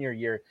his junior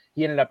year,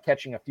 he ended up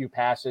catching a few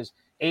passes.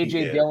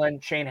 A.J.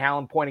 Dillon, Shane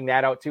Hallam pointing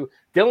that out too.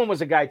 Dillon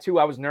was a guy too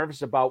I was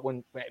nervous about,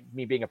 when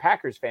me being a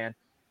Packers fan.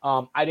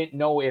 I didn't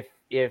know if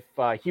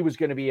he was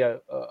going to be a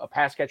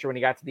pass catcher when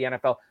he got to the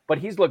NFL, but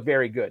he's looked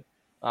very good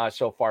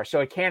so far. So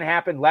it can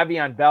happen.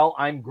 Le'Veon Bell,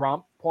 I'm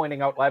Grump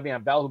pointing out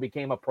Le'Veon Bell, who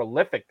became a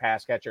prolific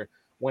pass catcher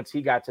once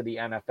he got to the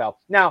NFL.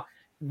 Now,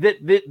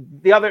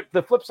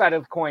 the flip side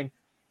of the coin,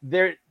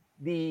 the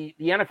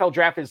NFL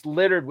draft is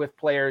littered with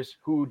players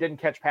who didn't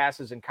catch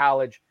passes in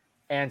college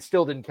and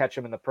still didn't catch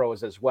them in the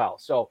pros as well.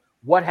 So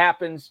what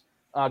happens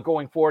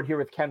going forward here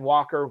with Ken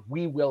Walker,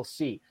 we will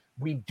see.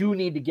 We do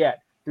need to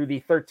get through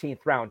the 13th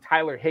round.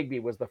 Tyler Higbee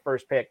was the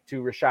first pick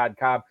to Rashad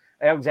Cobb.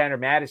 Alexander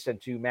Madison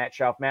to Matt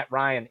Schauf. Matt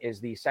Ryan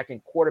is the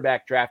second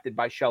quarterback drafted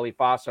by Shelley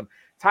Fossum.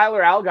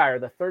 Tyler Allgeier,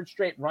 the third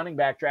straight running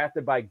back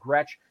drafted by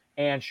Gretsch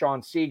and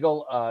Sean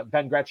Siegel.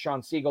 Ben Gretsch,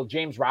 Sean Siegel.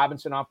 James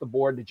Robinson off the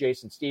board to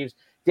Jason Steves.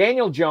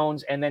 Daniel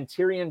Jones, and then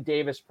Tyrion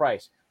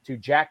Davis-Price to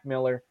Jack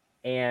Miller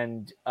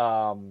and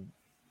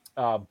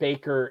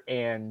Baker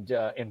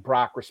and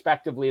Brock,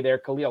 respectively there.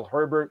 Khalil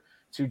Herbert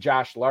to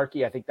Josh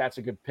Larkey. I think that's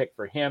a good pick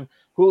for him.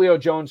 Julio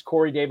Jones,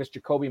 Corey Davis,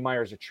 Jacoby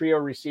Myers, a trio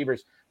of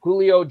receivers.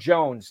 Julio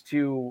Jones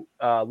to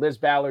Liz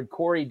Ballard,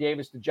 Corey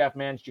Davis to Jeff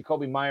Mans,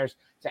 Jacoby Myers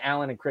to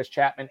Allen and Chris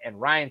Chapman, and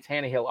Ryan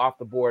Tannehill off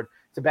the board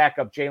to back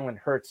up Jalen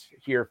Hurts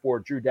here for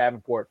Drew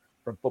Davenport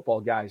from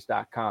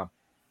footballguys.com.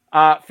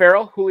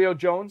 Farrell, Julio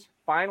Jones,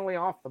 finally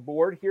off the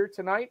board here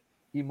tonight.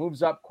 He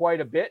moves up quite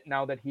a bit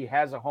now that he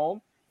has a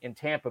home in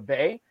Tampa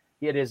Bay.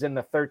 It is in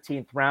the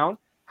 13th round.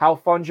 How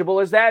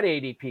fungible is that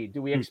ADP?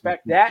 Do we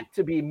expect that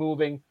to be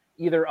moving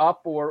either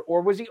up or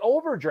was he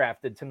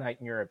overdrafted tonight,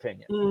 in your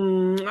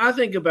opinion? I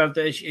think about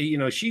that.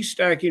 She's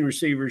stacking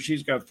receivers.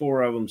 She's got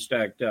 4 of them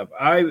stacked up.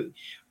 I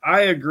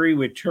agree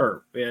with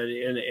Terp.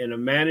 In a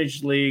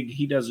managed league,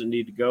 he doesn't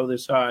need to go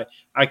this high.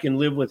 I can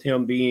live with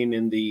him being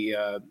in the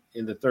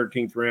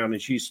 13th round,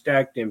 and she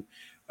stacked him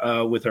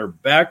with her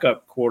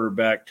backup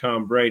quarterback,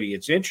 Tom Brady.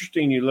 It's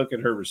interesting. You look at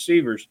her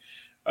receivers.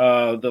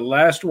 The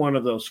last one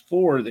of those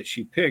 4 that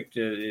she picked,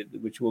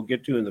 which we'll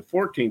get to in the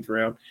 14th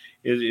round,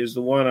 is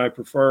the one I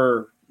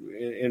prefer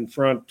in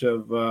front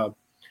of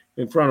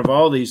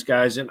all these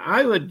guys. And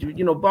I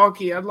would,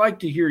 Balky, I'd like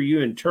to hear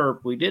you and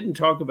Terp. We didn't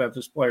talk about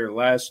this player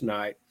last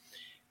night,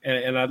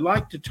 and I'd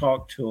like to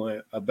talk to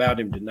him about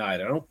him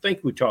tonight. I don't think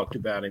we talked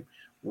about him.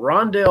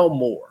 Rondell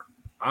Moore.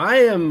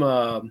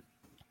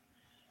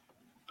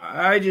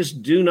 I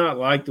just do not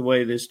like the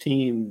way this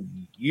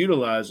team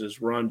utilizes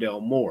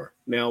Rondell Moore.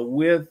 Now,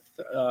 with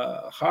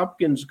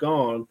Hopkins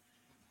gone,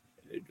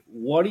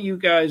 what do you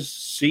guys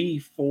see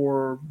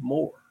for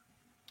Moore?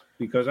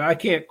 Because I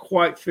can't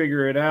quite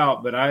figure it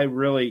out, but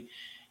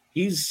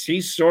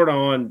he's sort of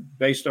on,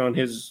 based on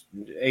his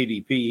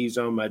ADP, he's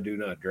on my do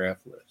not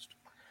draft list.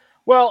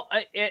 Well,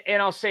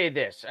 and I'll say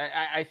this.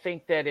 I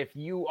think that if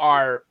you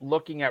are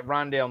looking at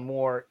Rondell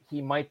Moore,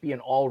 he might be an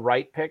all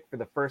right pick for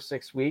the first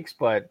 6 weeks,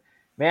 but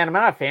man, I'm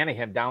not a fan of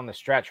him down the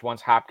stretch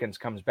once Hopkins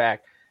comes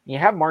back. You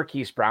have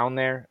Marquise Brown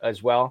there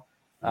as well.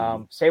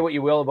 Say what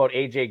you will about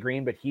A.J.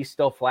 Green, but he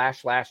still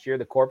flashed last year.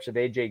 The corpse of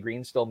A.J.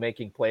 Green still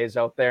making plays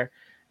out there.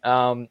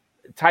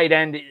 Tight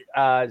end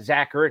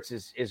Zach Ertz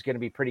is going to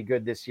be pretty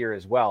good this year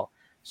as well.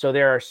 So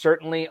there are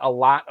certainly a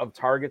lot of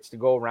targets to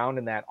go around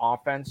in that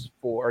offense,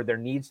 or there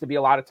needs to be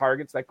a lot of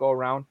targets that go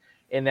around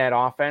in that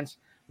offense.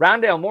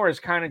 Rondell Moore is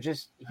kind of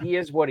just, he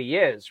is what he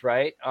is,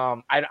 right?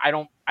 I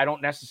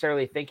don't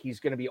necessarily think he's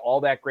going to be all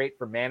that great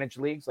for managed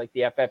leagues like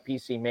the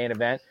FFPC main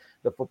event,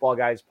 the Football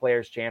Guys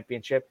Players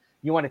Championship.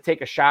 You want to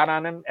take a shot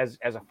on him as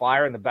a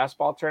flyer in the best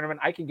ball tournament,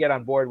 I can get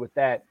on board with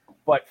that.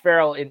 But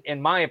Farrell, in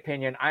my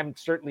opinion, I'm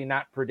certainly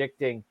not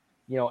predicting,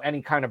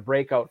 any kind of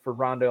breakout for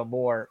Rondell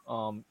Moore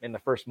in the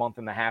first month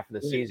and a half of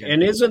the season.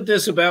 And isn't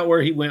this about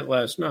where he went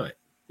last night?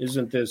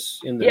 Isn't this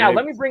in the? Yeah,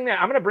 let me bring that.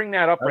 I'm going to bring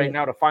that up right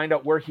now to find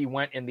out where he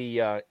went in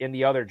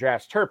the other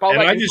drafts. Terp,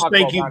 I just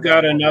think you've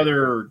got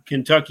another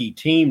Kentucky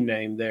team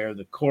name there,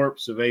 the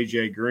corpse of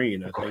A.J.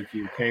 Green. I think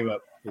you came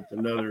up with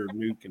another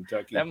new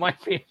Kentucky. That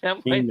might be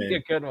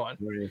a good one.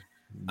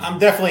 I'm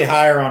definitely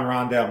higher on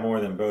Rondell Moore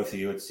than both of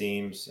you, it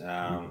seems.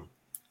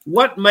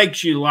 What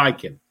makes you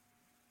like him?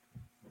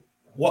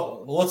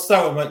 Well, let's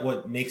start with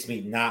what makes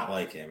me not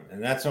like him.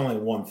 And that's only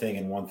one thing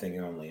and one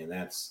thing only. And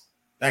that's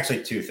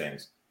actually 2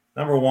 things.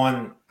 Number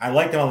one, I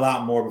liked him a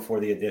lot more before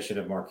the addition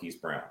of Marquise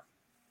Brown.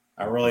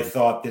 I really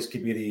thought this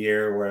could be the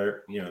year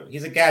where,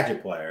 he's a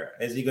gadget player.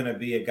 Is he going to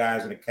be a guy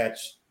who's going to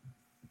catch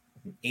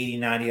 80,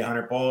 90,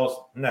 100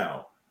 balls?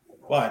 No.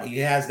 But he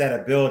has that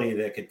ability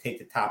that could take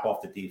the top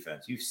off the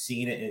defense. You've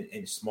seen it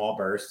in small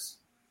bursts.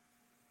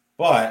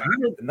 But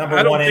the number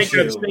one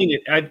issue. I don't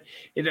think I've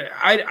seen it.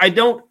 I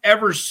don't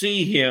ever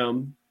see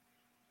him.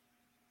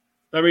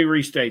 Let me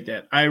restate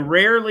that. I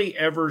rarely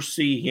ever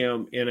see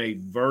him in a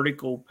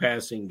vertical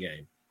passing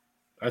game.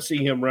 I see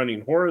him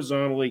running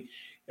horizontally.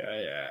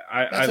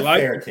 I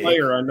like the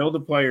player. I know the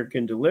player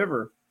can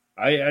deliver.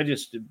 I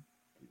just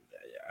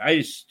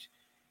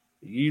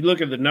you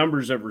look at the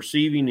numbers of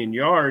receiving in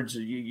yards,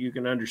 you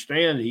can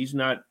understand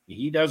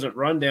he doesn't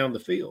run down the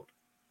field.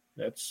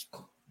 That's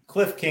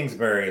Cliff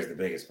Kingsbury is the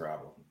biggest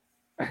problem.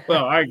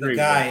 Well, I agree. The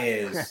guy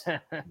is.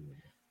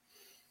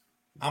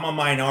 I'm a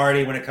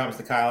minority when it comes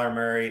to Kyler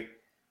Murray.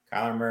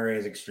 Kyler Murray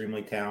is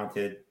extremely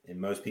talented in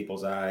most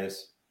people's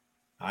eyes.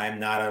 I'm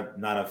not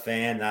a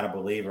fan, not a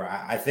believer.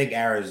 I think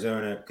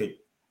Arizona could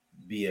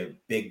be a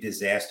big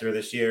disaster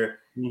this year.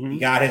 Mm-hmm. He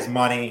got his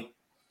money.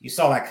 You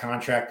saw that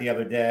contract the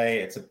other day.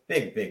 It's a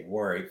big, big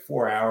worry.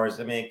 4 hours.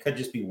 I mean, it could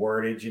just be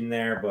wordage in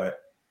there, but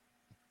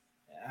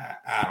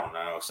I don't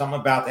know. Something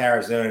about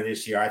Arizona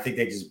this year. I think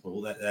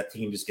that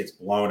team just gets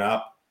blown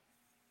up.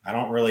 I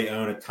don't really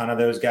own a ton of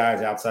those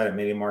guys outside of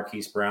maybe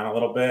Marquise Brown a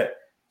little bit,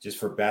 just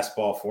for best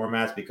ball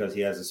formats because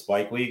he has the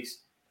spike weeks.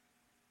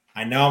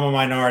 I know I'm a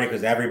minority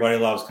because everybody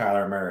loves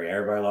Kyler Murray.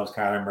 Everybody loves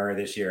Kyler Murray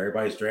this year.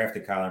 Everybody's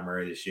drafted Kyler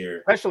Murray this year.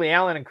 Especially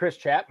Allen and Chris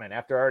Chapman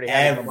after already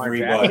having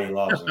everybody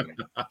loves him.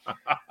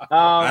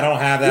 I don't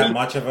have that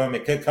much of him.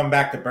 It could come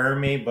back to burn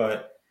me,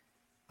 but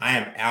I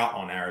am out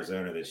on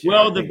Arizona this year.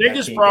 Well, the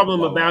biggest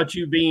problem about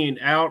you being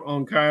out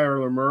on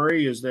Kyler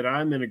Murray is that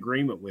I'm in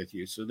agreement with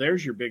you. So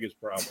there's your biggest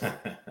problem.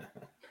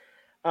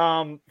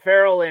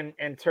 Farrell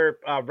and Terp,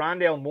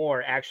 Rondell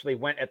Moore actually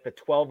went at the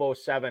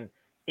 12:07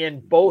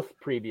 in both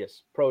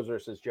previous Pros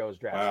versus Joe's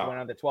drafts. Wow. He went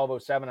on the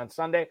 12:07 on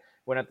Sunday,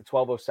 went at the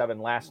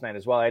 12:07 last night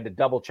as well. I had to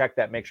double check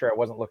that, make sure I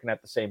wasn't looking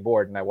at the same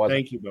board, and I wasn't.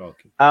 Thank you,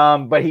 Balky.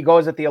 But he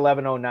goes at the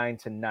 11:09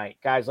 tonight.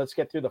 Guys, let's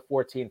get through the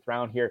 14th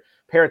round here.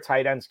 Pair of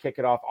tight ends kick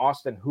it off.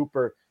 Austin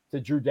Hooper to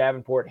Drew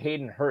Davenport,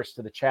 Hayden Hurst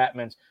to the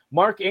Chapmans,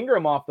 Mark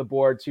Ingram off the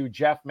board to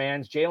Jeff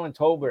Manns, Jalen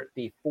Tolbert,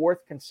 the 4th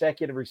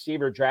consecutive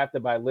receiver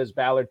drafted by Liz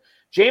Ballard,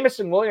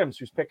 Jamison Williams,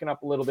 who's picking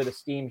up a little bit of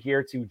steam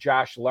here, to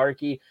Josh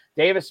Larkey,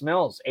 Davis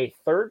Mills, a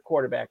 3rd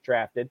quarterback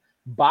drafted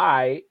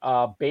by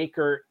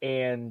Baker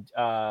and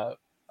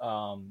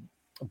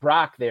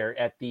Brock there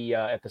at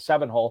the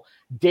 7 hole.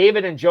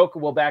 David and Njoku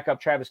will back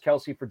up Travis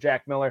Kelce for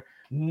Jack Miller,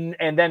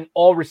 and then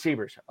all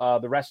receivers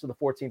the rest of the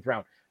 14th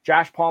round.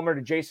 Josh Palmer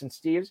to Jason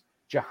Steves,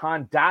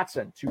 Jahan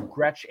Dotson to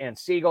Gretsch and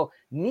Siegel,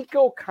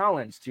 Nico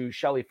Collins to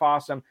Shelley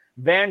Fossum,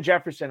 Van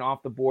Jefferson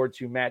off the board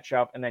to Matt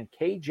Schauf, and then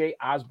KJ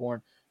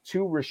Osborne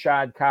to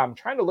Rashad Cobb. I'm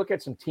trying to look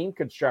at some team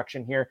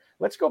construction here.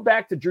 Let's go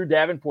back to Drew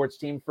Davenport's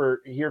team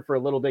for a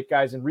little bit,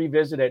 guys, and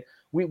revisit it.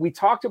 We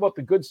talked about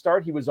the good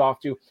start he was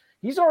off to.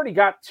 He's already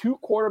got 2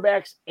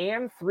 quarterbacks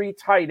and 3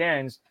 tight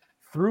ends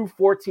through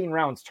 14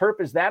 rounds. Terp,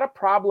 is that a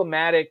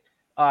problematic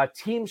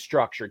team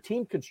structure,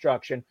 team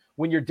construction,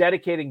 when you're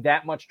dedicating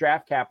that much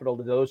draft capital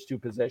to those 2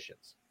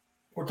 positions?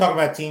 We're talking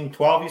about team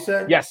 12, you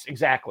said? Yes,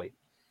 exactly.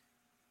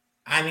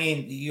 I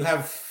mean, you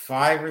have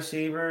 5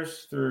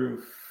 receivers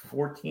through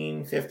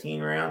 14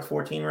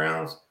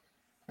 rounds.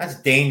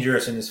 That's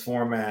dangerous in this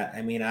format.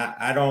 I mean,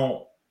 I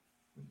know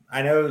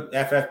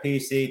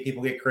FFPC,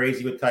 people get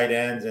crazy with tight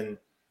ends and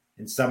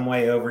in some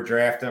way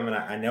overdraft them, and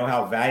I know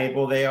how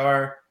valuable they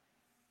are.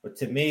 But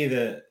to me,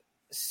 the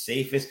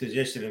safest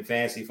position in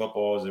fantasy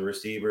football is the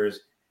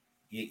receivers.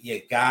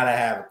 You got to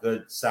have a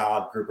good,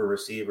 solid group of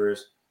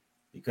receivers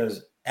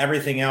because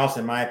everything else,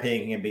 in my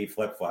opinion, can be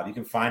flip-flop. You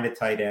can find a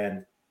tight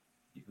end.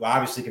 You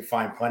obviously can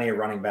find plenty of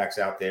running backs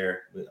out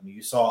there. I mean,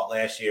 you saw it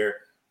last year,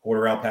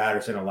 Cordarrelle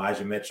Patterson,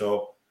 Elijah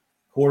Mitchell.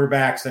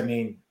 Quarterbacks, I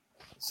mean,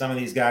 some of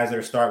these guys that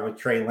are starting with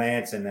Trey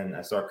Lance and then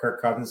I saw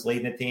Kirk Cousins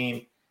leading the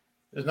team.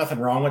 There's nothing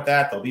wrong with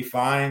that. They'll be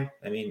fine.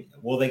 I mean,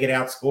 will they get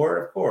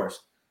outscored? Of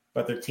course.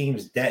 But their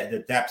team's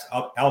the depth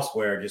up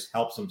elsewhere just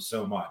helps them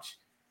so much.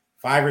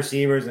 5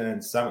 receivers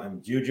and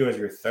then Juju as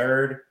your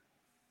third.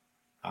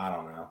 I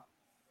don't know.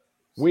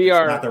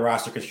 It's not the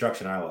roster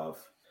construction I love.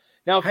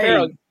 Now,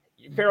 Farrell,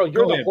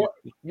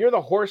 you're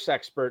the horse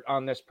expert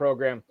on this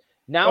program.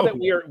 Now that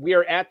we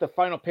are at the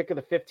final pick of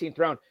the 15th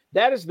round,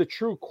 that is the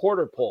true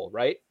quarter pole,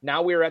 right?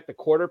 Now we are at the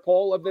quarter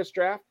pole of this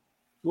draft.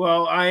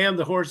 Well, I am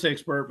the horse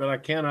expert, but I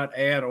cannot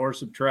add or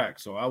subtract,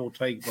 so I will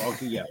take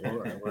Balky. Yeah,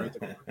 we're at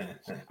the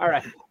All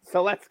right,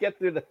 so let's get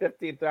through the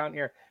 15th round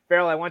here.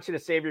 Farrell, I want you to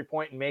save your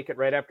point and make it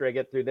right after I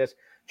get through this.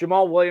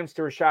 Jamal Williams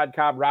to Rashad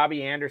Cobb,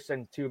 Robbie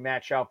Anderson to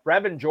Matt Schauf,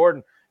 Brevin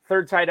Jordan,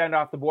 3rd tight end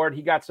off the board.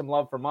 He got some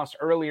love from us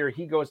earlier.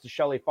 He goes to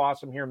Shelley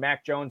Fossum here.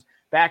 Mac Jones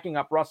backing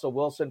up Russell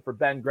Wilson for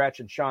Ben Gretsch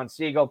and Sean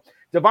Siegel.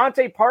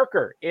 Devontae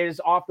Parker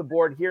is off the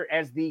board here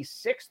as the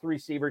 6th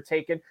receiver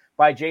taken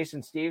by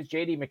Jason Steves.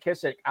 J.D.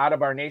 McKissick out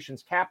of our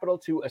nation's capital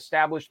to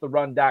establish the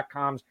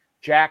run.com's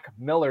Jack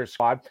Miller's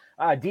squad.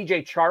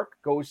 DJ Chark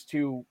goes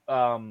to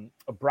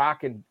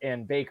Brock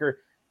and Baker.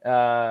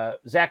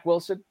 Zach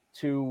Wilson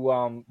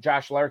to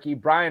Josh Larkey.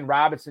 Brian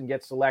Robinson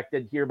gets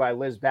selected here by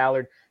Liz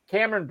Ballard.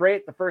 Cameron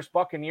Brate, the first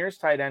Buccaneers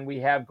tight end we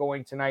have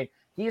going tonight,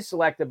 he's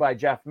selected by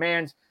Jeff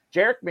Manns.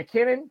 Jerick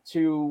McKinnon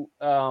to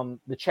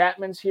the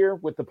Chapmans here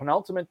with the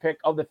penultimate pick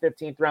of the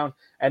 15th round.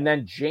 And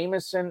then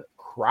Jamison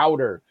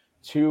Crowder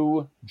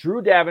to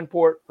Drew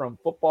Davenport from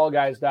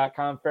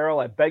footballguys.com. Farrell,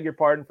 I beg your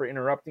pardon for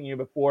interrupting you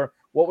before.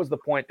 What was the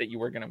point that you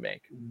were going to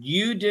make?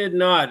 You did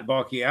not,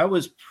 Balky. I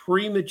was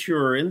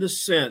premature in the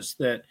sense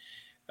that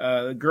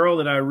the girl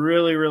that I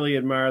really, really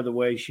admire the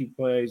way she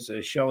plays,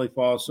 Shelley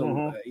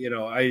Fossum,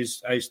 I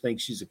just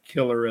think she's a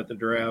killer at the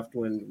draft.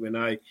 When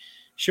I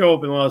show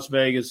up in Las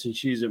Vegas and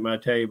she's at my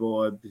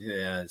table,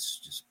 it's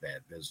just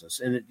bad business.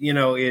 And,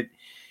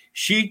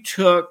 she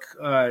took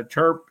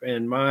Terp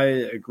and my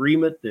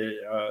agreement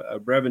that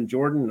Brevin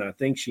Jordan, and I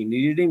think she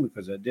needed him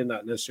because I did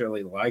not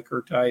necessarily like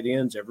her tight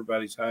ends.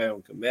 Everybody's high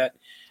on Komet.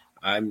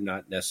 I'm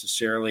not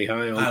necessarily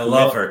high on Komet. I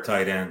love her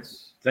tight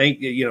ends.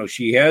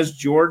 She has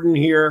Jordan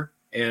here,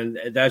 and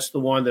that's the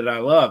one that I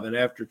love. And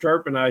after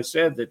Terp and I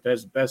said that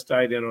that's the best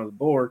tight end on the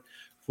board,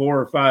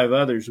 4 or 5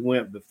 others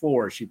went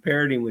before. She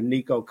paired him with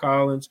Nico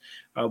Collins.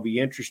 I'll be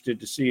interested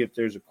to see if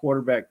there's a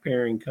quarterback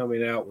pairing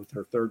coming out with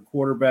her 3rd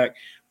quarterback.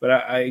 But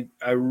I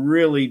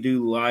really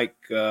do like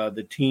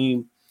the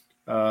team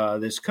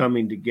that's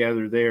coming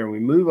together there. And we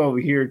move over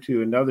here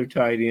to another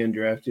tight end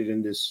drafted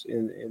in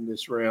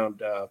this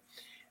round.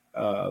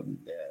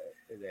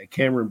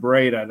 Cameron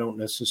Brate, I don't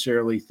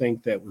necessarily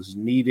think that was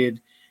needed.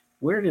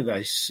 Where did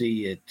I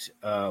see it?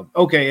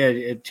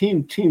 At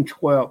team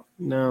 12.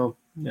 No,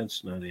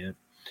 that's not it.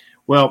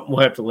 Well, we'll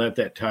have to let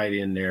that tight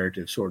end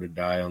narrative sort of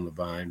die on the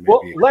vine.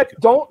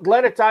 Don't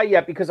let it die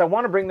yet, because I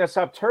want to bring this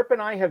up. Terp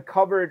and I have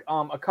covered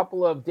a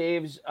couple of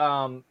Dave's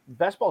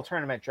best ball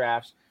tournament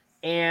drafts,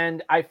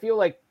 and I feel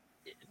like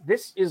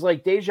this is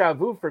like deja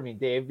vu for me,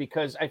 Dave,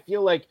 because I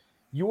feel like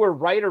you were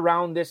right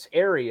around this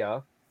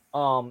area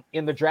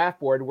in the draft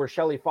board where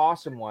Shelley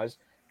Fossum was,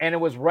 and it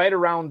was right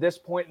around this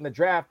point in the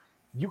draft.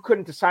 You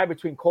couldn't decide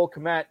between Cole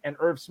Kmet and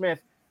Irv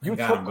Smith. You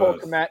took Cole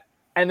Kmet.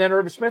 And then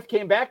Irv Smith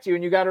came back to you,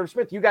 and you got Irv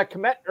Smith. You got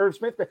Kmet, Irv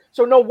Smith.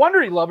 So no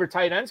wonder he loved her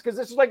tight ends, because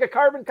this is like a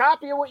carbon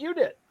copy of what you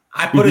did.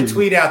 I put a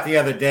tweet out the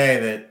other day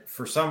that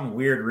for some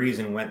weird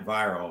reason went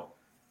viral.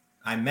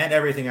 I meant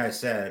everything I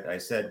said. I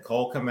said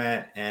Cole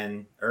Kmet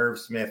and Irv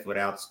Smith would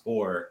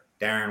outscore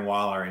Darren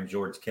Waller and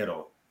George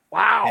Kittle.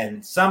 Wow.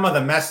 And some of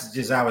the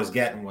messages I was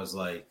getting was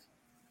like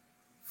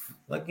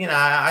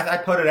I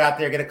put it out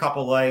there, get a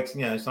couple likes.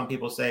 Some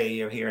people say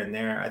here and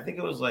there. I think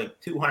it was like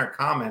 200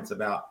 comments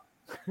about.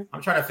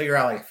 I'm trying to figure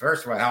out,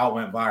 first of all, how it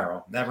went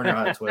viral. Never know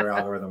how the Twitter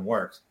algorithm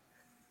works.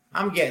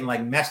 I'm getting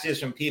like messages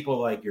from people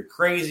like, you're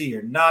crazy,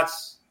 you're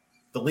nuts,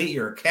 delete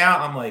your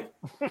account. I'm like,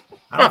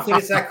 I don't think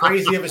it's that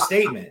crazy of a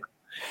statement.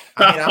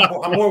 I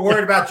mean, I'm more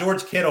worried about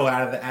George Kittle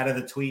out of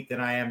the tweet than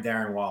I am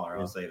Darren Waller.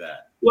 I'll say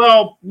that.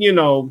 Well,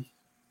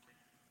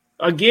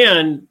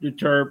 again, the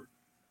Terp,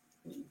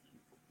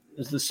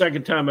 it's the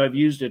second time I've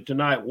used it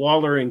tonight.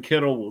 Waller and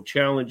Kittle will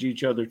challenge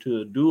each other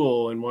to a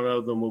duel, and one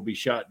of them will be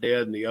shot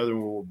dead and the other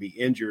one will be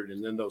injured,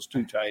 and then those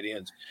two tight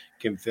ends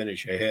can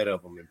finish ahead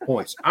of them in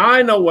points.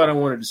 I know what I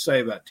wanted to say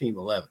about Team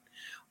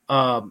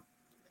 11.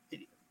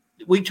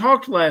 We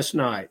talked last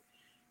night,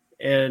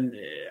 and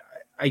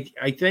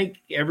I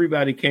think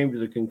everybody came to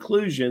the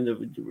conclusion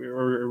that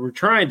we're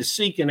trying to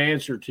seek an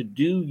answer to,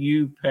 do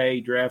you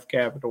pay draft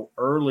capital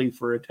early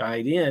for a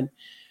tight end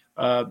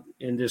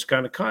in this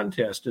kind of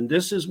contest? And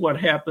this is what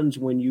happens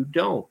when you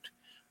don't.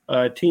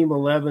 Team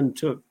 11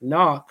 took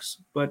Knox,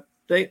 but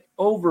they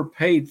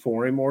overpaid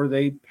for him, or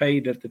they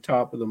paid at the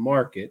top of the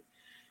market.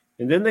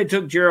 And then they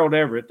took Gerald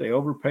Everett. They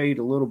overpaid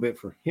a little bit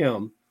for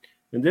him.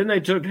 And then they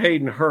took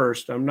Hayden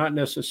Hurst. I'm not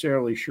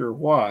necessarily sure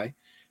why.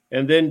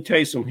 And then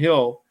Taysom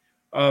Hill.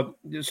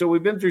 So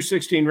we've been through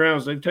 16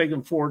 rounds. They've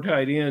taken 4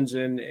 tight ends,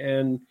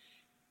 and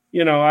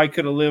I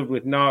could have lived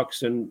with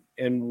Knox and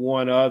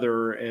one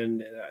other,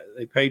 and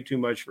they paid too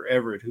much for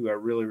Everett, who I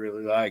really,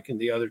 really like, and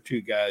the other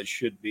 2 guys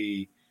should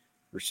be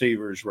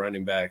receivers,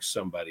 running backs,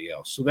 somebody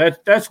else. So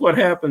that's what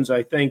happens,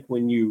 I think,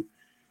 when you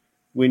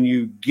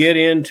get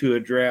into a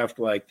draft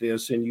like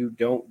this and you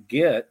don't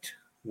get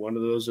one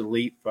of those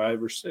elite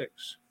 5 or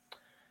 6.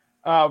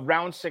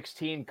 Round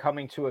 16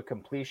 coming to a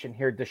completion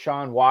here.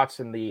 Deshaun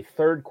Watson, the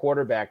 3rd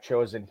quarterback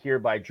chosen here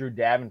by Drew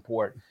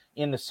Davenport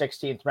in the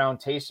 16th round.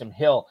 Taysom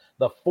Hill,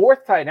 the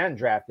 4th tight end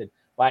drafted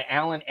by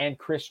Allen and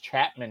Chris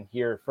Chapman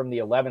here from the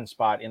 11th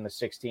spot in the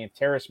 16th.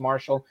 Terrace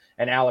Marshall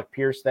and Alec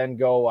Pierce then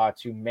go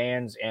to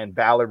Mans and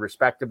Ballard,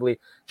 respectively.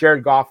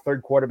 Jared Goff,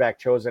 3rd quarterback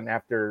chosen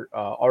after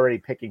already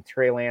picking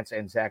Trey Lance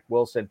and Zach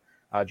Wilson.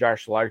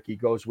 Josh Larkey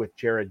goes with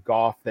Jared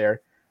Goff there.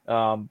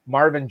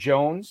 Marvin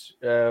Jones,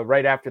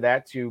 right after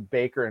that, to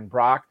Baker and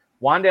Brock.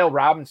 Wan'Dale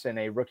Robinson,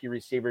 a rookie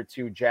receiver,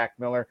 to Jack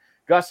Miller.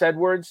 Gus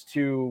Edwards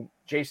to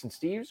Jason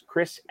Steves.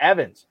 Chris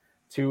Evans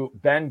to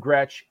Ben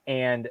Gretsch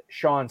and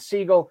Sean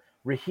Siegel.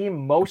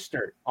 Raheem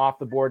Mostert off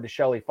the board to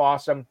Shelley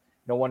Fossum.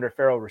 No wonder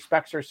Farrell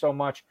respects her so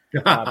much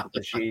because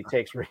she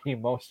takes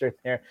Raheem Mostert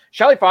there.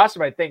 Shelley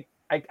Fossum, I think,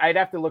 I'd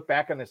have to look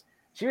back on this.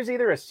 She was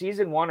either a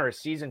season 1 or a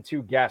season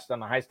 2 guest on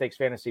the High Stakes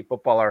Fantasy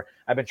Football Hour.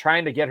 I've been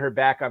trying to get her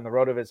back on the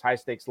Road of His High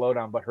Stakes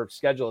Lowdown, but her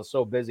schedule is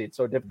so busy. It's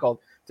so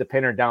difficult to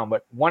pin her down.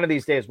 But one of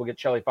these days, we'll get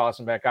Shelley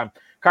Fossum back on.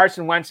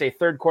 Carson Wentz, a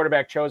 3rd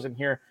quarterback chosen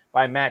here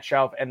by Matt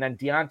Shelf. And then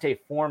Deontay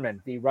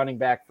Foreman, the running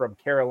back from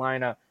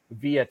Carolina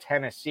via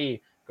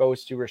Tennessee,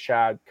 goes to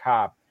Rashad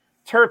Cobb.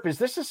 Terp, is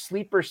this a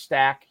sleeper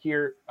stack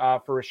here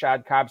for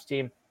Rashad Cobb's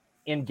team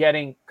in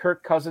getting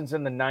Kirk Cousins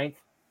in the 9th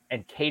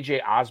and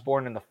KJ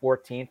Osborne in the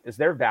 14th? Is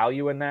there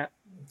value in that?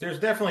 There's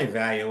definitely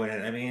value in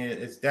it. I mean,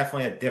 it's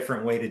definitely a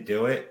different way to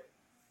do it.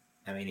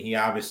 I mean, he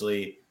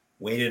obviously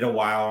waited a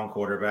while on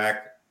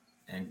quarterback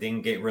and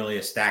didn't get really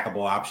a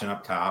stackable option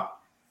up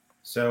top.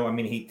 So, I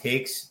mean, he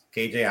takes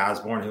KJ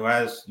Osborne, who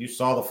you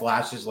saw the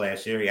flashes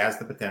last year. He has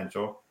the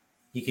potential.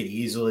 He could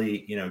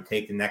easily,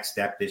 take the next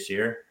step this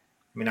year.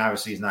 I mean,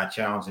 obviously he's not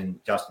challenging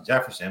Justin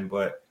Jefferson,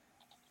 but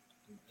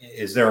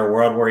is there a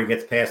world where he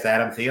gets past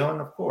Adam Thielen?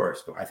 Of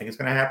course. Do I think it's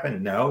going to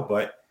happen? No,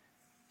 but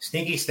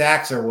sneaky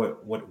stacks are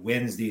what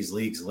wins these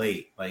leagues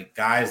late. Like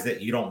guys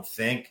that you don't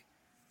think,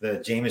 the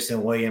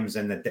Jameson Williams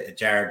and the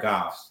Jared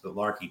Goffs that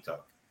Larkey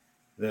took.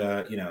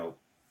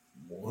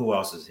 Who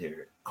else is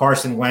here?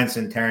 Carson Wentz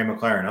and Terry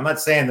McLaurin. I'm not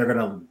saying they're going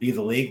to be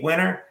the league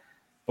winner,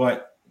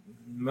 but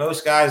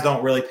most guys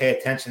don't really pay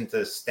attention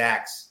to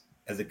stacks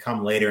as they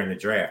come later in the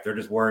draft. They're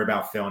just worried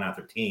about filling out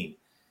their team.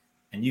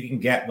 And you can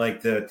get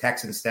like the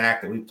Texan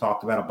stack that we've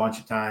talked about a bunch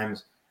of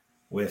times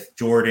with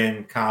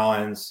Jordan,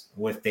 Collins,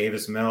 with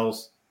Davis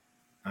Mills.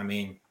 I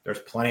mean, there's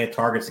plenty of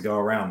targets to go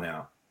around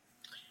now.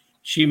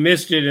 She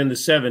missed it in the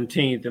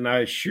 17th, and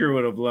I sure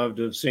would have loved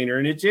to have seen her.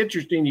 And it's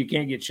interesting you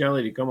can't get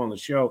Shelley to come on the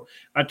show.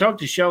 I talked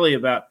to Shelley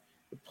about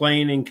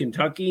playing in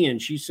Kentucky,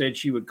 and she said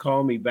she would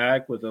call me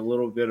back with a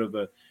little bit of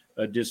a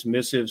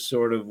dismissive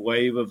sort of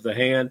wave of the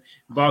hand.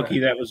 Balky,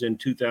 that was in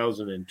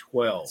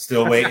 2012.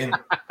 Still waiting.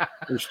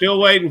 We're still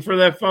waiting for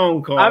that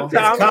phone call. I'm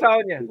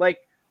telling you, like,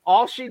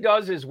 all she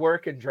does is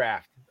work and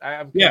draft.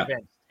 I'm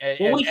convinced.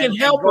 Well, we can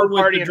help her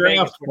with the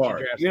draft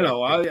part.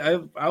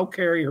 I'll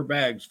carry her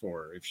bags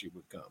for her if she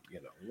would come,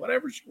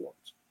 whatever she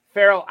wants.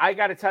 Farrell, I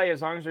got to tell you,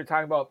 as long as we're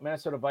talking about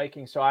Minnesota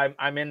Vikings, so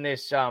I'm in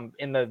this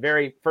in the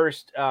very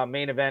first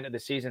main event of the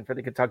season for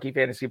the Kentucky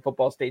Fantasy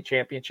Football State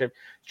Championship.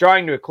 It's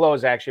drawing to a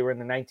close, actually. We're in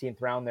the 19th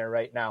round there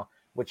right now,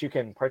 which you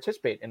can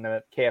participate in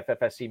the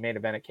KFFSC main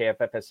event at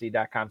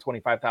kffsc.com,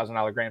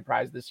 $25,000 grand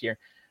prize this year.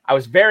 I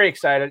was very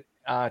excited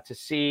to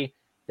see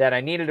that I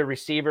needed a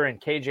receiver,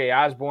 and KJ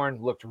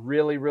Osborne looked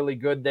really, really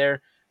good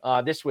there.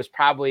 This was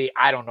probably,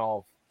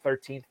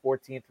 13th,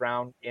 14th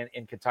round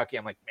in Kentucky.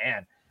 I'm like,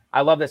 man, I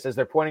love this. As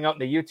they're pointing out in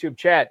the YouTube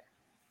chat,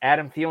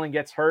 Adam Thielen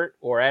gets hurt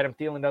or Adam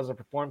Thielen doesn't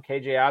perform,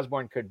 KJ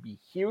Osborne could be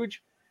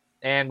huge,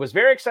 and was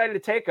very excited to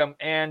take him.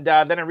 And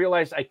then I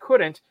realized I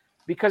couldn't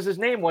because his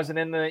name wasn't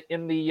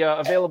in the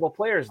available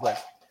players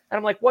list. And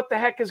I'm like, what the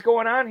heck is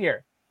going on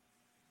here?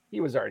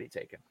 He was already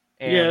taken.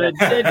 And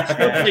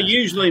that's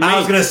usually means. I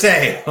was going to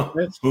say,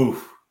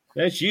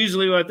 that's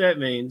usually what that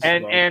means.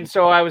 And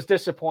so I was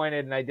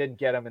disappointed, and I didn't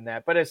get him in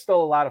that. But it's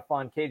still a lot of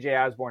fun. KJ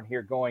Osborne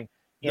here going.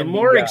 The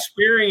more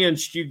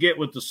experienced you get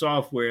with the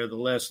software, the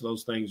less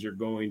those things are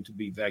going to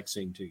be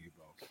vexing to you,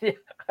 both.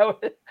 Yeah,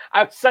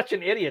 I was such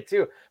an idiot,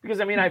 too,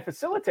 because, I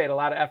facilitate a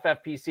lot of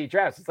FFPC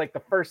drafts. It's like the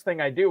first thing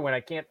I do when I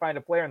can't find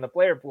a player in the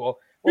player pool.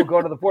 We'll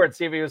go to the board and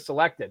see if he was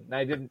selected. And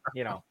I didn't,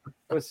 it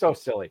was so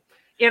silly.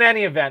 In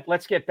any event,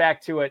 let's get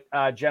back to it,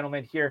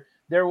 gentlemen, here.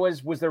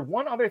 Was there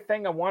one other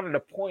thing I wanted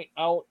to point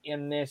out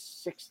in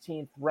this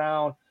 16th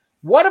round?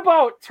 What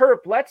about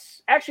Terp?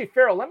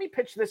 Farrell, let me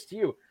pitch this to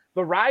you.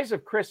 The rise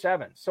of Chris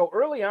Evans. So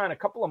early on, a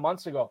couple of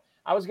months ago,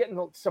 I was getting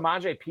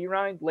Samaje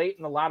Perine late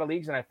in a lot of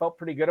leagues, and I felt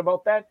pretty good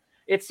about that.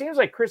 It seems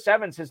like Chris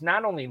Evans has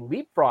not only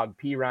leapfrogged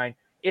Perine,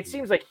 it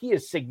seems like he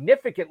is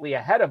significantly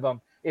ahead of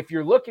him. If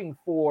you're looking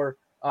for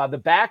the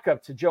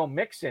backup to Joe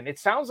Mixon, it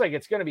sounds like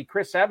it's going to be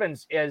Chris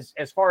Evans as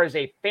far as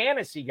a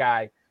fantasy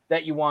guy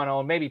that you want to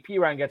own. Maybe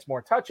Perine gets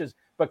more touches,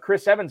 but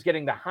Chris Evans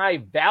getting the high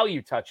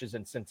value touches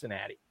in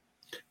Cincinnati.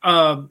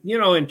 And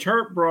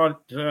Terp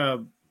brought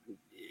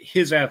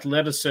his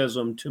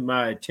athleticism to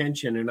my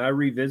attention, and I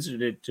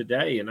revisited it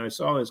today, and I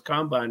saw his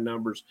combine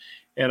numbers,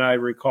 and I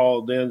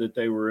recalled then that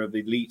they were of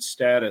elite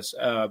status.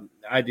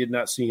 I did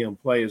not see him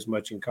play as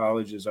much in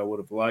college as I would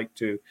have liked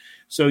to.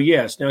 So,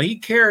 yes, now he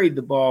carried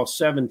the ball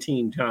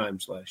 17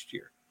 times last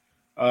year.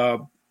 I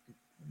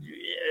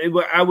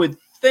would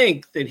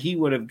think that he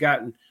would have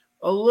gotten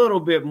a little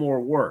bit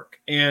more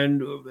work.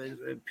 And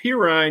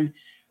Perine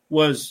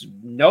was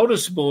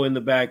noticeable in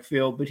the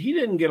backfield, but he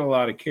didn't get a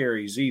lot of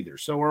carries either.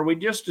 So are we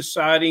just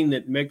deciding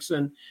that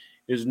Mixon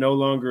is no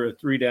longer a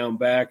 3-down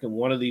back and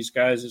one of these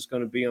guys is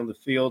going to be on the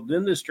field?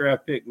 Then this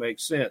draft pick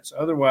makes sense.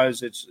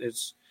 Otherwise,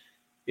 it's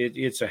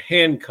a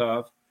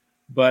handcuff,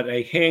 but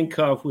a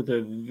handcuff with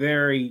a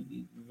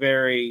very,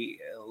 very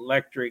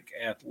electric,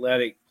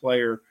 athletic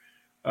player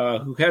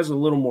who has a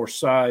little more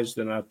size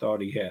than I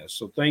thought he has.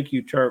 So thank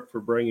you, Terp, for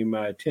bringing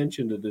my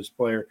attention to this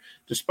player,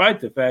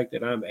 despite the fact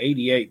that I'm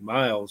 88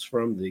 miles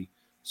from the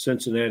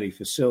Cincinnati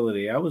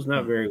facility. I was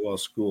not very well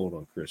schooled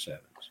on Chris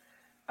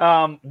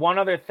Evans. One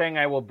other thing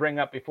I will bring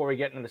up before we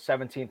get into the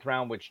 17th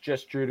round, which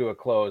just drew to a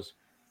close.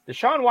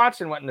 Deshaun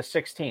Watson went in the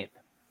 16th.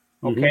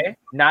 Okay,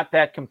 Not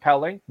that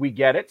compelling. We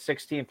get it,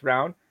 16th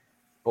round.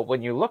 But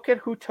when you look at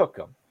who took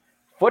him,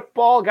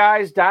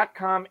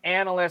 footballguys.com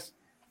analyst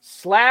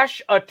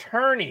 /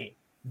 attorney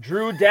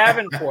Drew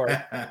Davenport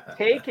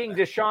taking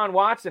Deshaun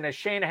Watson, as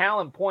Shane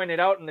Hallam pointed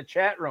out in the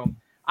chat room.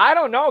 I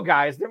don't know,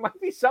 guys. There might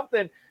be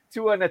something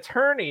to an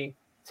attorney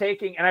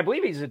taking, and I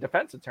believe he's a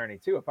defense attorney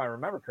too, if I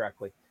remember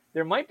correctly.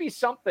 There might be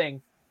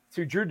something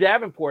to Drew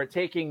Davenport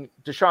taking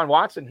Deshaun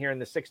Watson here in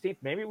the 16th.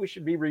 Maybe we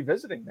should be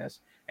revisiting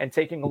this and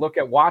taking a look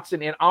at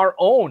Watson in our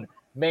own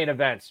main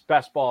events,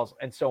 best balls,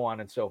 and so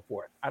on and so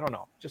forth. I don't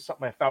know. Just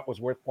something I thought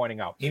was worth pointing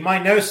out. He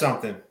might know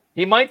something.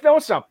 He might know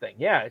something.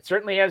 Yeah, it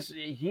certainly has.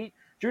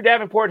 Drew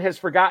Davenport has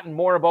forgotten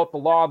more about the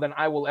law than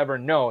I will ever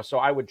know, so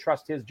I would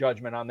trust his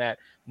judgment on that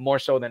more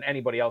so than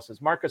anybody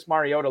else's. Marcus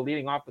Mariota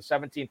leading off the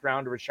 17th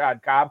round to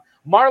Rashad Cobb.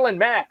 Marlon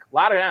Mack, a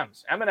lot of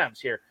M&Ms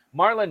here.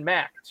 Marlon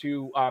Mack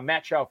to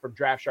Matt Chow from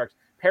Draft Sharks.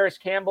 Paris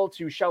Campbell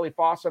to Shelley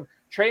Fossum.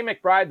 Trey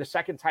McBride, the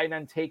second tight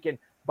end taken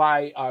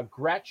by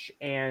Gretsch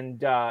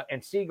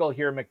and Siegel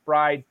here.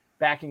 McBride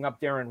backing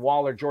up Darren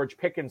Waller. George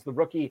Pickens, the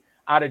rookie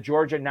out of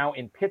Georgia, now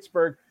in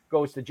Pittsburgh,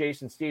 goes to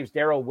Jason Steves.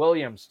 Darrell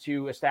Williams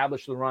to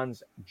establish the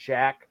runs.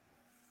 Jack,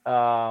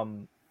 why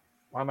am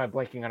I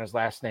blanking on his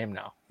last name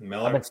now?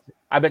 Miller.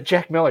 I bet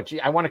Jack Miller.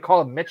 Gee, I want to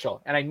call him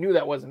Mitchell, and I knew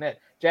that wasn't it.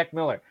 Jack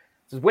Miller.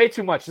 This is way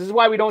too much. This is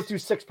why we don't do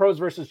 6 pros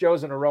versus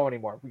Joes in a row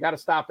anymore. We got to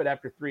stop it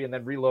after 3 and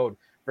then reload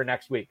for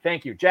next week.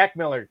 Thank you. Jack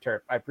Miller,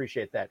 Turf. I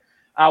appreciate that.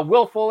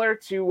 Will Fuller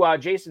to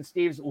Jason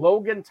Steves.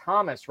 Logan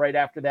Thomas right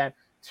after that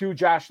to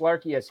Josh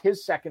Larkey as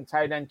his second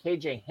tight end.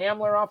 KJ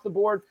Hamler off the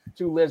board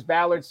to Liz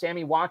Ballard.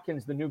 Sammy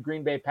Watkins, the new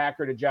Green Bay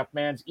Packer, to Jeff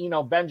Manns.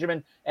 Eno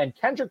Benjamin and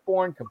Kendrick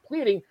Bourne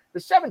completing the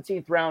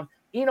 17th round.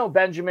 Eno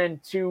Benjamin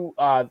to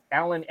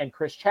Allen and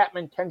Chris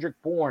Chapman. Kendrick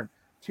Bourne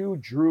to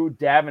Drew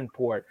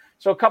Davenport.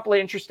 So a couple of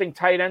interesting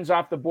tight ends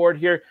off the board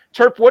here.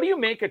 Terp, what do you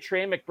make of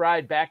Trey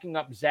McBride backing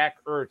up Zach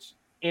Ertz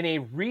in a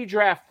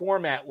redraft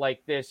format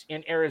like this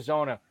in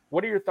Arizona?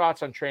 What are your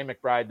thoughts on Trey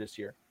McBride this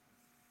year?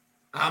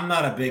 I'm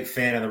not a big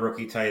fan of the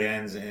rookie tight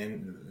ends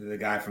and the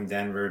guy from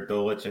Denver,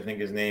 Dulwich, I think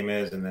his name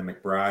is, and then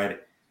McBride.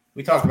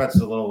 We talked about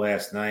this a little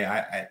last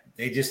night.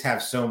 They just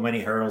have so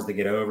many hurdles to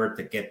get over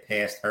to get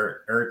past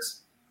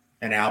Ertz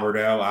and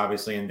Alberto,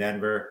 obviously in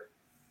Denver.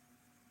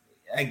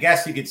 I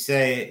guess you could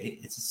say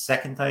it's a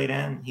second tight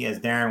end. He has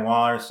Darren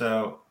Waller,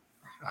 so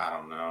I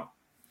don't know.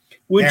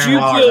 Would Darren you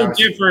Waller's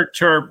feel different,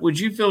 Terp? Would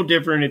you feel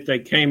different if they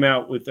came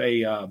out with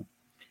a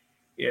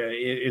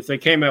if they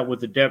came out with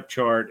the depth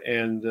chart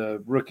and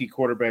the rookie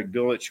quarterback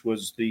Dulcich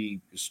was the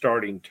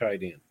starting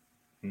tight end.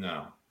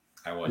 No,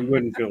 I You wouldn't.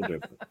 wouldn't feel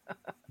different.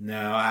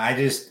 No,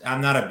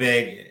 I'm not a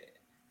big.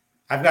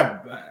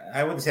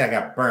 I wouldn't say I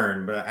got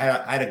burned, but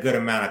I had a good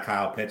amount of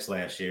Kyle Pitts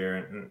last year,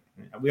 and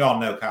we all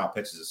know Kyle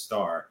Pitts is a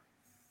star.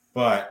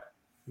 But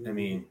I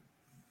mean,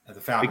 the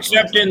Falcons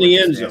Except in the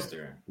end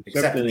zone.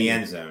 Except in the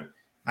end zone.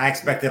 I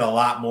expected a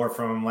lot more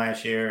from him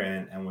last year,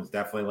 and was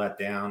definitely let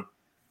down.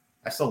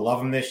 I still love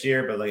him this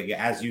year, but like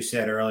as you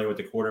said earlier with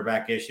the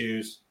quarterback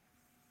issues,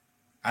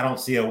 I don't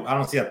see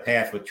a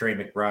path with Trey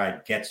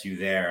McBride gets you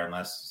there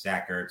unless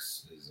Zach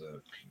Ertz is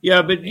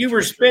a but you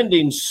were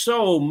spending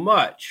so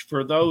much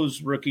for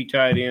those rookie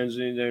tight ends,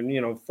 and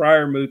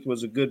Freiermuth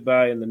was a good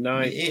buy in the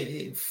ninth.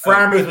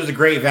 Freiermuth was a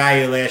great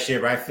value last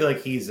year, but I feel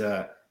like he's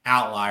a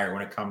outlier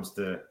when it comes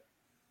to.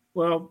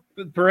 Well,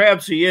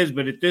 perhaps he is,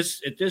 but at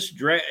this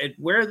draft,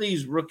 where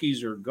these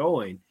rookies are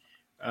going,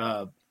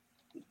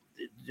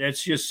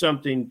 that's just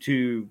something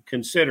to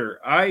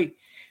consider.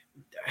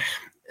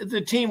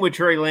 The team with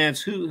Trey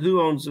Lance, who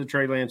owns the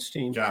Trey Lance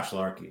team? Josh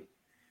Larkey.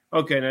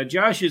 Okay, now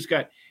Josh has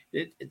got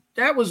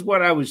that was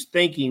what I was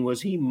thinking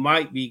was he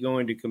might be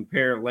going to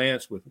compare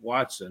Lance with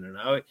Watson,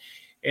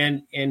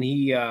 and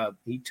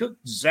he took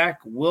Zach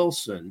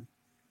Wilson,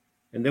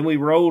 and then we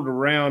rolled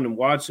around and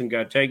Watson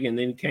got taken, and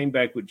then he came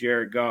back with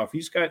Jared Goff.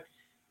 He's got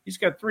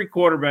 3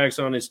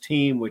 quarterbacks on his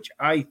team, which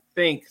I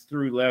think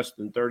threw less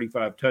than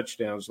 35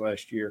 touchdowns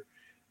last year.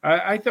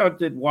 I thought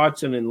that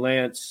Watson and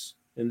Lance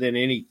and then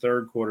any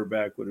third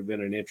quarterback would have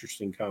been an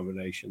interesting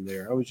combination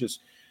there. I was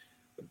just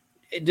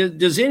 –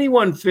 does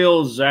anyone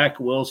feel Zach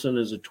Wilson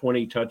is a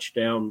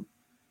 20-touchdown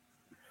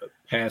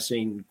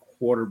passing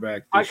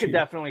quarterback I could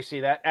definitly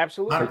see that.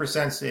 Absolutely.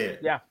 100% see it.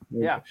 Yeah.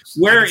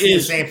 Where's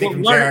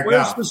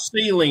the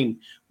ceiling?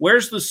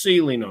 Where's the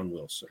ceiling on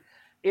Wilson?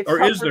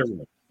 Is there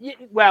one?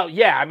 Well,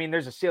 yeah. I mean,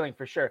 there's a ceiling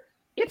for sure.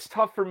 It's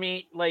tough for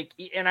me,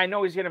 and I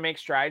know he's going to make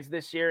strides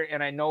this year,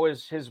 and I know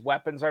his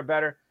weapons are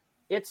better.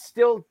 It's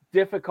still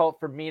difficult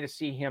for me to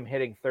see him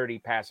hitting 30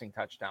 passing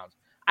touchdowns.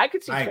 I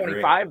could see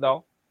 25,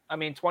 though. I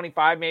mean,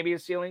 25 maybe a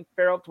ceiling,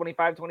 Farrell,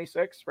 25,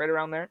 26, right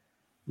around there.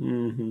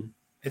 Mm-hmm.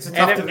 It's a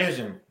tough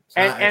division. It's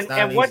not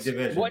an easy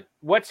division.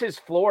 What's his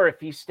floor if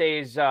he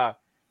stays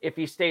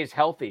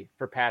healthy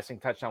for passing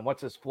touchdown?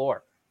 What's his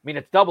floor? I mean,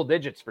 it's double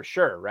digits for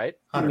sure, right?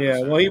 100%.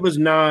 Yeah, well, he was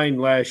 9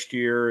 last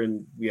year,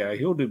 and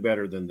he'll do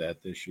better than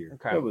that this year.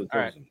 Okay, all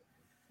right.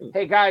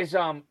 Hey, guys,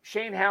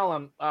 Shane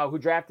Hallam, who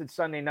drafted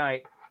Sunday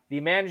night, the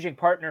managing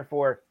partner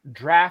for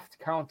Draft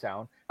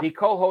Countdown, the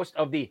co-host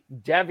of the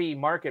Devy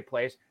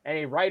Marketplace, and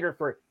a writer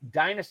for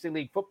Dynasty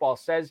League Football,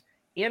 says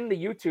in the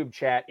YouTube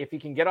chat, if he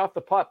can get off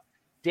the pup,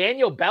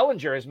 Daniel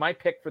Bellinger is my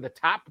pick for the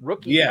top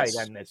rookie tight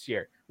end this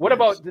year. What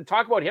about –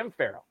 talk about him,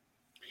 Farrell.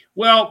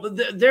 Well,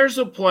 there's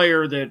a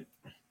player that –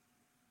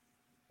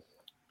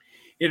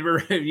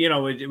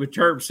 what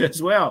Terp says,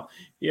 well,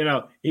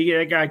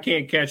 that guy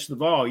can't catch the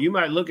ball. You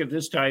might look at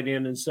this tight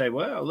end and say,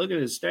 well, look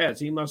at his stats.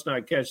 He must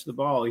not catch the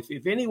ball.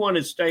 If anyone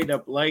has stayed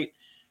up late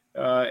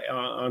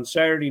on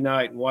Saturday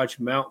night and watched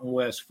Mountain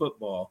West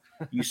football,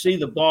 you see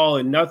the ball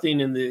and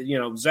nothing in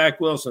the, Zach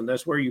Wilson.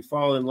 That's where you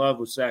fall in love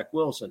with Zach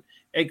Wilson,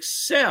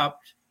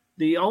 except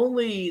the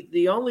only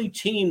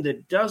team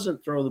that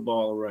doesn't throw the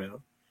ball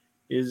around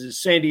is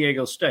San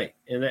Diego State.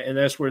 And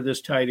that's where this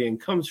tight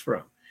end comes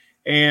from.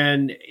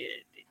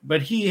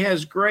 But he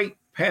has great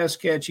pass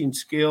catching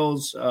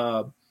skills,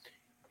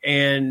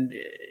 and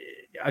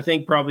I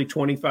think probably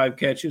 25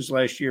 catches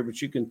last year,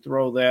 but you can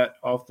throw that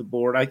off the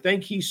board. I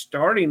think he's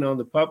starting on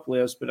the PUP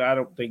list, but I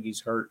don't think he's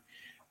hurt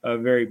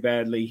very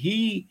badly.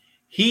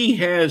 He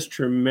has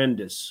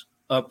tremendous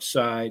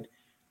upside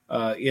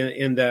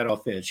in that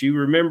offense. You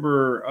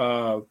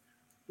remember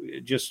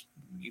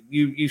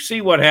you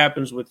see what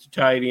happens with the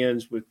tight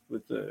ends with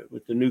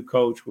the new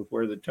coach, with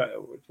where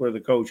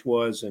the coach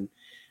was and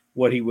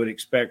what he would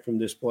expect from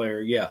this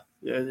player. Yeah,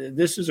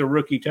 this is a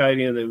rookie tight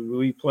end that will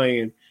be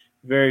playing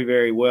very,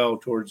 very well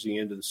towards the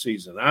end of the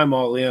season. I'm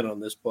all in on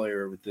this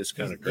player with this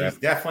kind of draft.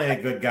 He's definitely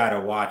a good guy to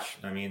watch.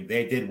 I mean,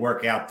 they did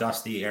work out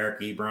Dusty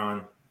Eric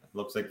Ebron,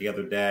 looks like the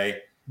other day.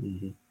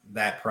 Mm-hmm.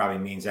 That probably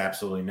means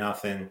absolutely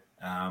nothing.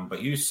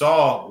 But you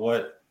saw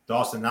what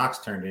Dawson Knox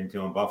turned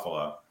into in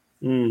Buffalo.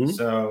 Mm-hmm.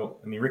 So,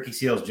 I mean, Ricky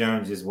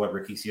Seals-Jones is what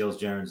Ricky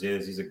Seals-Jones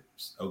is. He's a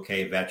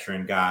okay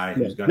veteran guy.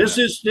 Who's gonna, this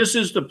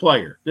is the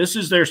player. This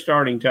is their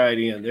starting tight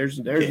end. There's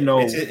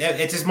no.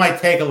 It just might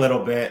take a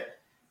little bit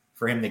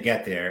for him to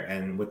get there.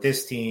 And with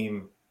this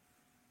team,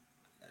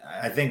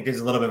 I think there's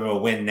a little bit of a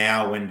win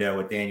now window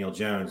with Daniel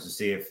Jones to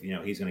see if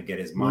he's going to get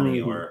his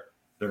money or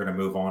they're going to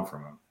move on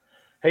from him.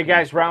 Hey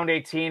guys, round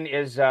 18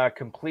 is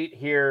complete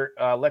here.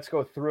 Let's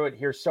go through it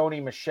here.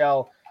 Sony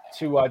Michel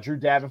to Drew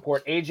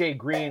Davenport, AJ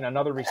Green,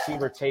 another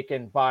receiver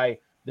taken by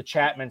the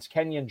Chapmans,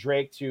 Kenyon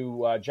Drake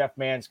to Jeff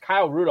Manns,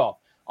 Kyle Rudolph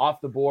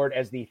off the board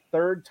as the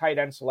third tight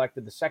end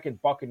selected, the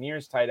second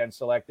Buccaneers tight end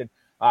selected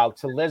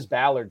to Liz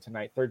Ballard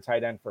tonight, third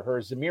tight end for her.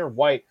 Zamir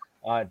White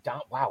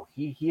Wow,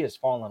 he has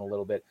fallen a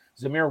little bit.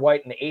 Zamir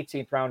White in the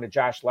 18th round to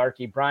Josh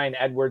Larkey. Brian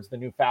Edwards, the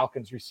new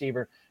Falcons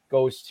receiver,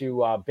 goes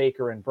to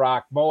Baker and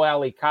Brock. Mo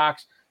Alley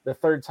Cox, the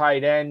third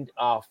tight end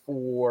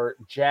for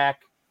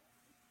Jack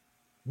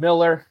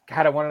Miller.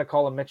 God, I wanted to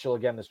call him Mitchell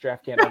again. This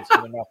draft can't end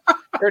soon enough.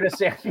 Curtis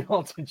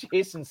Samuel to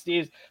Jason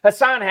Steves.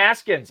 Hassan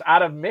Haskins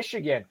out of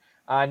Michigan,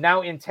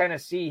 now in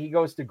Tennessee. He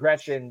goes to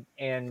Gretchen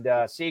and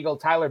Siegel.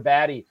 Tyler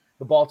Batty,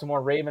 the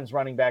Baltimore Ravens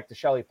running back, to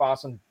Shelley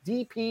Fossum.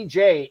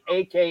 DPJ,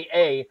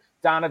 a.k.a.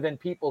 Donovan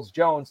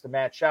Peoples-Jones, to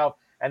Matt Schauf.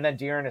 And then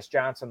Dearness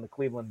Johnson, the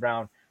Cleveland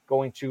Brown,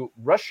 going to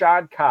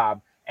Rashad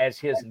Cobb as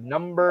his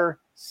number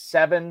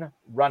 7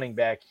 running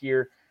back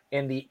here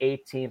in the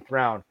 18th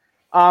round.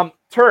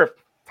 Terp,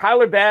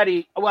 Tyler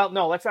Batty. Well,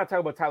 no, let's not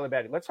talk about Tyler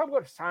Batty. Let's talk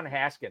about Hassan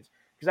Haskins,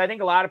 because I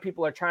think a lot of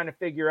people are trying to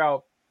figure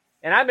out,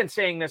 and I've been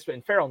saying this,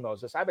 and Farrell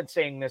knows this, I've been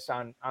saying this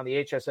on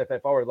the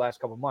HSFF over the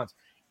last couple of months.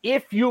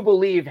 If you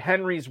believe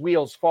Henry's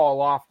wheels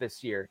fall off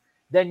this year,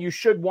 then you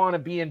should want to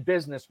be in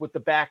business with the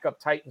backup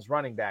Titans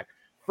running back.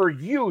 For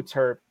you,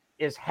 Terp,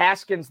 is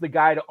Haskins the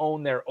guy to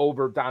own there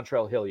over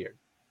Dontrell Hilliard?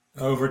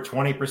 Over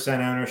 20%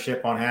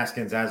 ownership on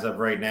Haskins as of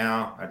right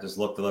now. I just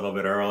looked a little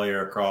bit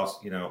earlier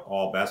across,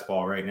 all best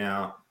ball right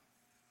now.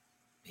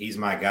 He's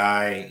my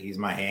guy. He's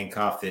my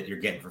handcuff that you're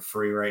getting for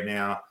free right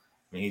now. I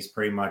mean, he's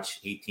pretty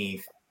much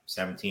 18th,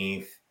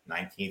 17th,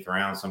 19th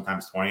round,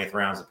 sometimes 20th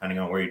rounds, depending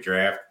on where you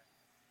draft.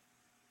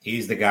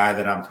 He's the guy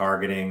that I'm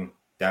targeting.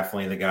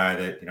 Definitely the guy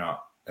that,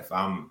 if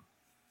I'm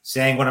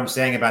saying what I'm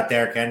saying about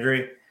Derrick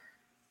Henry,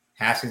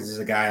 Haskins is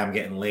a guy I'm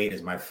getting late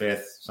as my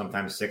 5th,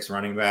 sometimes 6th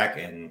running back,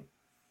 and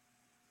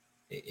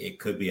it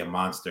could be a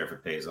monster if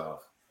it pays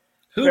off.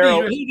 Who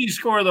did you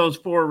score those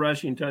 4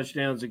 rushing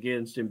touchdowns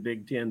against in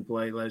Big Ten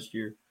play last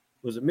year?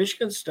 Was it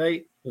Michigan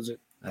State? Was it?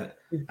 I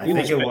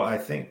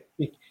think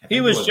he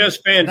was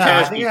just fantastic.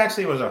 No, I think it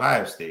actually was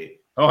Ohio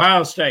State.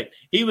 Ohio State.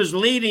 He was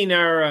leading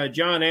our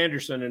John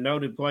Anderson, a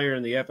noted player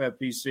in the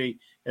FFPC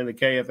and the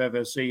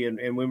KFFSC.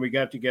 And when we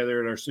got together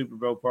at our Super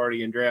Bowl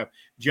party and draft,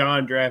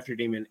 John drafted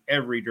him in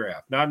every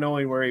draft, not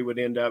knowing where he would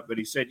end up. But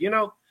he said,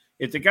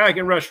 if the guy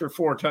can rush for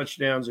 4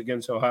 touchdowns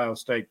against Ohio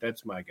State,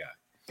 that's my guy.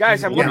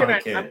 Guys, I'm looking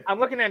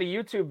at a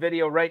YouTube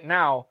video right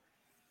now,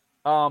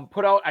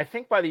 put out, I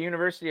think, by the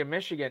University of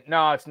Michigan.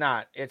 No, it's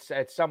not. It's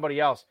somebody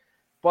else.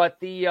 But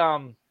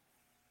the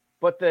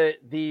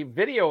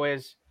video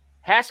is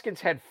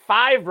Haskins had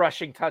 5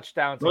 rushing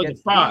touchdowns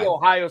against the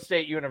Ohio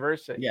State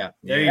University. Yeah,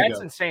 that's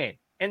insane.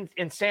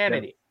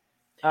 Insanity.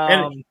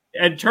 Yeah.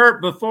 And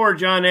Terp, before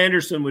John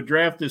Anderson would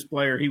draft this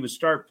player, he would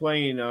start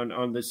playing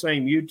on the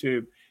same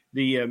YouTube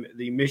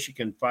the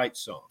Michigan fight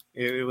song.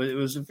 It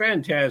was a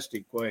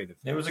fantastic way to.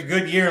 It was a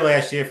good year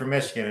last year for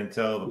Michigan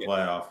until the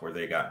playoff where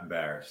they got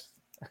embarrassed.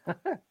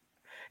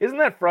 Isn't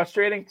that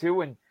frustrating too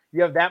when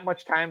you have that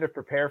much time to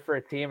prepare for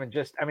a team and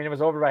it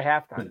was over by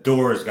halftime. The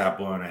doors got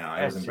blown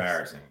out. It was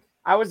embarrassing.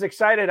 I was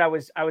excited. I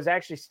was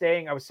actually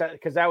staying.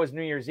 Because that was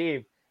New Year's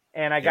Eve,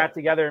 and I got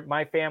together,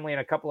 my family and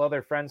a couple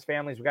other friends'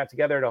 families. We got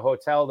together at a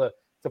hotel to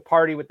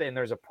party with and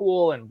there's a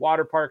pool and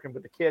water park and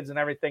with the kids and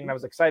everything. And I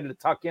was excited to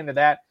tuck into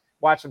that,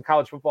 watch some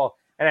college football.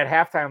 And at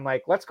halftime, I'm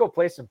like, let's go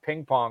play some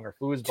ping pong or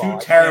foosball.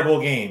 2 terrible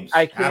games.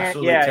 I can't.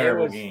 Absolutely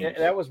terrible games.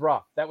 That was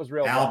rough. That was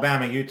real.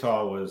 Alabama,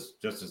 Utah was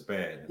just as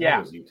bad. Yeah,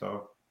 that was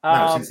Utah.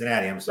 No,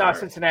 Cincinnati. I'm sorry. No,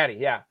 Cincinnati.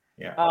 Yeah.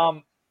 Yeah.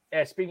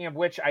 Speaking of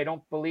which, I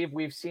don't believe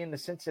we've seen the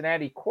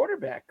Cincinnati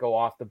quarterback go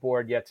off the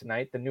board yet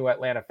tonight. The new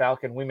Atlanta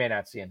Falcon. We may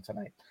not see him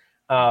tonight.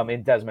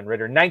 In Desmond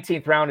Ridder.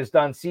 19th round is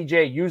done.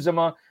 CJ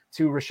Uzomah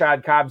to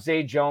Rashad Cobb.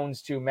 Zay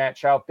Jones to Matt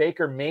Schauf.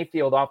 Baker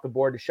Mayfield off the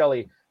board to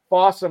Shelley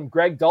Fossum.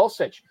 Greg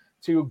Dulcich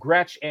to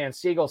Gretch and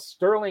Siegel.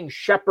 Sterling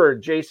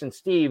Shepard, Jason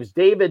Steves.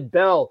 David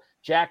Bell,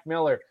 Jack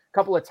Miller. A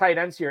couple of tight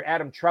ends here.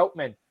 Adam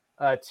Troutman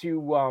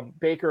to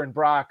Baker and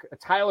Brock.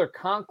 Tyler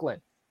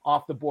Conklin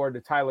off the board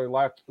to Tyler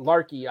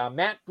Larkey.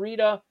 Matt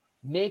Breida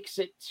makes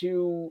it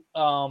to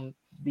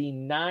the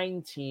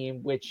 9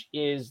 team, which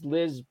is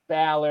Liz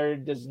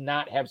Ballard, does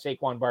not have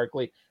Saquon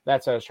Barkley.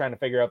 That's what I was trying to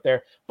figure out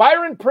there.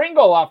 Byron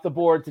Pringle off the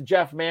board to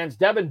Jeff Manns.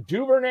 Devin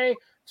Duvernay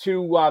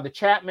to the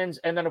Chapmans.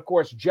 And then, of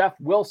course, Jeff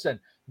Wilson,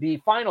 the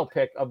final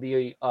pick of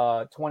the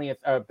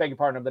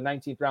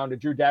 19th round to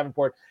Drew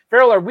Davenport.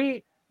 Farrell,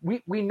 we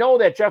know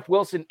that Jeff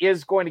Wilson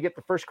is going to get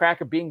the first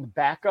crack of being the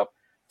backup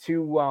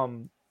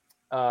to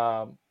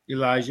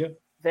Elijah.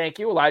 Thank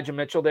you, Elijah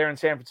Mitchell there in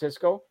San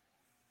Francisco.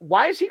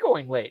 Why is he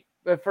going late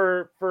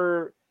for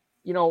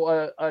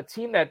a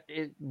team that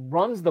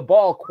runs the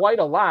ball quite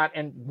a lot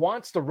and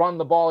wants to run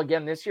the ball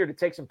again this year to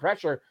take some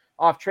pressure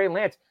off Trey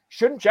Lance?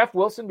 Shouldn't Jeff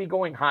Wilson be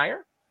going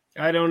higher?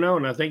 I don't know,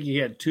 and I think he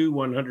had 2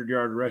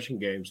 100-yard rushing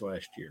games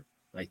last year,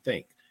 I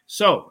think.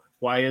 So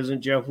why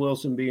isn't Jeff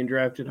Wilson being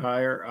drafted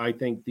higher? I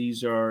think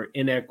these are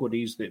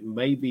inequities that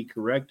may be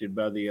corrected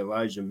by the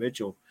Elijah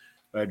Mitchell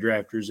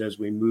drafters as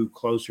we move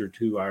closer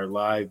to our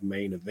live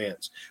main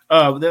events.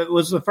 That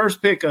was the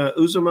first pick,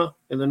 Uzomah,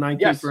 in the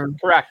 19th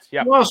round. Correct.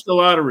 Yeah, lost a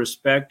lot of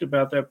respect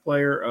about that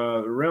player.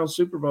 Around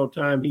Super Bowl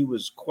time, he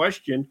was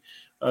questioned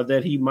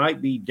that he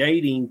might be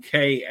dating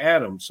Kay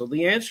Adams. So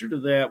the answer to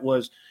that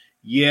was,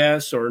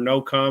 yes or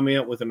no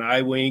comment with an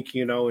eye wink,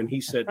 and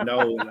he said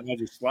no.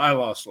 And I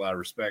lost a lot of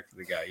respect for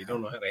the guy. You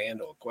don't know how to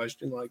handle a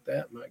question like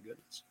that. My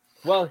goodness.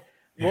 Well,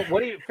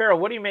 Farrell,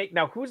 what do you make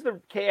now? Who's the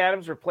Kay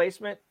Adams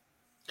replacement?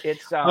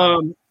 It's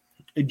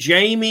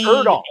Jamie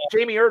Erdahl.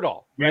 Jamie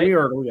Erdahl. Right? Jamie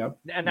Erdahl, yeah.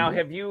 And now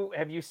have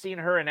you seen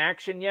her in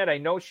action yet? I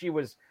know she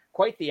was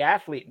quite the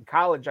athlete in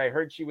college. I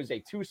heard she was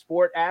a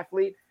 2-sport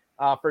athlete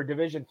for a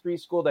Division III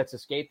school that's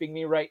escaping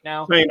me right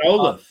now. St.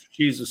 Olaf.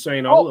 She's a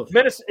St. Olaf.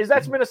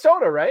 That's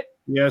Minnesota, right?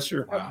 Yes,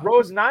 sir. Wow.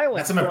 Rose Nyland.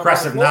 That's some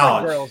impressive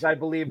knowledge. Girls, I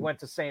believe, went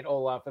to St.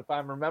 Olaf, if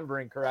I'm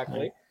remembering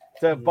correctly,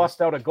 to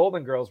bust out a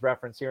Golden Girls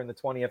reference here in the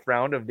 20th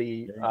round of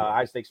the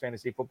High Stakes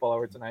Fantasy Football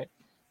Hour tonight.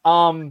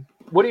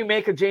 What do you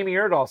make of Jamie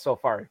Erdahl so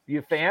far? You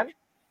a fan?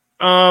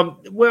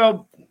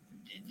 Well,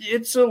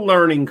 it's a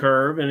learning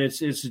curve, and it's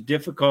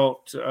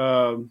difficult.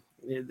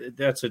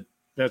 That's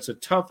a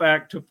tough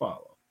act to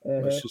follow.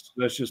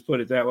 Let's just put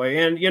it that way.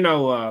 And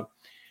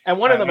and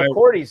one of the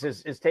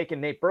McCourties is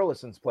taking Nate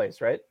Burleson's place,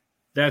 right?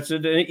 That's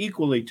an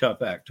equally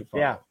tough act to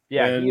follow.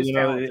 Yeah, and he is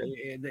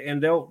talented.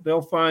 And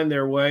they'll find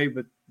their way,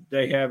 but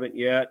they haven't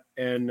yet.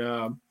 And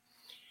my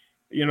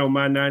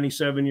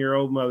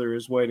 97-year-old mother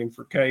is waiting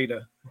for Kay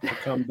to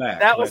come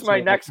back. That was my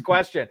next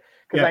question,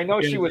 because I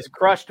know she was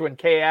crushed when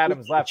Kay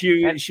Adams left.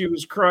 She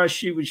was crushed.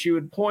 She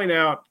would point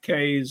out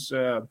Kay's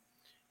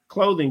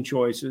clothing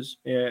choices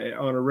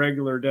on a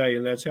regular day,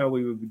 and that's how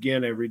we would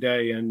begin every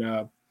day.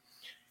 And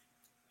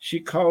she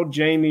called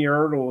Jamie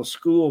Erdahl a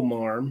school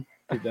marm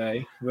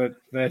today, but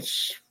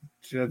that's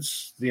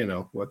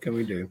what can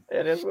we do?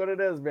 It is what it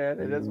is, man.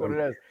 It is what it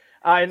is.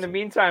 In the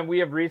meantime, we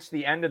have reached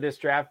the end of this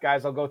draft,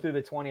 guys. I'll go through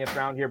the 20th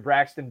round here.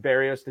 Braxton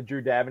Berrios to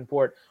Drew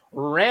Davenport.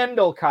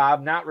 Randall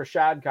Cobb, not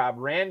Rashad Cobb,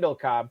 Randall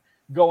Cobb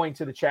going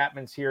to the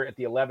Chapmans here at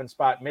the 11th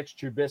spot. Mitch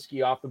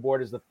Trubisky off the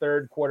board as the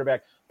third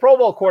quarterback. Pro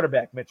Bowl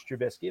quarterback Mitch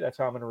Trubisky. That's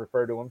how I'm going to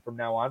refer to him from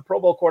now on. Pro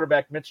Bowl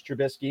quarterback Mitch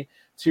Trubisky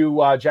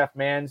to Jeff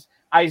Manns.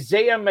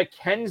 Isaiah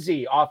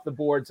McKenzie off the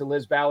board to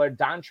Liz Ballard.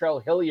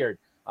 Dontrell Hilliard,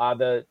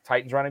 the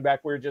Titans running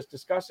back we were just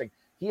discussing.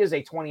 He is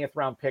a 20th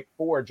round pick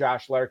for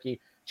Josh Larkey.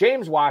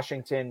 James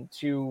Washington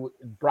to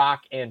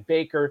Brock and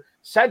Baker.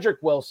 Cedric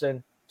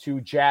Wilson to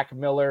Jack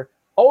Miller.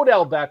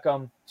 Odell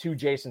Beckham to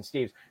Jason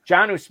Steves.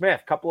 Jonnu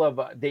Smith, couple of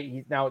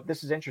now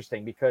this is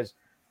interesting because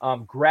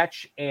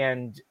Gretsch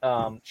and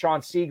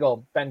Sean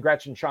Siegel, Ben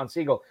Gretsch and Sean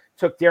Siegel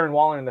took Darren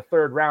Waller in the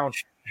third round.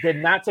 Did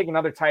not take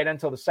another tight end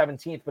until the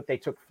 17th, but they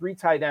took 3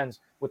 tight ends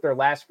with their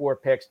last 4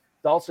 picks.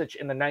 Dulcich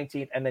in the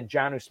 19th, and then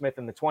Jonnu Smith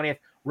in the 20th.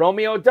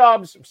 Romeo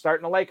Doubs, I'm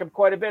starting to like him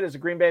quite a bit as a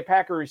Green Bay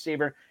Packer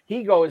receiver.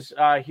 He goes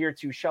here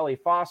to Shelley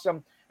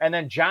Fossum. And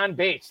then John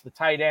Bates, the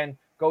tight end,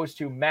 goes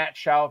to Matt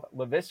Schauf.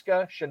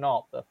 Laviska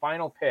Shenault, the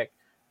final pick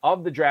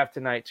of the draft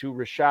tonight, to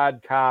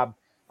Rashad Cobb.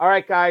 All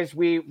right, guys,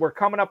 we're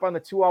coming up on the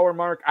 2-hour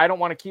mark. I don't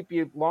want to keep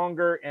you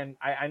longer, and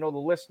I know the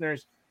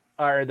listeners,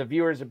 or the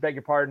viewers, I beg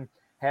your pardon,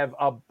 have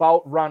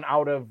about run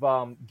out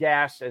of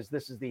gas, as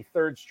this is the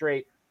third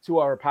straight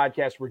 2-hour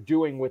podcast we're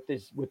doing with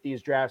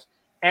these drafts.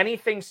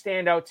 Anything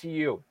stand out to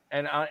you?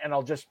 And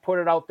I'll just put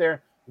it out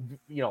there.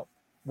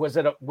 Was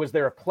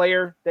there a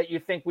player that you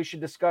think we should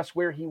discuss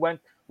where he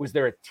went? Was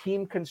there a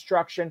team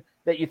construction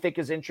that you think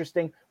is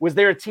interesting? Was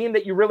there a team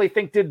that you really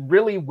think did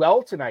really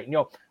well tonight?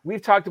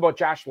 We've talked about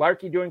Josh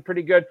Larkey doing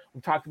pretty good.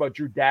 We've talked about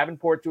Drew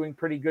Davenport doing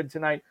pretty good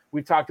tonight.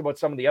 We've talked about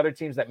some of the other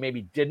teams that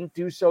maybe didn't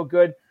do so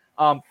good.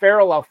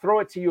 Farrell, I'll throw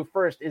it to you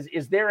first.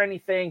 Is there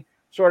anything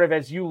sort of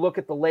as you look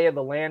at the lay of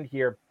the land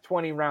here,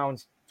 20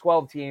 rounds,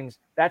 12 teams,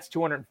 that's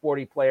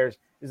 240 players.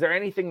 Is there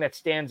anything that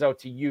stands out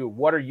to you?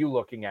 What are you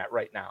looking at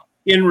right now?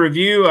 In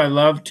review, I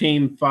love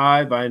Team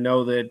 5. I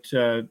know that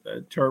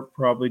Terp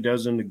probably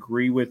doesn't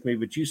agree with me,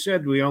 but you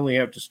said we only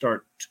have to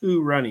start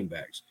 2 running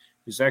backs.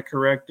 Is that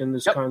correct in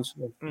this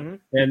concept? Mm-hmm.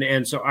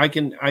 And so I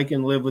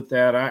can live with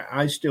that.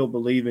 I still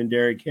believe in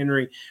Derrick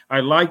Henry.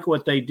 I like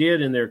what they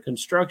did in their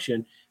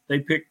construction. They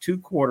picked 2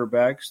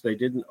 quarterbacks. They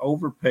didn't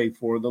overpay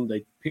for them.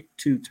 They picked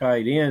 2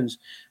 tight ends.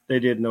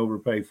 They didn't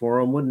overpay for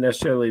them. Wouldn't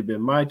necessarily have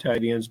been my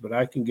tight ends, but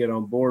I can get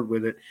on board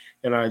with it.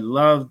 And I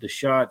love the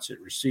shots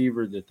at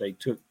receiver that they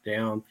took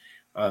down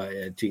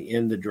to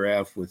end the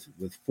draft with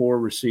 4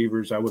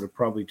 receivers. I would have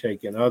probably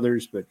taken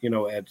others, but,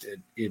 at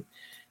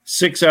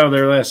 6 out of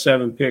their last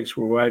 7 picks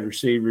were wide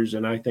receivers,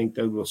 and I think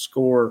they will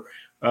score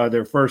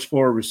their first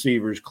 4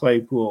 receivers,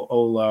 Claypool,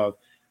 Olave,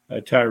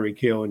 Tyreek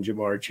Hill, and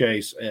Jamar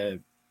Chase.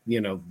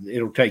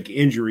 It'll take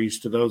injuries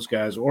to those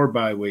guys or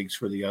bye weeks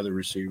for the other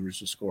receivers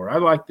to score. I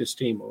like this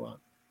team a lot.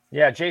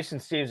 Yeah, Jason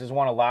Steves has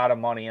won a lot of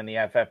money in the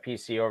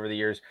FFPC over the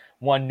years,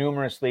 won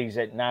numerous leagues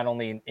at not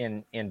only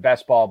in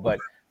best ball, but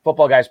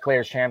Football Guys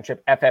Players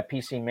Championship,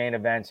 FFPC main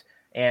events,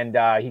 and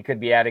he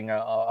could be adding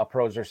a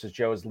Pros versus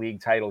Joe's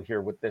league title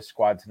here with this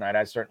squad tonight.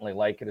 I certainly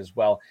like it as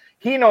well.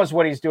 He knows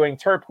what he's doing.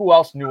 Terp, who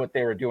else knew what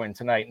they were doing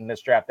tonight in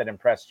this draft that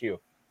impressed you?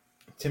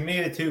 To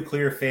me, the 2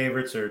 clear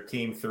favorites are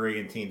Team 3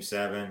 and Team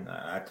 7.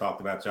 I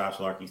talked about Josh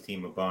Larkey's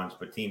team a bunch,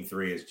 but Team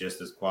 3 is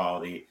just as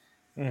quality.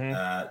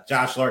 Mm-hmm.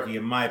 Josh Larkey,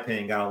 in my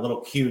opinion, got a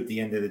little cute at the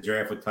end of the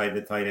draft with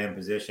the tight end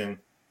position.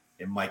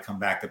 it might come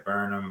back to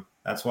burn them.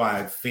 That's why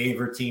I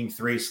favor Team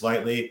 3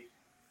 slightly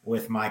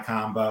with my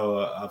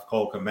combo of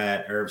Cole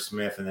Kmet, Irv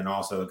Smith, and then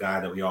also a guy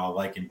that we all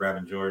like in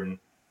Brevin Jordan.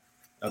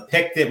 A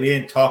pick that we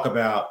didn't talk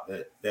about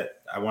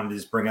that I wanted to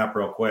just bring up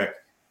real quick.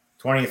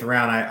 20th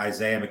round,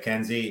 Isaiah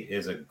McKenzie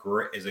is a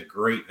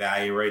great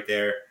value right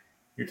there.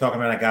 You're talking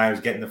about a guy who's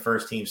getting the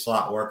first team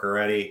slot work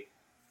already.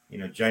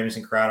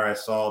 Jamison Crowder I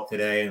saw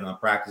today in the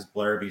practice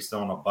blurb. He's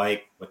still on a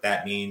bike. What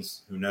that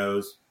means, who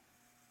knows?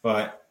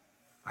 But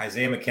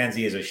Isaiah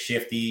McKenzie is a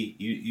shifty.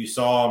 You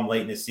saw him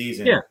late in the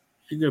season. Yeah,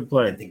 he's a good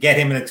player. And to get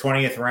him in the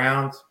 20th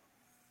round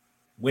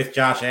with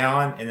Josh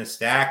Allen in a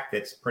stack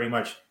that's pretty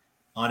much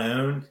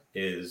unowned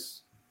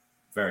is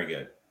very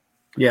good.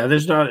 Yeah,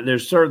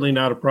 there's certainly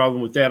not a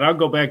problem with that. I'll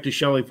go back to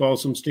Shelley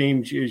Folsom's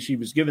team. She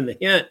was given the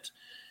hint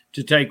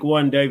to take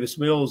one Davis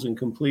Mills and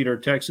complete her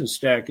Texan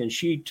stack, and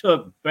she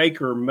took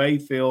Baker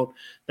Mayfield.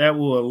 That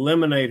will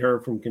eliminate her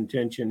from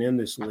contention in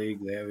this league,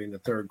 having a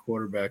third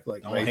quarterback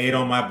like Don't Mayfield. hate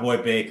on my boy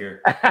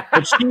Baker.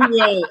 But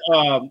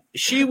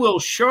she will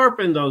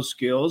sharpen those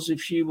skills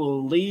if she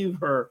will leave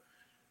her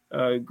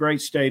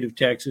great state of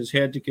Texas,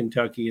 head to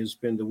Kentucky, and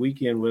spend the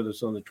weekend with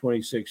us on the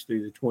 26th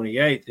through the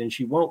 28th. And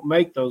she won't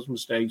make those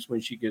mistakes when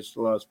she gets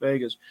to Las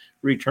Vegas,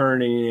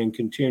 returning and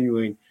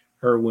continuing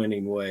her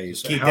winning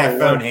ways. Keep that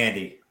phone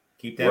handy.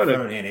 Keep that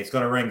phone handy. It's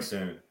going to ring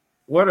soon.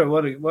 What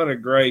a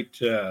great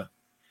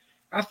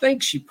I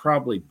think she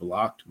probably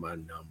blocked my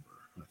number.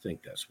 I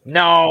think that's what.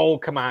 No,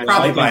 come on.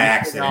 Probably by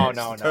accident.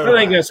 No. I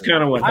think that's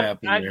kind of what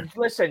happened there.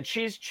 Listen,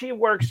 she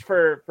works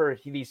for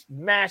these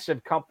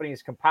massive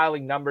companies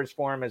compiling numbers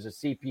for them as a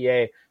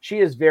CPA. She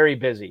is very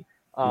busy,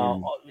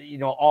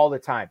 all the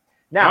time.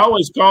 Now, I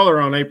always call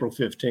her on April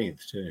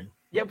 15th too.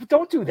 Yeah, but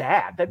don't do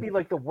that. That'd be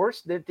like the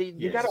worst. You got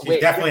to wait.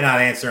 She's definitely not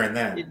answering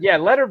then. Yeah,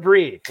 let her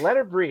breathe. Let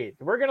her breathe.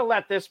 We're going to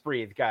let this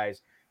breathe,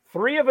 guys.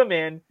 3 of them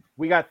in.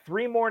 We got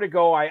 3 more to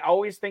go. I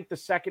always think the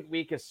second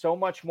week is so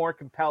much more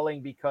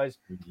compelling because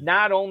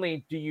not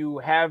only do you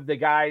have the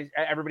guys,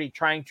 everybody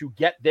trying to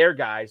get their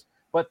guys,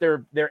 but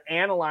they're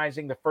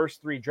analyzing the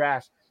first 3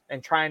 drafts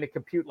and trying to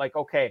compute like,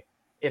 okay,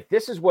 if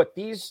this is what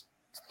these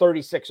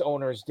 36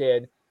 owners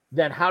did,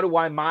 then how do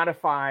I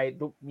modify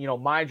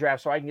my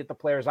draft so I can get the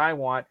players I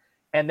want?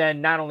 And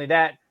then not only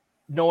that,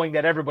 knowing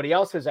that everybody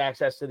else has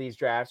access to these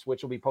drafts,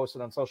 which will be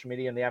posted on social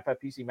media and the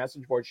FFPC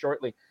message board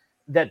shortly,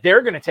 that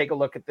they're going to take a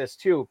look at this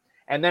too.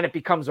 And then it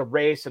becomes a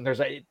race. And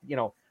there's I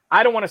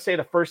don't want to say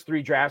the first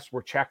 3 drafts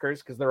were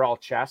checkers because they're all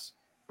chess,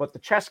 but the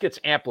chess gets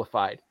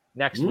amplified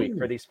next week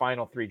for these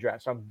final 3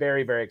 drafts. So I'm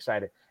very, very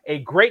excited. A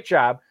great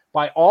job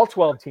by all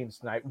 12 teams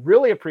tonight.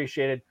 Really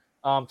appreciated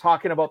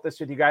talking about this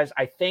with you guys.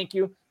 I thank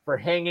you for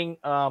hanging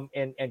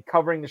and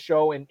covering the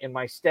show in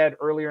my stead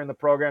earlier in the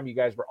program. You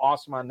guys were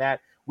awesome on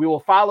that. We will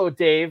follow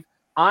Dave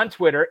on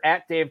Twitter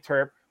at Dave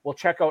Turp. We'll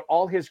check out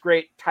all his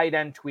great tight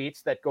end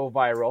tweets that go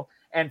viral.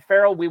 And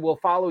Farrell, we will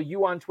follow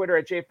you on Twitter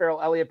at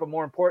JFarrellElliott, but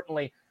more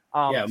importantly,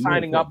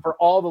 signing up for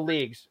all the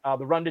leagues,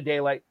 the Run to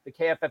Daylight, the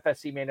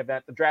KFFSC main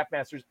event, the Draft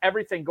Masters,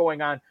 everything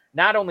going on,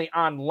 not only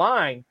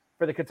online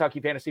for the Kentucky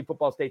Fantasy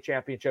Football State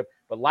Championship,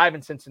 but live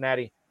in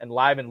Cincinnati and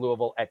live in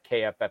Louisville at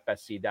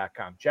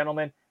KFFSC.com.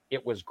 Gentlemen,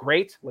 it was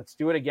great. Let's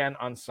do it again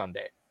on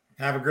Sunday.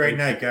 Have a great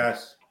night,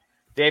 guys.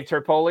 Dave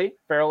Turpoli,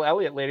 Farrell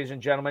Elliott, ladies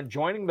and gentlemen,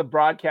 joining the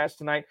broadcast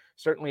tonight.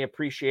 Certainly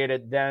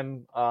appreciated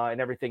them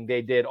and everything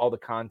they did, all the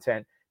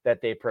content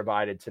that they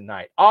provided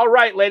tonight. All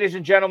right, ladies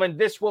and gentlemen,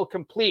 this will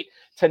complete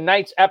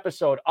tonight's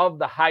episode of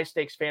the High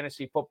Stakes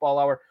Fantasy Football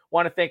Hour.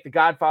 Want to thank the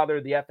godfather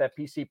of the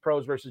FFPC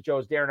Pros versus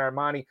Joes, Darren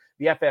Armani,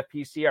 the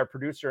FFPC, our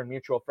producer and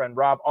mutual friend,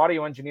 Rob,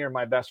 audio engineer,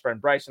 my best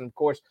friend, Bryson, of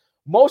course,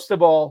 most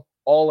of all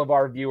of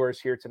our viewers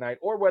here tonight,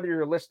 or whether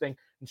you're listening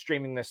and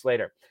streaming this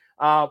later.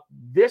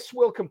 This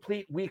will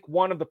complete week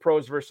 1 of the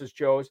Pros versus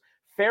Joes.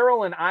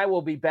 Farrell and I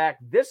will be back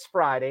this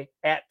Friday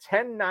at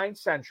 10/9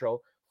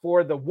 Central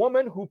for the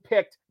woman who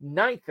picked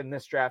 9th in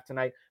this draft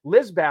tonight,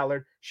 Liz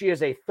Ballard. She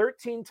is a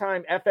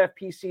 13-time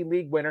FFPC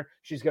league winner.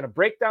 She's going to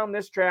break down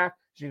this draft.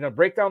 She's going to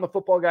break down the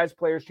Football Guys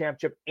Players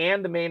Championship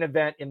and the main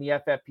event in the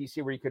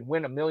FFPC where you can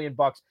win $1 million.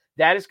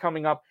 That is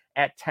coming up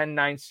at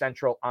 10/9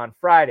 Central on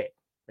Friday.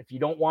 If you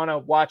don't want to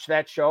watch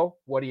that show,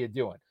 what are you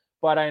doing?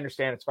 But I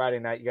understand it's Friday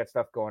night. You got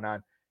stuff going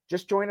on.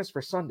 Just join us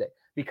for Sunday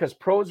because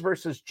Pros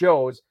versus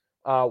Joes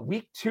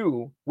week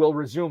 2 will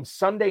resume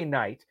Sunday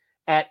night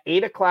at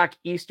 8 o'clock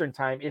Eastern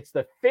time. It's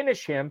the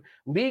Finish Him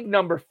League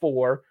number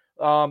 4.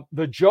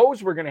 The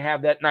Joes we're going to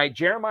have that night: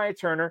 Jeremiah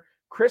Turner,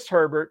 Chris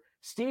Herbert,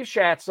 Steve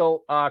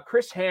Schatzel,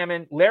 Chris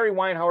Hammond, Larry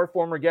Weinhauer,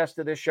 former guest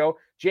of this show,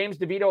 James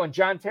DeVito, and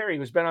John Terry,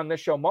 who's been on this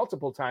show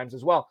multiple times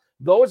as well.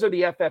 Those are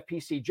the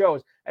FFPC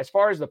Joes. As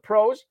far as the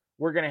Pros,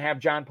 we're going to have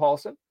John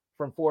Paulson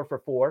from 4 for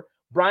 4,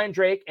 Brian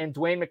Drake and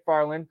Dwayne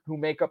McFarland, who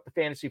make up the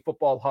Fantasy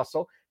Football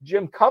Hustle.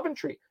 Jim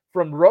Coventry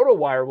from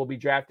RotoWire will be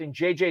drafting,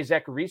 JJ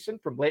Zachariason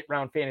from Late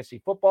Round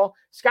Fantasy Football,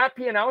 Scott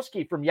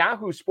Pianowski from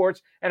Yahoo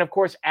Sports, and of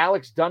course,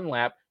 Alex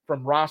Dunlap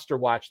from Roster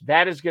Watch.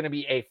 That is going to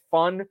be a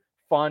fun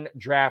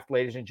draft,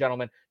 ladies and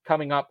gentlemen,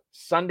 coming up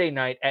Sunday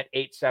night at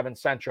 8/7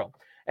 Central.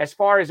 As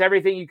far as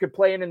everything you could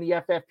play in the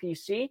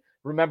FFPC,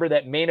 Remember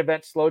that main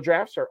event slow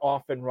drafts are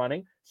off and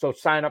running. So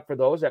sign up for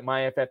those at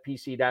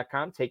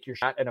myffpc.com. Take your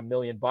shot at $1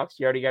 million.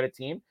 You already got a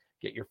team.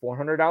 Get your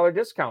 $400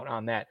 discount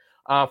on that.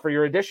 For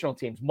your additional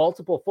teams,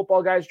 multiple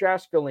football guys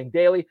drafts filling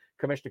daily.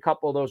 Commissioned a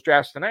couple of those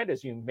drafts tonight,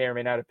 as you may or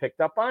may not have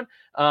picked up on.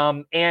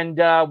 And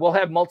we'll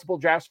have multiple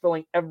drafts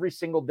filling every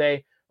single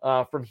day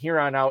from here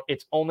on out.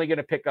 It's only going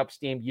to pick up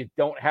steam. You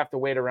don't have to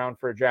wait around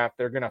for a draft.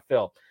 They're going to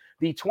fill.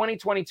 The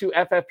 2022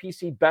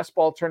 FFPC Best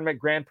Ball Tournament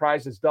grand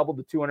prize is doubled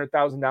to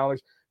 $200,000.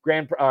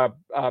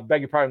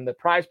 The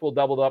prize pool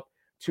doubled up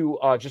to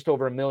just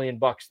over $1 million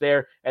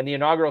there. And the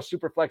inaugural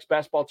Superflex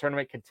Best Ball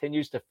Tournament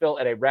continues to fill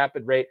at a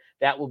rapid rate.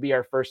 That will be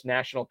our first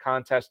national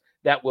contest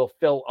that will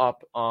fill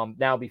up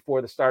now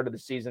before the start of the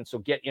season. So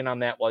get in on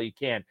that while you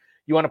can.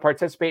 You want to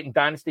participate in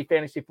Dynasty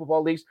Fantasy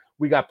Football Leagues?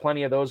 We got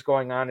plenty of those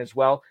going on as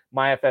well.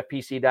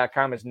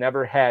 MyFFPC.com has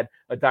never had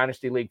a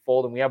Dynasty League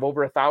fold, and we have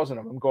over 1,000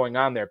 of them going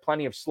on there.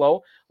 Plenty of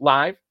slow,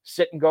 live,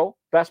 sit and go,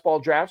 best ball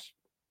drafts,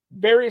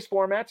 various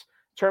formats,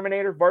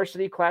 Terminator,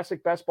 Varsity,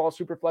 Classic, Best Ball,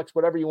 Superflex,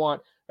 whatever you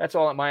want. That's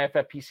all at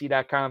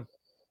MyFFPC.com.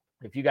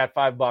 If you got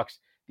 $5,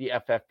 the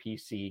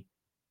FFPC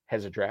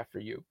has a draft for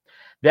you.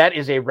 That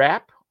is a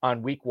wrap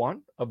on week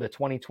 1 of the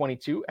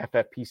 2022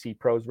 FFPC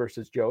Pros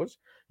versus Joes.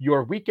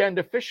 Your weekend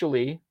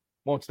officially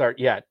won't start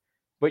yet,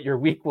 but your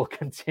week will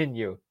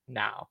continue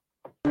now.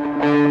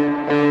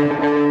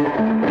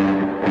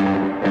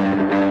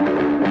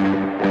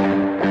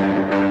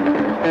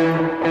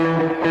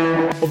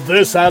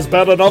 This has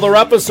been another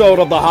episode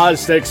of the High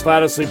Stakes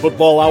Fantasy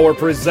Football Hour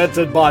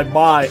presented by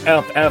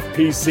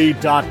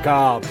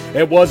MyFFPC.com.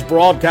 It was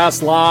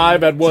broadcast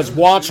live and was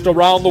watched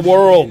around the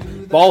world.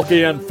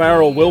 Balky and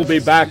Farrell will be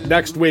back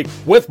next week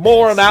with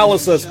more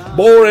analysis,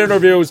 more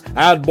interviews,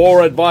 and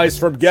more advice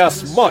from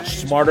guests much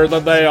smarter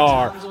than they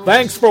are.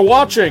 Thanks for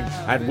watching,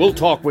 and we'll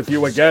talk with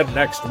you again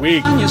next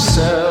week.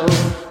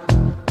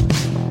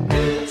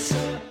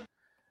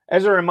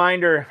 As a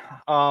reminder,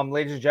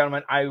 ladies and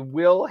gentlemen, I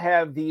will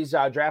have these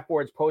draft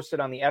boards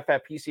posted on the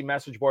FFPC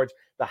message boards,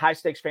 the High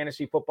Stakes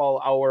Fantasy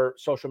Football Hour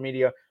social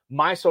media,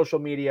 my social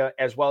media,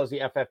 as well as the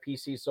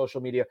FFPC social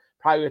media,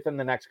 probably within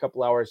the next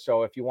couple hours.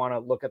 So if you want to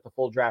look at the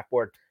full draft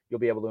board, you'll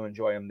be able to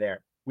enjoy them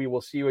there. We will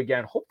see you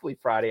again, hopefully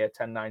Friday at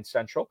 10/9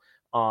 Central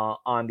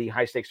on the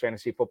High Stakes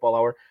Fantasy Football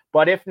Hour.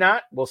 But if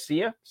not, we'll see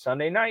you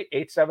Sunday night,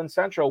 8/7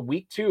 Central.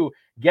 Week 2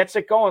 gets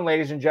it going,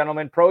 ladies and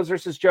gentlemen. Pros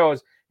versus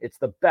Joes. It's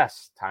the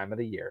best time of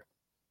the year.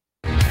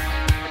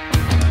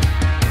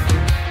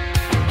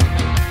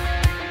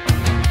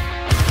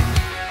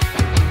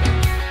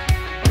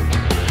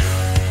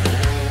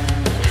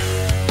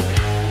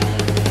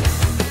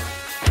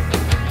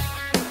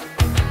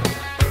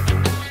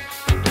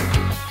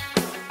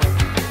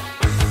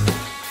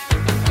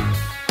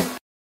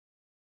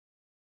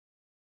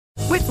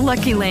 With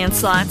Lucky Land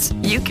Slots,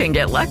 you can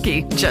get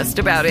lucky just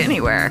about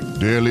anywhere.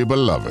 Dearly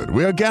beloved,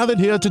 we are gathered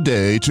here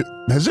today to...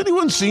 Has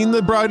anyone seen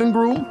the bride and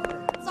groom?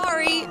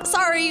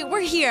 Sorry,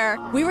 we're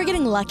here. We were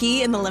getting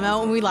lucky in the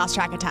limo and we lost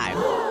track of time.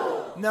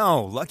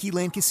 No, Lucky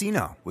Land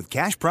Casino, with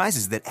cash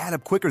prizes that add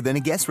up quicker than a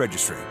guest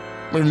registry.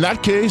 In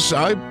that case,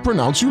 I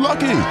pronounce you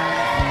lucky.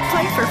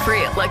 Play for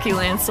free at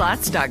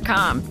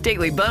LuckyLandSlots.com.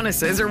 Daily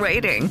bonuses are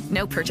waiting.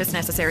 No purchase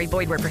necessary.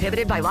 Void where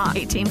prohibited by law.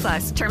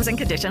 18+. Terms and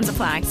conditions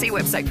apply. See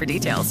website for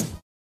details.